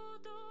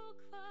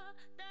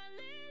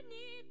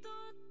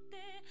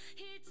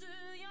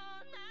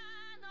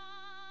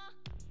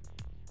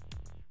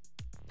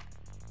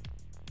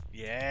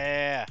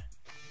 Yeah.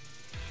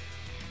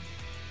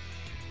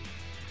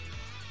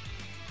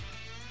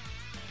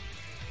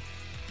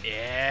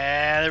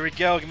 Yeah, there we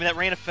go. Give me that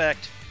rain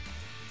effect.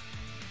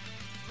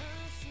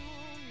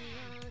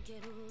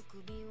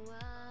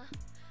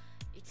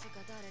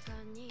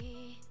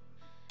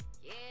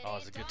 Oh,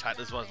 it's a good time.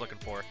 This is what I was looking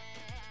for.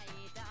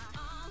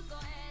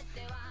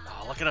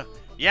 Oh, look at him.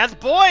 Yeah, it's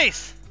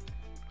boys!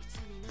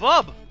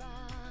 Bub!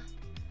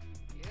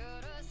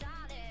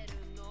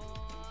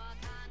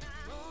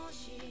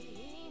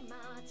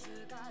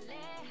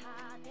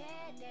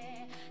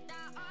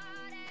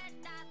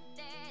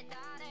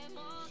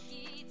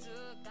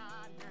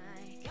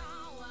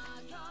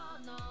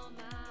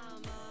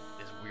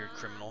 This weird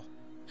criminal.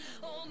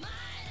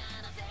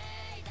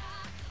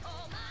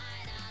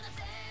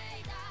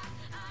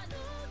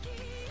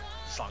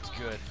 This song's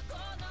good.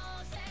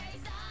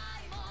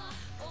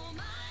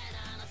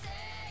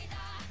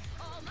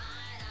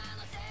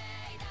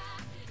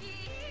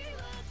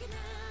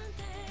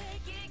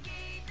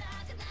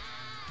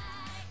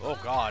 Oh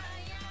God.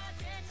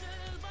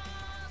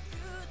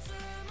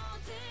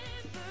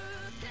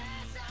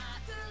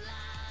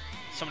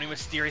 So many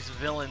mysterious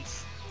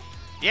villains.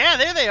 Yeah,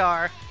 there they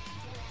are.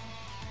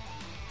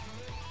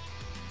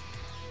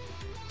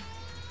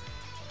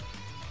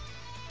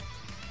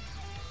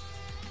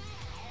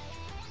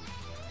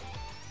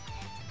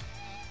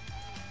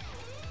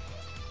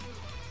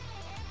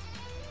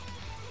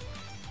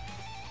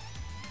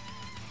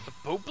 The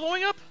boat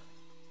blowing up?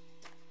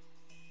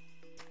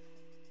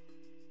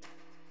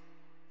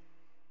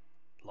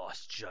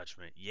 Lost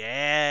Judgment.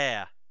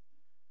 Yeah.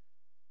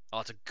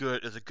 Oh, it's a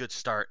good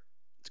start.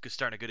 It's a good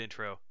start and a good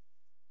intro.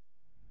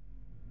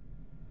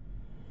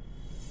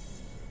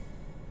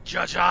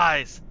 Judge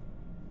Eyes.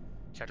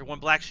 Chapter 1,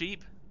 Black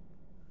Sheep.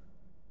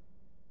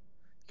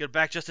 Get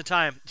back just in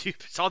time. You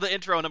saw the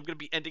intro and I'm gonna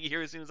be ending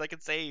here as soon as I can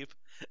save.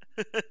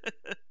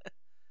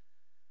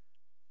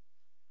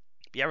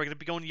 Yeah, we're gonna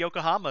be going to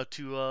Yokohama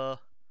to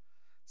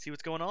see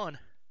what's going on.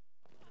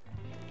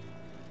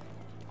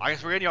 I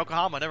guess we're in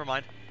Yokohama, never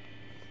mind.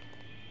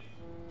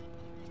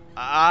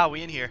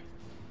 We in here.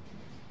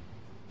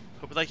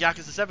 Hope we like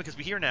Yakuza 7 because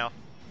we're here now.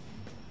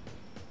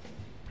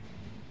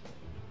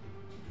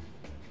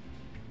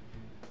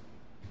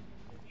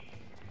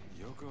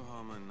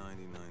 Yokohama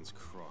 99's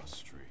cross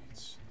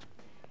streets.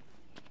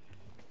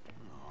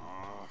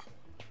 Aww,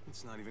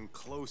 it's not even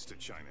close to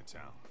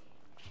Chinatown.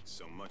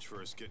 So much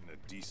for us getting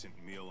a decent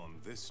meal on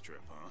this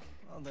trip, huh?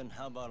 Well, then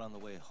how about on the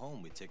way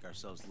home we take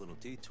ourselves a little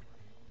detour?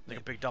 Like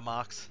a big dumb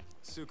ox.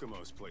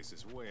 Tsukumo's place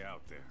is way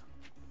out there.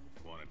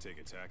 Want to take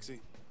a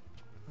taxi?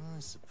 I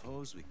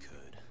suppose we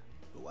could.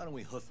 But why don't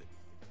we hoof it?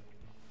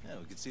 Yeah,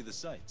 we could see the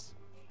sights.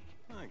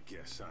 I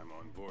guess I'm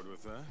on board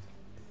with that.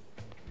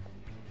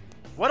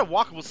 What, a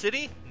walkable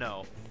city?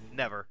 No,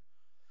 never.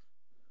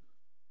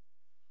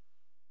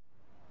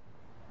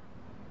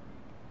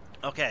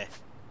 Okay,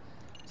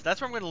 so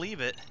that's where I'm going to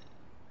leave it.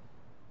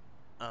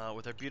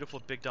 With our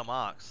beautiful Big Dumb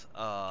Ox.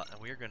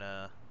 And we're going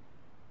to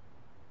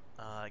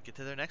get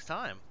to there next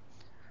time.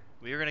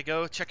 We are going to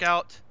go check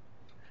out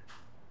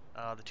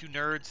the two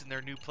nerds in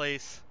their new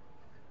place.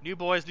 New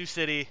boys, new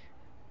city.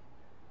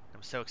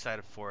 I'm so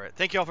excited for it.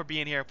 Thank you all for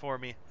being here for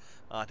me.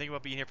 Thank you for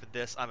being here for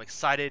this. I'm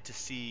excited to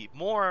see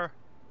more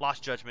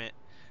Lost Judgment.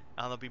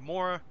 There'll be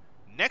more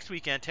next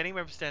weekend, 10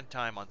 a.m. Standard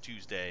Time on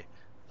Tuesday.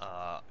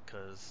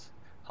 Because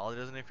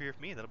Holiday doesn't interfere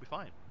with me. That'll be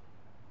fine.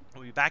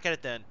 We'll be back at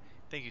it then.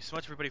 Thank you so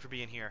much, everybody, for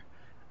being here.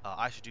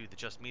 I should do the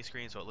Just Me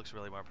screen so it looks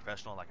really more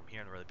professional, like I'm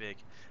here and really big.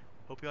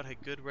 Hope you all had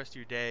a good rest of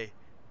your day.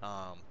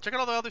 Check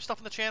out all the other stuff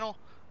on the channel.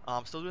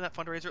 Still doing that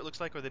fundraiser, it looks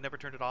like, or they never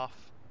turned it off,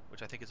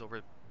 which I think is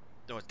over.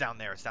 No, it's down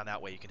there. It's down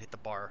that way. You can hit the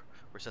bar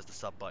where it says the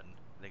sub button,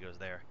 and it goes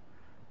there.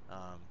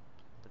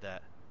 But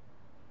that.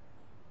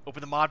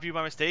 Open the mod view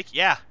by mistake?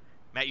 Yeah.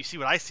 Matt, you see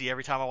what I see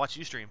every time I watch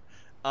you stream.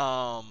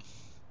 But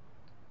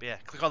yeah,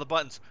 click all the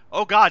buttons.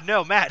 Oh God,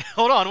 no, Matt.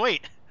 Hold on,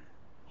 wait.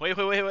 Wait,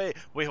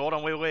 hold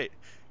on, wait.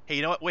 Hey,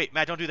 you know what? Wait,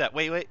 Matt, don't do that.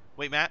 Wait,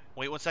 Matt.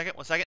 Wait 1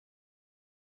 second.